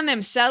shoot down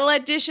them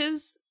satellite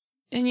dishes?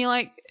 And you're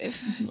like,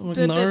 but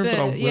I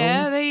will.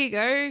 Yeah, there you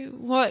go.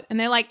 What? And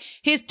they're like,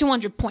 here's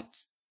 200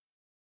 points.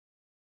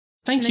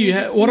 Thank you.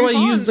 What do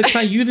I use? Like,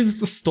 can I use this at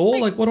the store?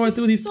 Like, what do I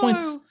do with these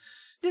points?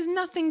 There's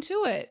nothing to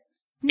it.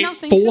 It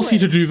forced you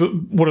to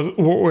do what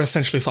were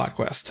essentially side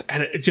quests,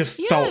 and it just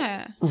felt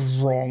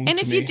wrong. And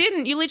if you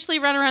didn't, you literally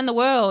run around the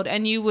world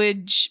and you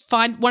would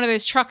find one of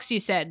those trucks you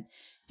said,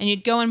 and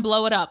you'd go and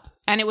blow it up,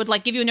 and it would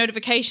like give you a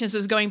notification as it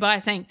was going by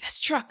saying, "This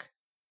truck,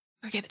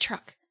 go get the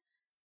truck."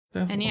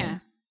 Definitely.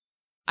 And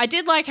I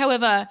did like,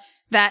 however,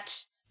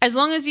 that as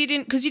long as you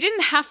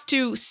didn't have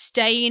to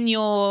stay in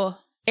your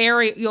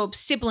area, your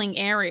sibling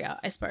area,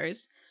 I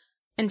suppose,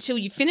 until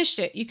you finished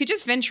it. You could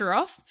just venture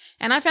off.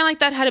 And I found like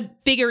that had a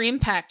bigger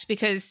impact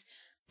because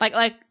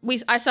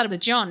I started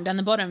with John down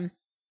the bottom.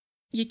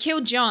 You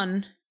killed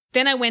John,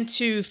 then I went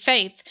to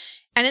Faith,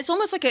 and it's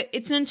almost like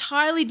it's an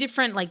entirely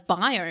different like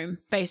biome,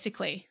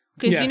 basically.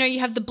 Because you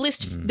have the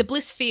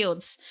bliss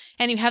fields,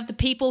 and you have the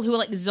people who are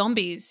like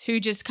zombies who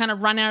just kind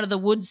of run out of the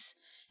woods.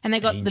 And they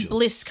got the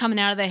bliss coming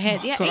out of their head.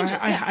 God,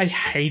 I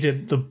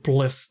hated the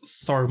bliss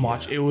so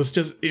much. It was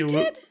just it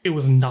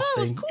was nothing.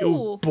 That was cool. It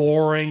was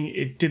boring.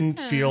 It didn't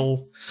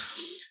feel.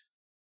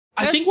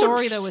 Her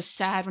story though was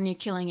sad when you're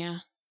killing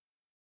her.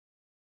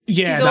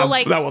 Yeah, she's all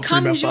like, that was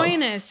 "Come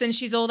join us," and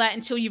she's all that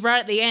until you right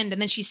at the end,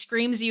 and then she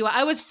screams at you,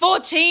 "I was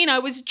 14. I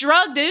was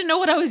drugged. I didn't know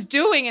what I was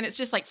doing," and it's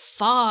just like,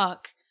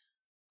 "Fuck."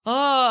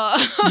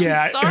 Oh,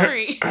 I'm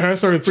sorry. Her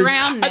story was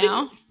drown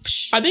now.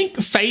 I think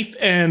Faith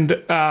and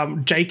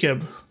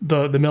Jacob,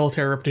 the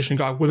military repetition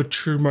guy, were the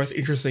true most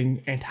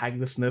interesting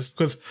antagonists in this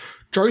because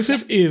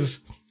Joseph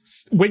is,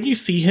 when you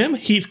see him,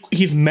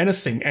 he's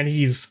menacing and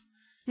he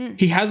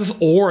has this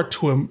aura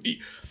to him.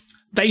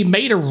 They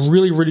made a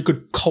really, really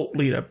good cult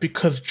leader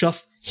because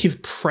just his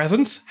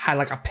presence had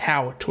like a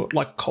power to it,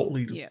 like cult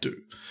leaders do.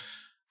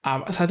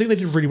 So I think they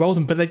did really well with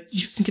him, but they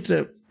just didn't get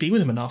to be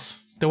with him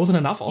enough. There wasn't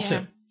enough of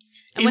him.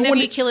 And whenever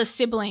you kill a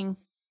sibling,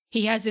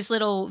 he has this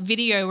little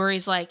video where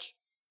he's like,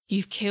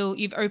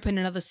 you've opened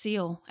another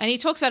seal. And he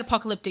talks about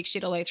apocalyptic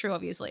shit all the way through,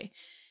 obviously.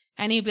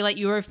 And he'd be like,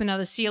 you opened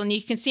another seal. And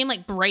you can see him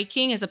like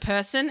breaking as a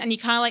person. And you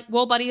kind of like,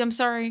 well, buddy, I'm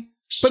sorry.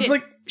 Shit, but it's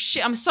like,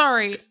 shit, I'm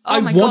sorry.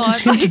 Oh my God. I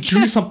wanted him to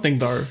do something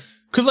though.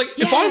 Because like,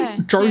 if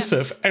I'm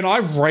Joseph and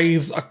I've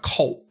raised a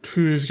cult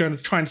who's going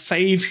to try and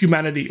save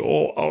humanity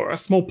or a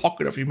small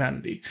pocket of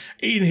humanity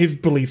in his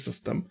belief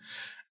system,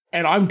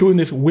 and I'm doing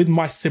this with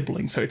my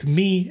siblings, so it's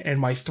me and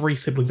my 3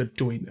 siblings that are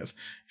doing this.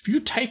 If you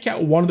take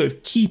out one of those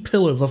key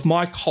pillars of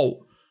my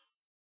cult,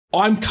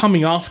 I'm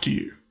coming after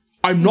you.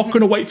 I'm not going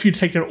to wait for you to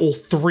take down all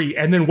 3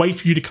 and then wait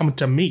for you to come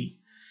to me.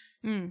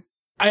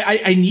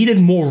 I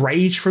needed more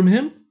rage from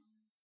him.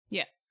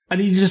 Yeah. I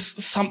needed just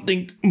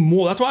something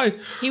more. That's why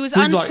he was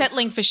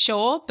unsettling for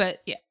sure,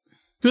 but yeah.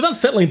 He was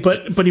unsettling,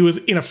 but he was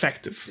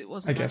ineffective. It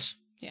wasn't, I guess.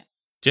 Yeah.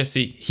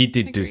 Jesse, he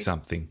did do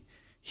something.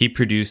 He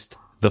produced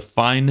the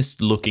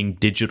finest looking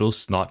digital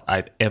snot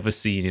I've ever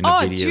seen in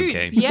a video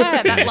game.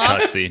 Yeah, that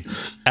last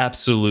cutscene.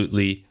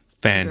 Absolutely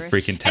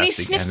fan-freaking-tastic. And he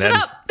sniffs it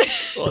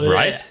up.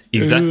 Right?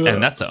 Exactly.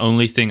 And that's the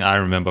only thing I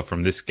remember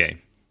from this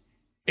game.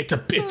 It's a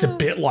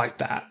bit like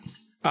that.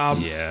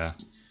 Yeah.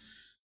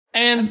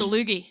 And that's a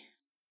loogie.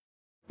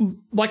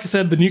 Like I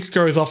said, the nuke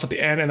goes off at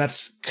the end, and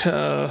that's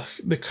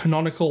the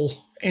canonical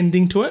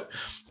ending to it,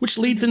 which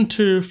leads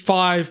into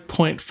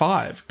 5.5,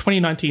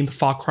 2019, The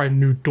Far Cry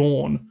New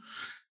Dawn.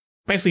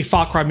 Basically,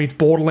 Far Cry meets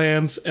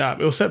Borderlands. It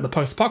was set in the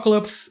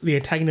post-apocalypse. The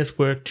antagonists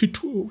were two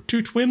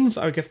twins.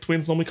 I guess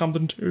twins normally comes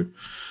in two.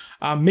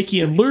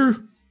 Mickey and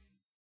Lou.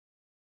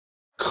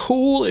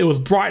 cool. It was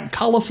bright and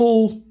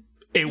colorful.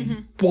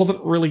 It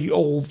wasn't really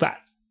all that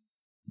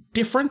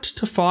different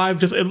to 5.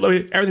 Just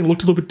everything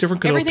looked a little bit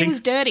different. Everything was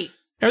dirty.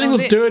 Everything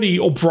was dirty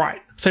or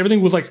bright. So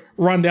everything was like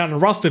run down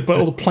and rusted, but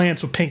all the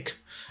plants were pink.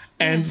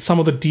 And some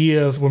of the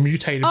deers were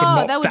mutated, but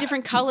not they were that.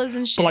 different colors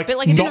and shit. But it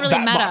not didn't really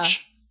that matter.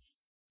 much.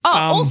 Oh,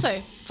 also,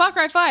 Far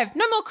Cry 5.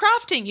 No more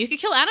crafting. You could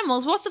kill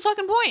animals. What's the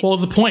fucking point? What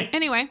was the point?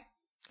 Anyway,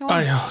 go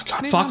on. Oh,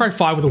 God. Move Far on. Cry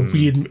 5 with a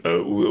weird,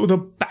 with a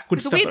backward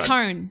It's a step. weird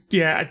tone.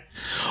 Yeah.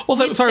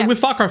 Also, Weird sorry, step. with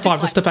Far Cry 5, Dislike.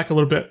 let's step back a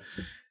little bit.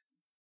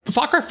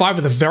 Far Cry 5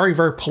 is a very,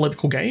 very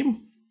political game,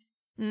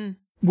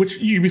 which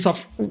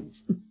Ubisoft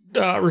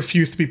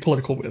refused to be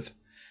political with.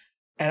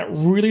 And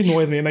it really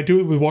annoys me, and they do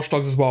it with Watch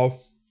Dogs as well.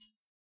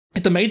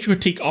 It's a major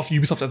critique of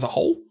Ubisoft as a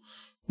whole,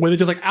 where they're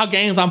just like, our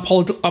games aren't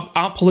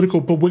political,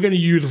 but we're going to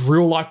use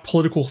real-life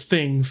political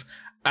things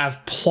as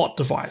plot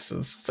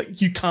devices. It's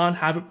like, you can't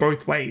have it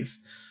both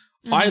ways.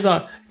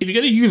 Either, if you're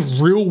going to use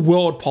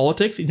real-world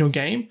politics in your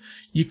game,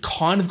 you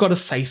kind of got to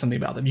say something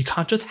about them. You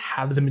can't just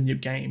have them in your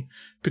game,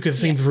 because it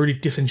seems really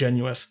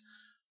disingenuous.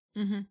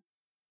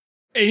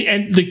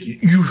 And like,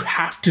 you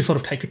have to sort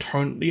of take a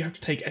tone, you have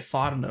to take a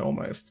side on it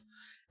almost.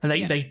 And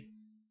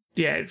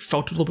it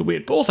felt a little bit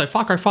weird. But also,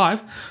 Far Cry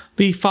 5,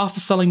 the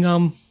fastest selling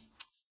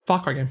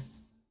Far Cry game.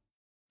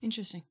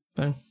 Interesting.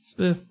 So,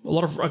 a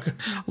lot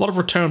of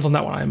returns on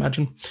that one, I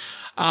imagine.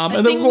 And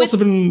then think we've also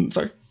been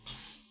sorry.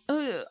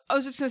 I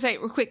was just going to say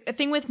real quick, a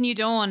thing with New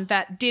Dawn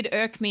that did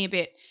irk me a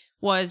bit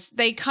was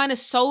they kind of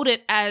sold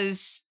it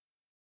as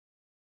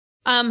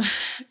kind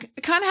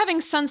of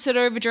having Sunset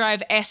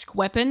Overdrive-esque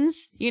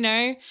weapons, you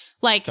know?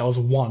 Like That was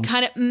one.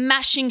 kind of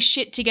mashing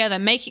shit together,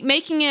 making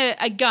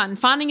a gun,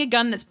 finding a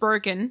gun that's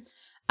broken,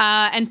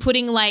 and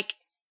putting like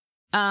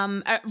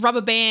a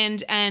rubber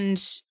band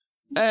and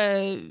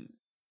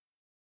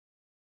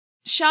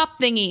sharp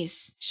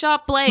thingies,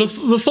 sharp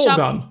blades. The sword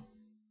gun.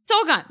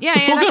 Sword gun. Yeah, The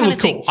yeah, sword that gun kind was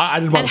of thing. cool. I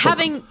didn't want And the sword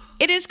having gun.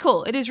 it is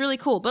cool. It is really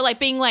cool. But like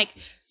being like,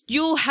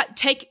 you'll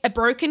take a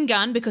broken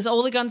gun because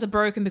all the guns are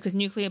broken because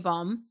nuclear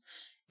bomb,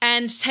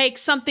 and take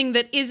something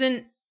that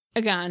isn't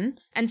a gun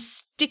and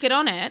stick it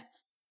on it,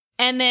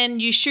 and then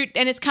you shoot,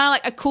 and it's kind of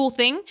like a cool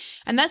thing,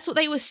 and that's what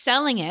they were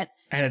selling it.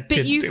 And it But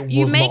did, you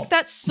it was make not.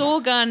 that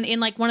saw gun in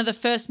like one of the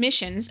first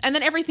missions, and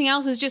then everything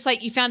else is just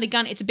like you found a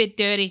gun. It's a bit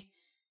dirty.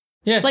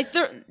 Yeah. Like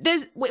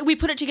we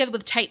put it together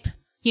with tape.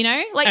 You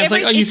know, like And it's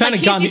like, oh, you found a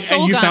gun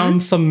and you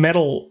found some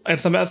metal and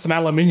some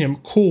aluminium.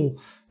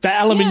 Cool. That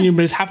aluminium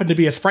has happened to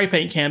be a spray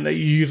paint can that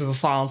you use as a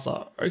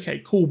silencer.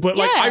 Okay, cool. But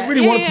like, I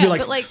really wanted to be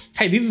but, like,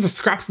 hey, these are the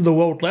scraps of the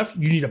world left.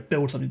 You need to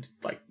build something.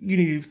 Like, you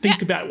need to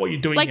think about what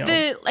you're doing. like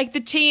here.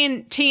 the T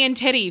and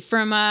Teddy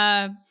from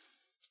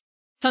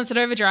Sunset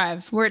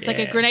Overdrive, where it's like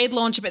a Yeah. grenade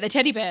launcher, but they're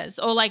teddy bears,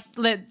 or like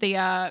they've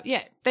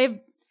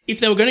If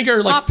they were going to go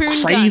like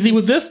harpoon crazy guns.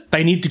 with this,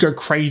 they need to go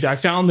crazy. I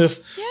found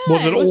this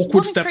was an it awkward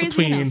wasn't step crazy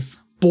between enough.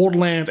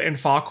 Borderlands and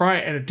Far Cry,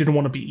 and it didn't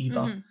want to be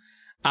either.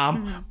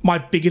 My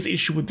biggest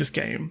issue with this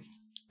game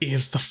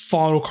is the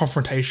final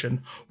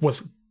confrontation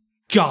was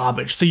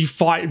garbage. So you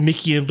fight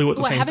Mickey and Lou at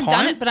the I same haven't time.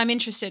 done it, but I'm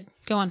interested.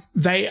 Go on.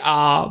 They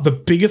are the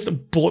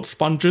biggest bullet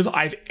sponges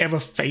I've ever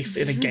faced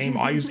in a game.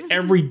 I used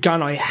every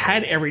gun I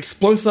had, every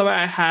explosive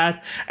I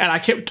had, and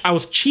I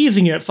was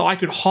cheesing it so I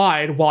could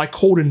hide while I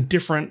called in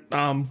different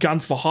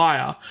guns for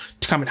hire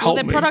to come and help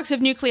They're me. products of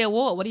nuclear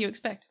war. What do you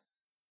expect?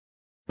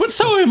 But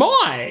so am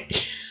I.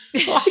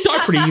 I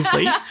die pretty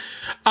easily.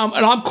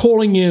 And I'm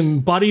calling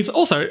in buddies.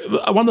 Also,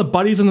 one of the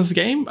buddies in this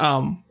game,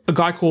 a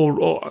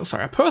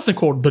person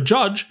called The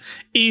Judge,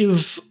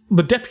 is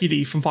the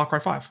deputy from Far Cry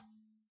 5.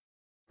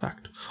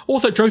 Fact.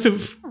 Also,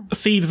 Joseph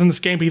Seed is in this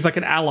game, but he's like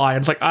an ally. And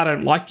it's like, I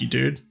don't like you,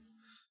 dude.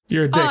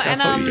 You're a dick.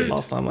 That's what you did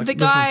last time. Like, the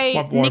this is guy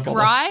why Nick bother.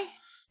 Rye.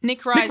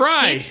 Nick Rye's Nick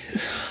Rye.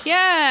 kid.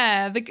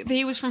 Yeah,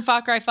 he was from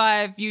Far Cry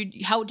 5. You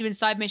helped him in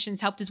side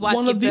missions, helped his wife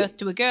One give of the- birth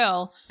to a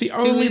girl. The who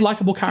only is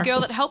likable character. The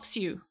girl that helps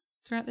you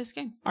throughout this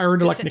game. I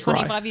really like Set Nick Rye.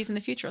 25 years in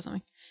the future or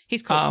something.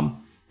 He's cool.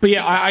 But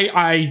yeah,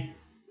 I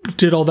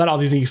did all that. I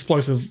was using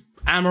explosive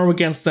ammo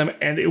against them,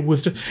 and it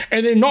was just,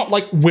 and they're not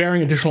like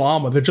wearing additional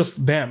armor. They're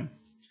just them.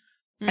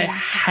 I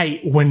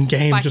hate when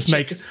games Like just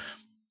make chicks.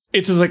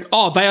 it's just like,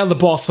 oh, they are the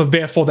boss, so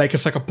therefore they can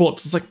suck up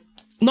bullets. It's like,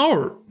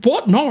 no,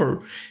 what?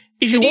 No.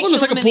 If you Did you want them to kill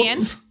suck them up in the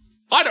bullets,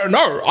 I don't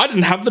know. I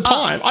didn't have the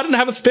time. I didn't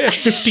have a spare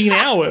 15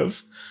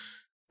 hours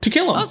to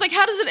kill them. I was like,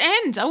 how does it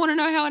end? I want to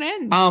know how it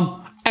ends.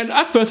 And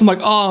at first I'm like,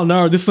 oh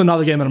no, this is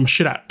another game that I'm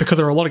shit at, because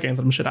there are a lot of games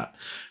that I'm shit at.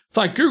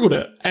 So I Googled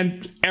it,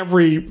 and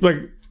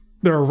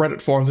there are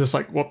Reddit forums just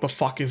like, what the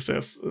fuck is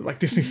this? Like,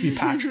 this needs to be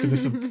patched because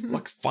this is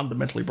like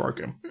fundamentally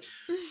broken.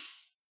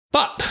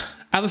 But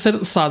as I said at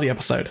the start of the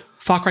episode,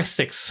 Far Cry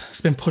 6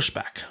 has been pushed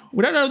back.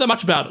 We don't know that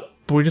much about it,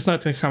 but we just know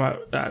it's going to come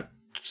out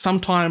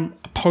sometime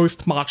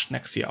post-March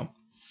next year.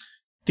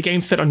 The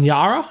game's set on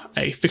Yara,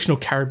 a fictional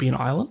Caribbean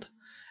island.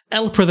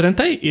 El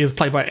Presidente is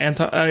played by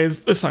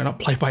not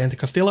played by Anton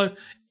Castillo,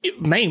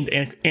 named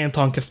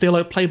Anton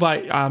Castillo, played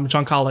by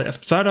Giancarlo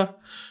Esposito,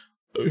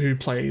 who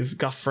plays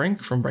Gus Fring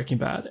from Breaking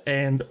Bad,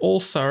 and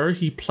also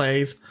he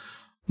plays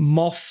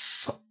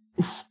Moff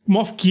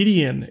Moff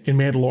Gideon in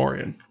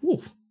Mandalorian.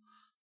 Ooh,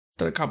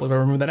 I can't believe I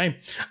remember that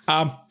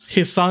name.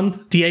 His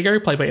son, Diego,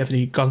 played by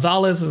Anthony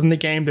Gonzalez, is in the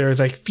game. There is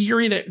a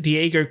theory that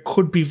Diego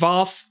could be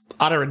Vars.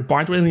 I don't really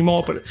buy into it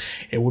anymore, but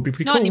it would be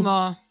pretty cool. Not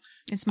anymore.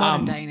 It's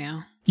modern day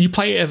now. You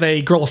play as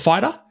a guerrilla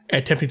fighter,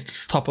 attempting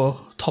to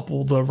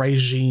topple the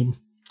regime.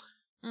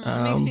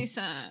 Makes me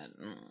sad.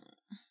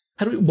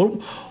 How do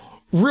we?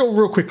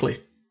 Real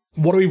quickly,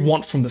 what do we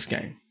want from this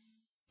game?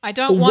 I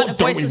don't want a what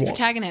don't we voiceless want?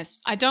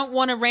 protagonist. I don't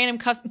want a random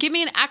Give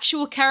me an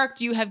actual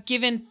character you have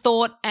given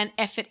thought and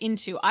effort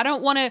into. I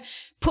don't want to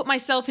put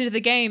myself into the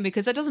game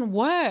because that doesn't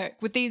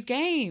work with these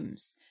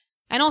games.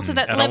 And also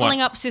that leveling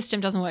up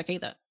system doesn't work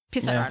either.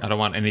 Piss that right. I don't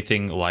want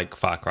anything like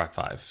Far Cry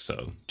 5,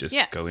 so just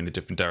Yeah. go in a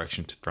different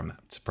direction from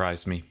that.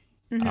 Surprise me.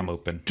 I'm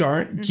open.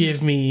 Don't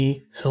give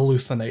me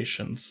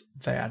hallucinations.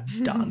 They are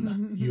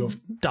done. You have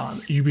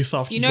done.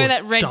 Ubisoft. You know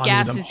that red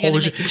gas is going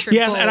to make you trip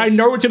Yes, balls. and I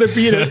know it's going to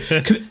be in it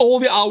because all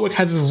the artwork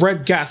has this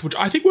red gas, which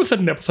I think we've said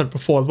in an episode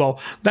before as well.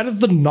 That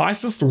is the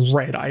nicest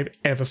red I've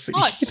ever seen.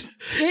 Oh, it's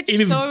it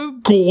is so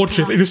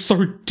gorgeous. It is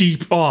so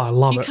deep. Oh, I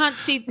love You it. can't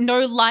see,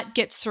 no light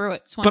gets through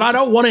it. It's But I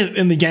don't want it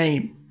in the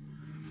game.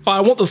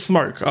 I want the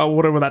smoke,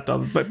 whatever that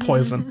does, but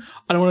poison.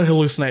 I don't want to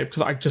hallucinate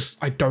because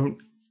I don't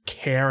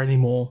care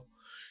anymore.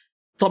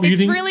 Stop It's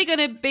using. really going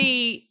to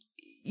be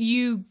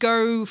you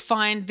go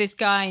find this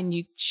guy and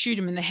you shoot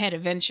him in the head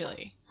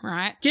eventually,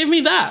 right? Give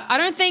me that. I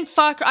don't think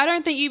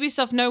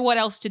Ubisoft know what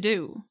else to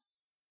do.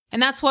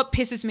 And that's what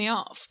pisses me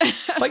off.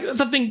 Like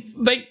the thing,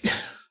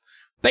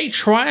 they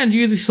try and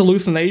use these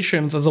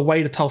hallucinations as a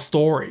way to tell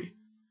story.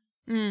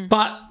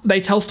 But they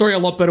tell story a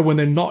lot better when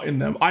they're not in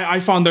them. I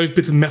find those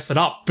bits mess it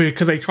up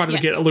because they try to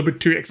get a little bit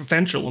too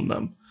existential in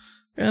them.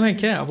 And I don't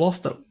care, I've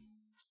lost it.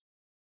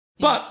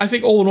 But I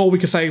think all in all, we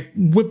can say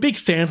we're big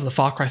fans of the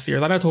Far Cry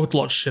series. I know I talked a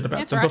lot of shit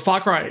about them, but Far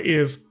Cry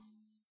is,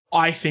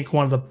 I think,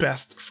 one of the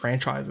best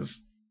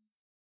franchises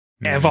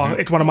ever.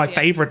 It's one of my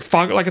favorites.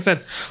 Like I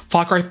said,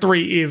 Far Cry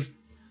 3 is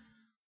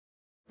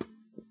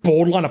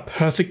borderline a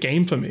perfect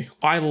game for me.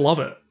 I love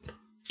it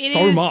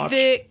so much.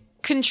 The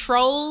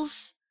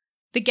controls,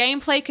 the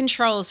gameplay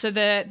controls, so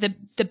the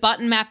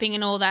button mapping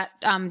and all that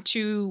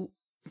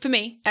for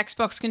me,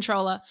 Xbox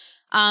controller,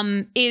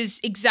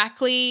 is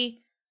exactly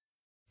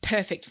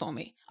perfect for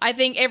me. I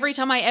think every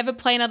time I ever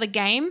play another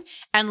game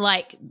and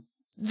like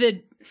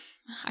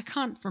I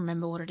can't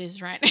remember what it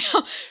is right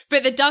now,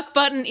 but the duck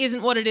button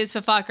isn't what it is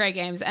for Far Cry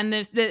games, and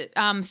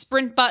the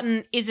sprint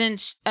button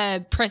isn't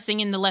pressing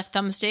in the left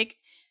thumbstick.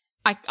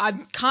 I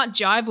can't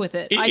jive with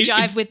it. I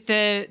jive with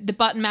the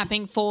button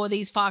mapping for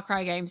these Far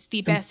Cry games,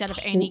 the best out of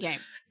any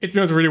game. It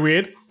was really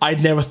weird.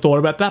 I'd never thought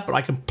about that, but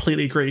I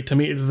completely agree. To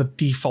me, it is the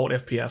default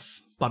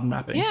FPS button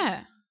mapping.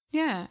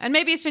 Yeah. And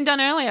maybe it's been done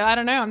earlier. I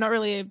don't know.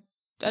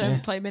 I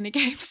don't play many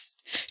games.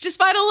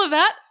 Despite all of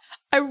that,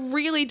 I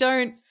really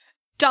don't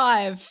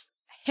dive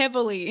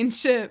heavily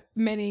into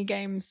many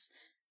games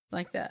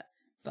like that.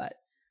 But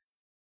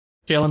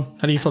Galen,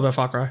 how do you feel about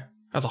Far Cry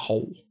as a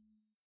whole?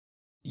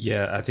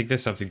 Yeah, I think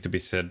there's something to be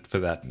said for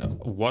that.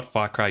 What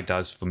Far Cry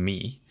does for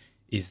me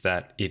is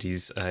that it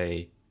is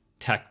a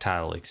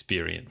tactile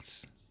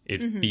experience.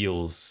 It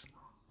feels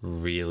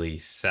really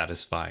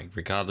satisfying,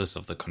 regardless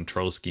of the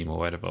control scheme or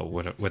whatever,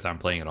 whether I'm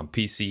playing it on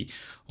PC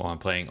or I'm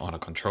playing on a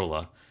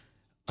controller.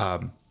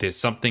 There's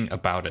something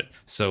about it.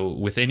 So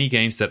with any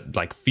games that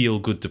like feel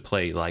good to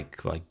play, like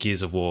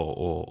Gears of War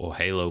or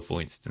Halo, for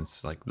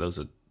instance, like those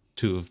are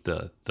two of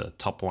the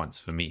top ones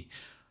for me.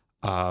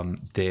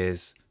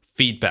 There's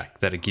feedback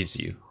that it gives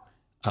you,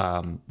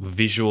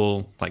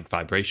 visual, like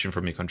vibration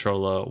from your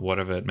controller,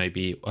 whatever it may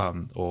be,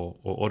 or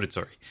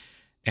auditory.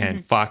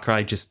 And Far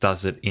Cry just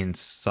does it in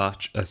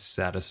such a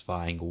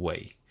satisfying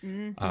way.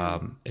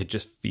 It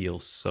just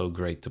feels so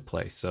great to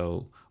play.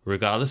 So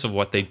regardless of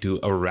what they do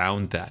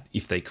around that,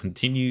 if they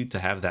continue to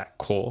have that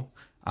core,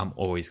 I'm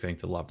always going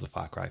to love the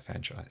Far Cry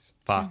franchise.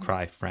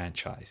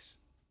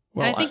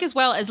 Well, and I think as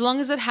well, as long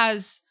as it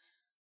has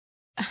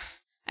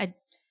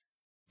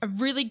a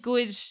really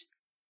good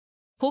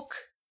hook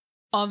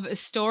of a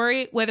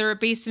story, whether it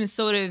be some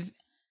sort of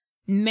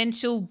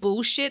mental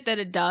bullshit that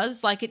it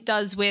does, like it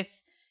does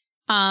with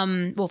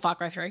Far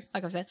Cry 3,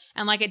 like I said,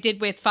 and like it did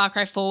with Far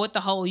Cry 4 with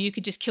the whole you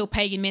could just kill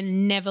pagan men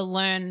and never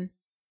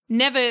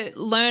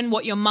learn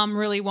what your mum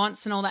really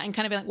wants and all that, and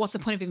kind of be like, what's the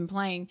point of even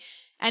playing?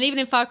 And even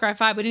in Far Cry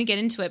 5, we didn't get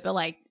into it, but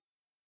like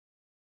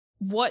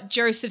what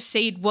Joseph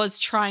Seed was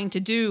trying to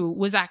do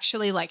was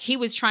actually like he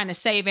was trying to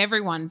save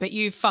everyone, but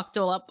you fucked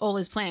all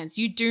his plans.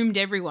 You doomed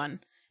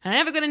everyone. And I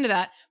never got into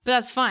that, but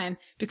that's fine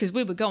because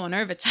we were going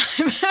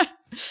overtime.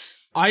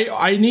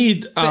 I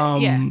need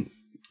need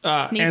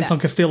Anton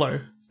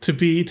Castillo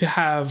to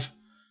have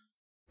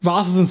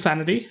Vars's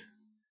insanity.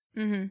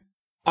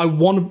 I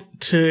want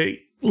to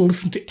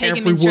listen to Pagan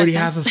every Min's word he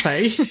dress has to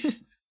say.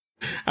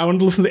 I want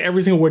to listen to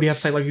every single word he has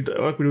to say, like we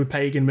do with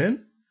Pagan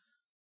Min.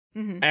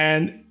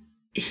 And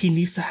he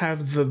needs to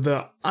have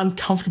the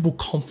uncomfortable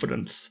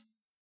confidence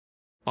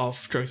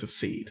of Joseph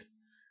Seed.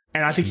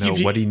 And I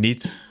think what he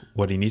needs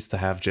what he needs to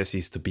have, Jesse,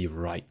 is to be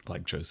right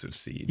like Joseph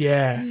Seed.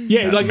 Yeah,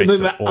 That like makes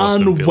the an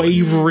awesome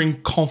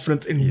unwavering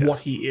confidence in Yeah. what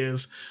he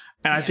is.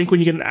 And I think when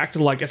you get an actor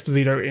like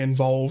Esposito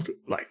involved,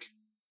 like,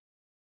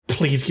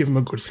 please give him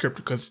a good script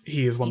because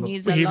he is one of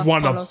needs the a he's Los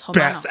one of Polos the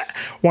best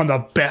Romanos. one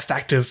of the best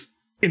actors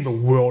in the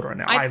world right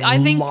now. I I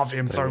think- love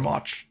him so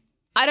much.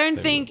 I don't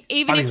think,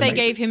 even I if think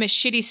they it's gave him a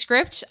shitty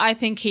script, I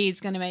think he's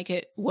going to make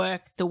it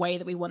work the way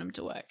that we want him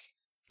to work.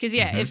 Because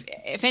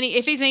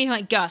if he's anything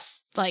like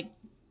Gus, like,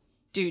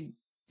 dude,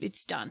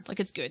 it's done. Like,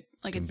 it's good.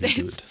 Like,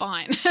 it's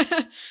fine.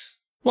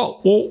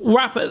 Well, we'll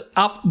wrap it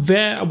up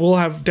there. We'll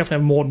definitely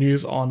have more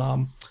news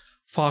on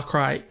Far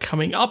Cry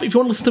coming up. If you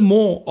want to listen to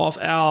more of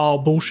our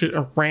bullshit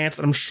and rants,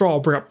 and I'm sure I'll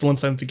bring up Villain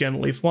Sense again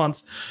at least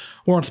once,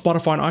 we're on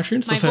Spotify and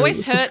iTunes. My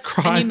voice hurts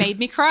and you made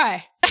me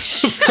cry.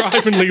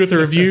 Subscribe and leave us a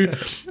review.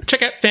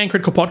 Check out Fan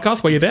Critical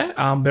Podcast while you're there.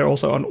 They're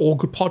also on all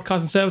good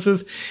podcasting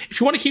services. If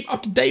you want to keep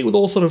up to date with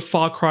all sort of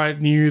Far Cry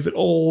news and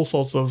all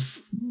sorts of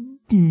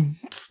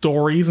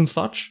stories and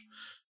such,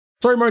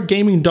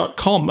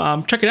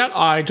 storymodegaming.com. Check it out.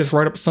 I just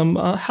wrote up some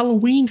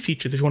Halloween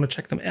features if you want to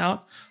check them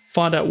out.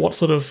 Find out what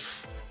sort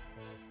of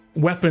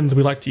weapons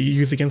we like to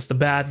use against the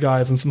bad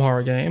guys in some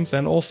horror games,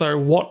 and also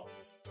what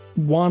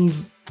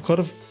ones sort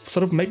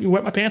of make me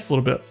wet my pants a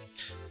little bit.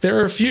 There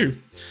are a few.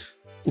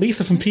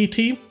 Lisa from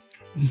PT,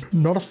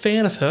 not a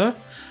fan of her.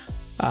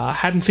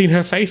 Hadn't seen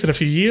her face in a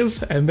few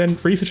years, and then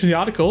researching the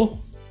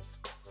article,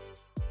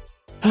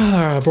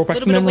 brought back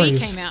some Little bit of weed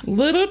memories. came out.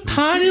 Little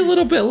tiny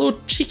little bit, little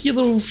cheeky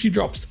little few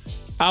drops.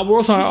 We're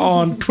also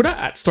on Twitter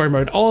at Story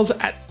Mode Oz, on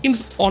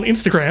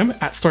Instagram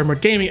at Story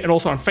Mode Gaming, and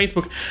also on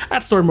Facebook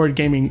at Story Mode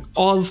Gaming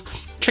Oz.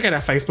 Check out our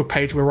Facebook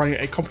page. We're running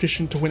a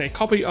competition to win a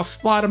copy of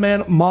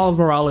Spider-Man Miles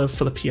Morales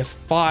for the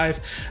PS5.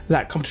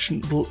 That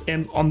competition will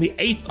end on the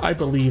 8th, I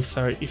believe.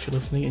 So if you're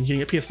listening and you're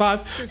getting a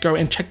PS5, go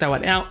and check that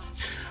one out.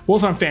 We're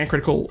also on Fan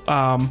Critical.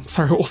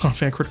 We're also on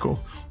Fan Critical.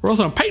 We're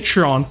also on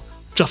Patreon.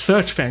 Just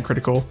search Fan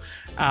Critical.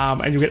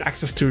 And you'll get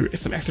access to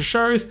some extra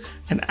shows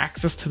and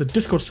access to the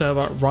Discord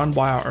server run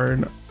by our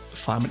own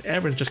Simon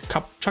Evans. Just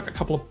chuck a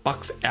couple of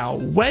bucks our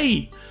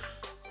way.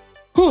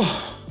 Whew.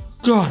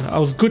 God, it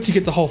was good to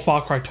get the whole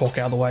Far Cry talk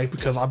out of the way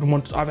because I've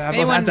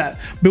had that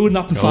building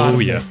up inside. Oh, of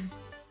me. yeah.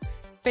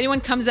 If anyone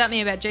comes at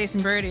me about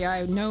Jason Brody,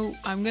 I'll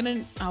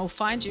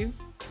find you.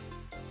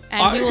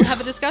 And we will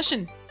have a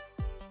discussion.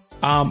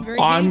 I'm going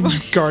to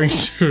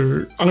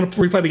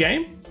replay the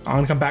game. I'm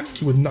going to come back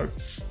to you with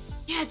notes.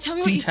 Yeah, tell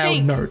me what you Detailed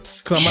think.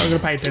 notes, because I'm not going to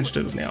pay attention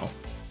to this now.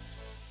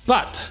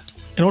 But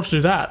in order to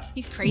do that,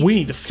 He's crazy. we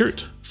need to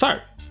scoot. So,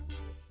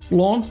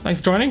 Lorne, thanks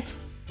for joining.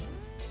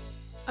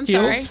 I'm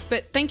Heels. sorry,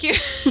 but thank you.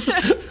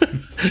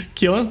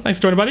 Keelan, thanks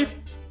for joining, buddy.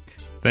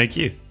 Thank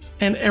you.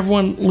 And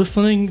everyone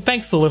listening,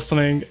 thanks for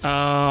listening.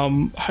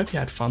 I hope you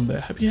had fun there.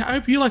 I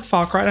hope you like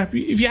Far Cry.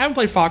 If you haven't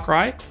played Far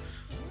Cry,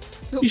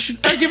 you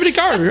should go give it a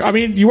go. I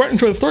mean, you won't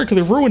enjoy the story because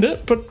they've ruined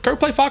it, but go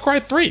play Far Cry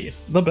 3.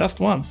 It's the best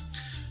one.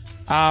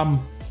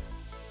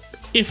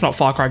 If not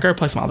Far Cry, go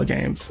play some other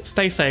games.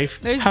 Stay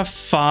safe, have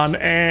fun,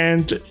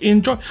 and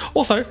enjoy.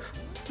 Also,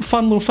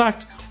 fun little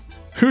fact,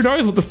 who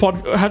knows what this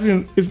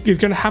is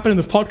going to happen in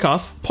this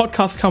podcast.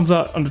 Podcast comes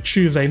out on a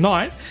Tuesday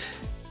night,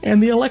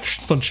 and the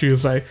election's on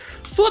Tuesday.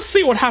 So let's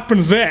see what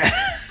happens there.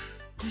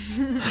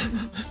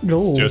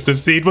 No. Joseph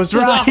Seed was Oh,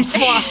 right.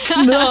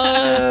 fuck,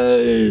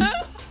 no.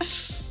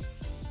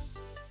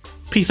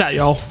 Peace out,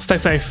 y'all. Stay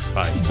safe.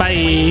 Bye.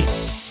 Bye.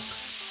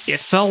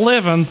 It's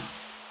 11.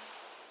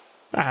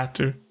 I had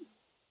to.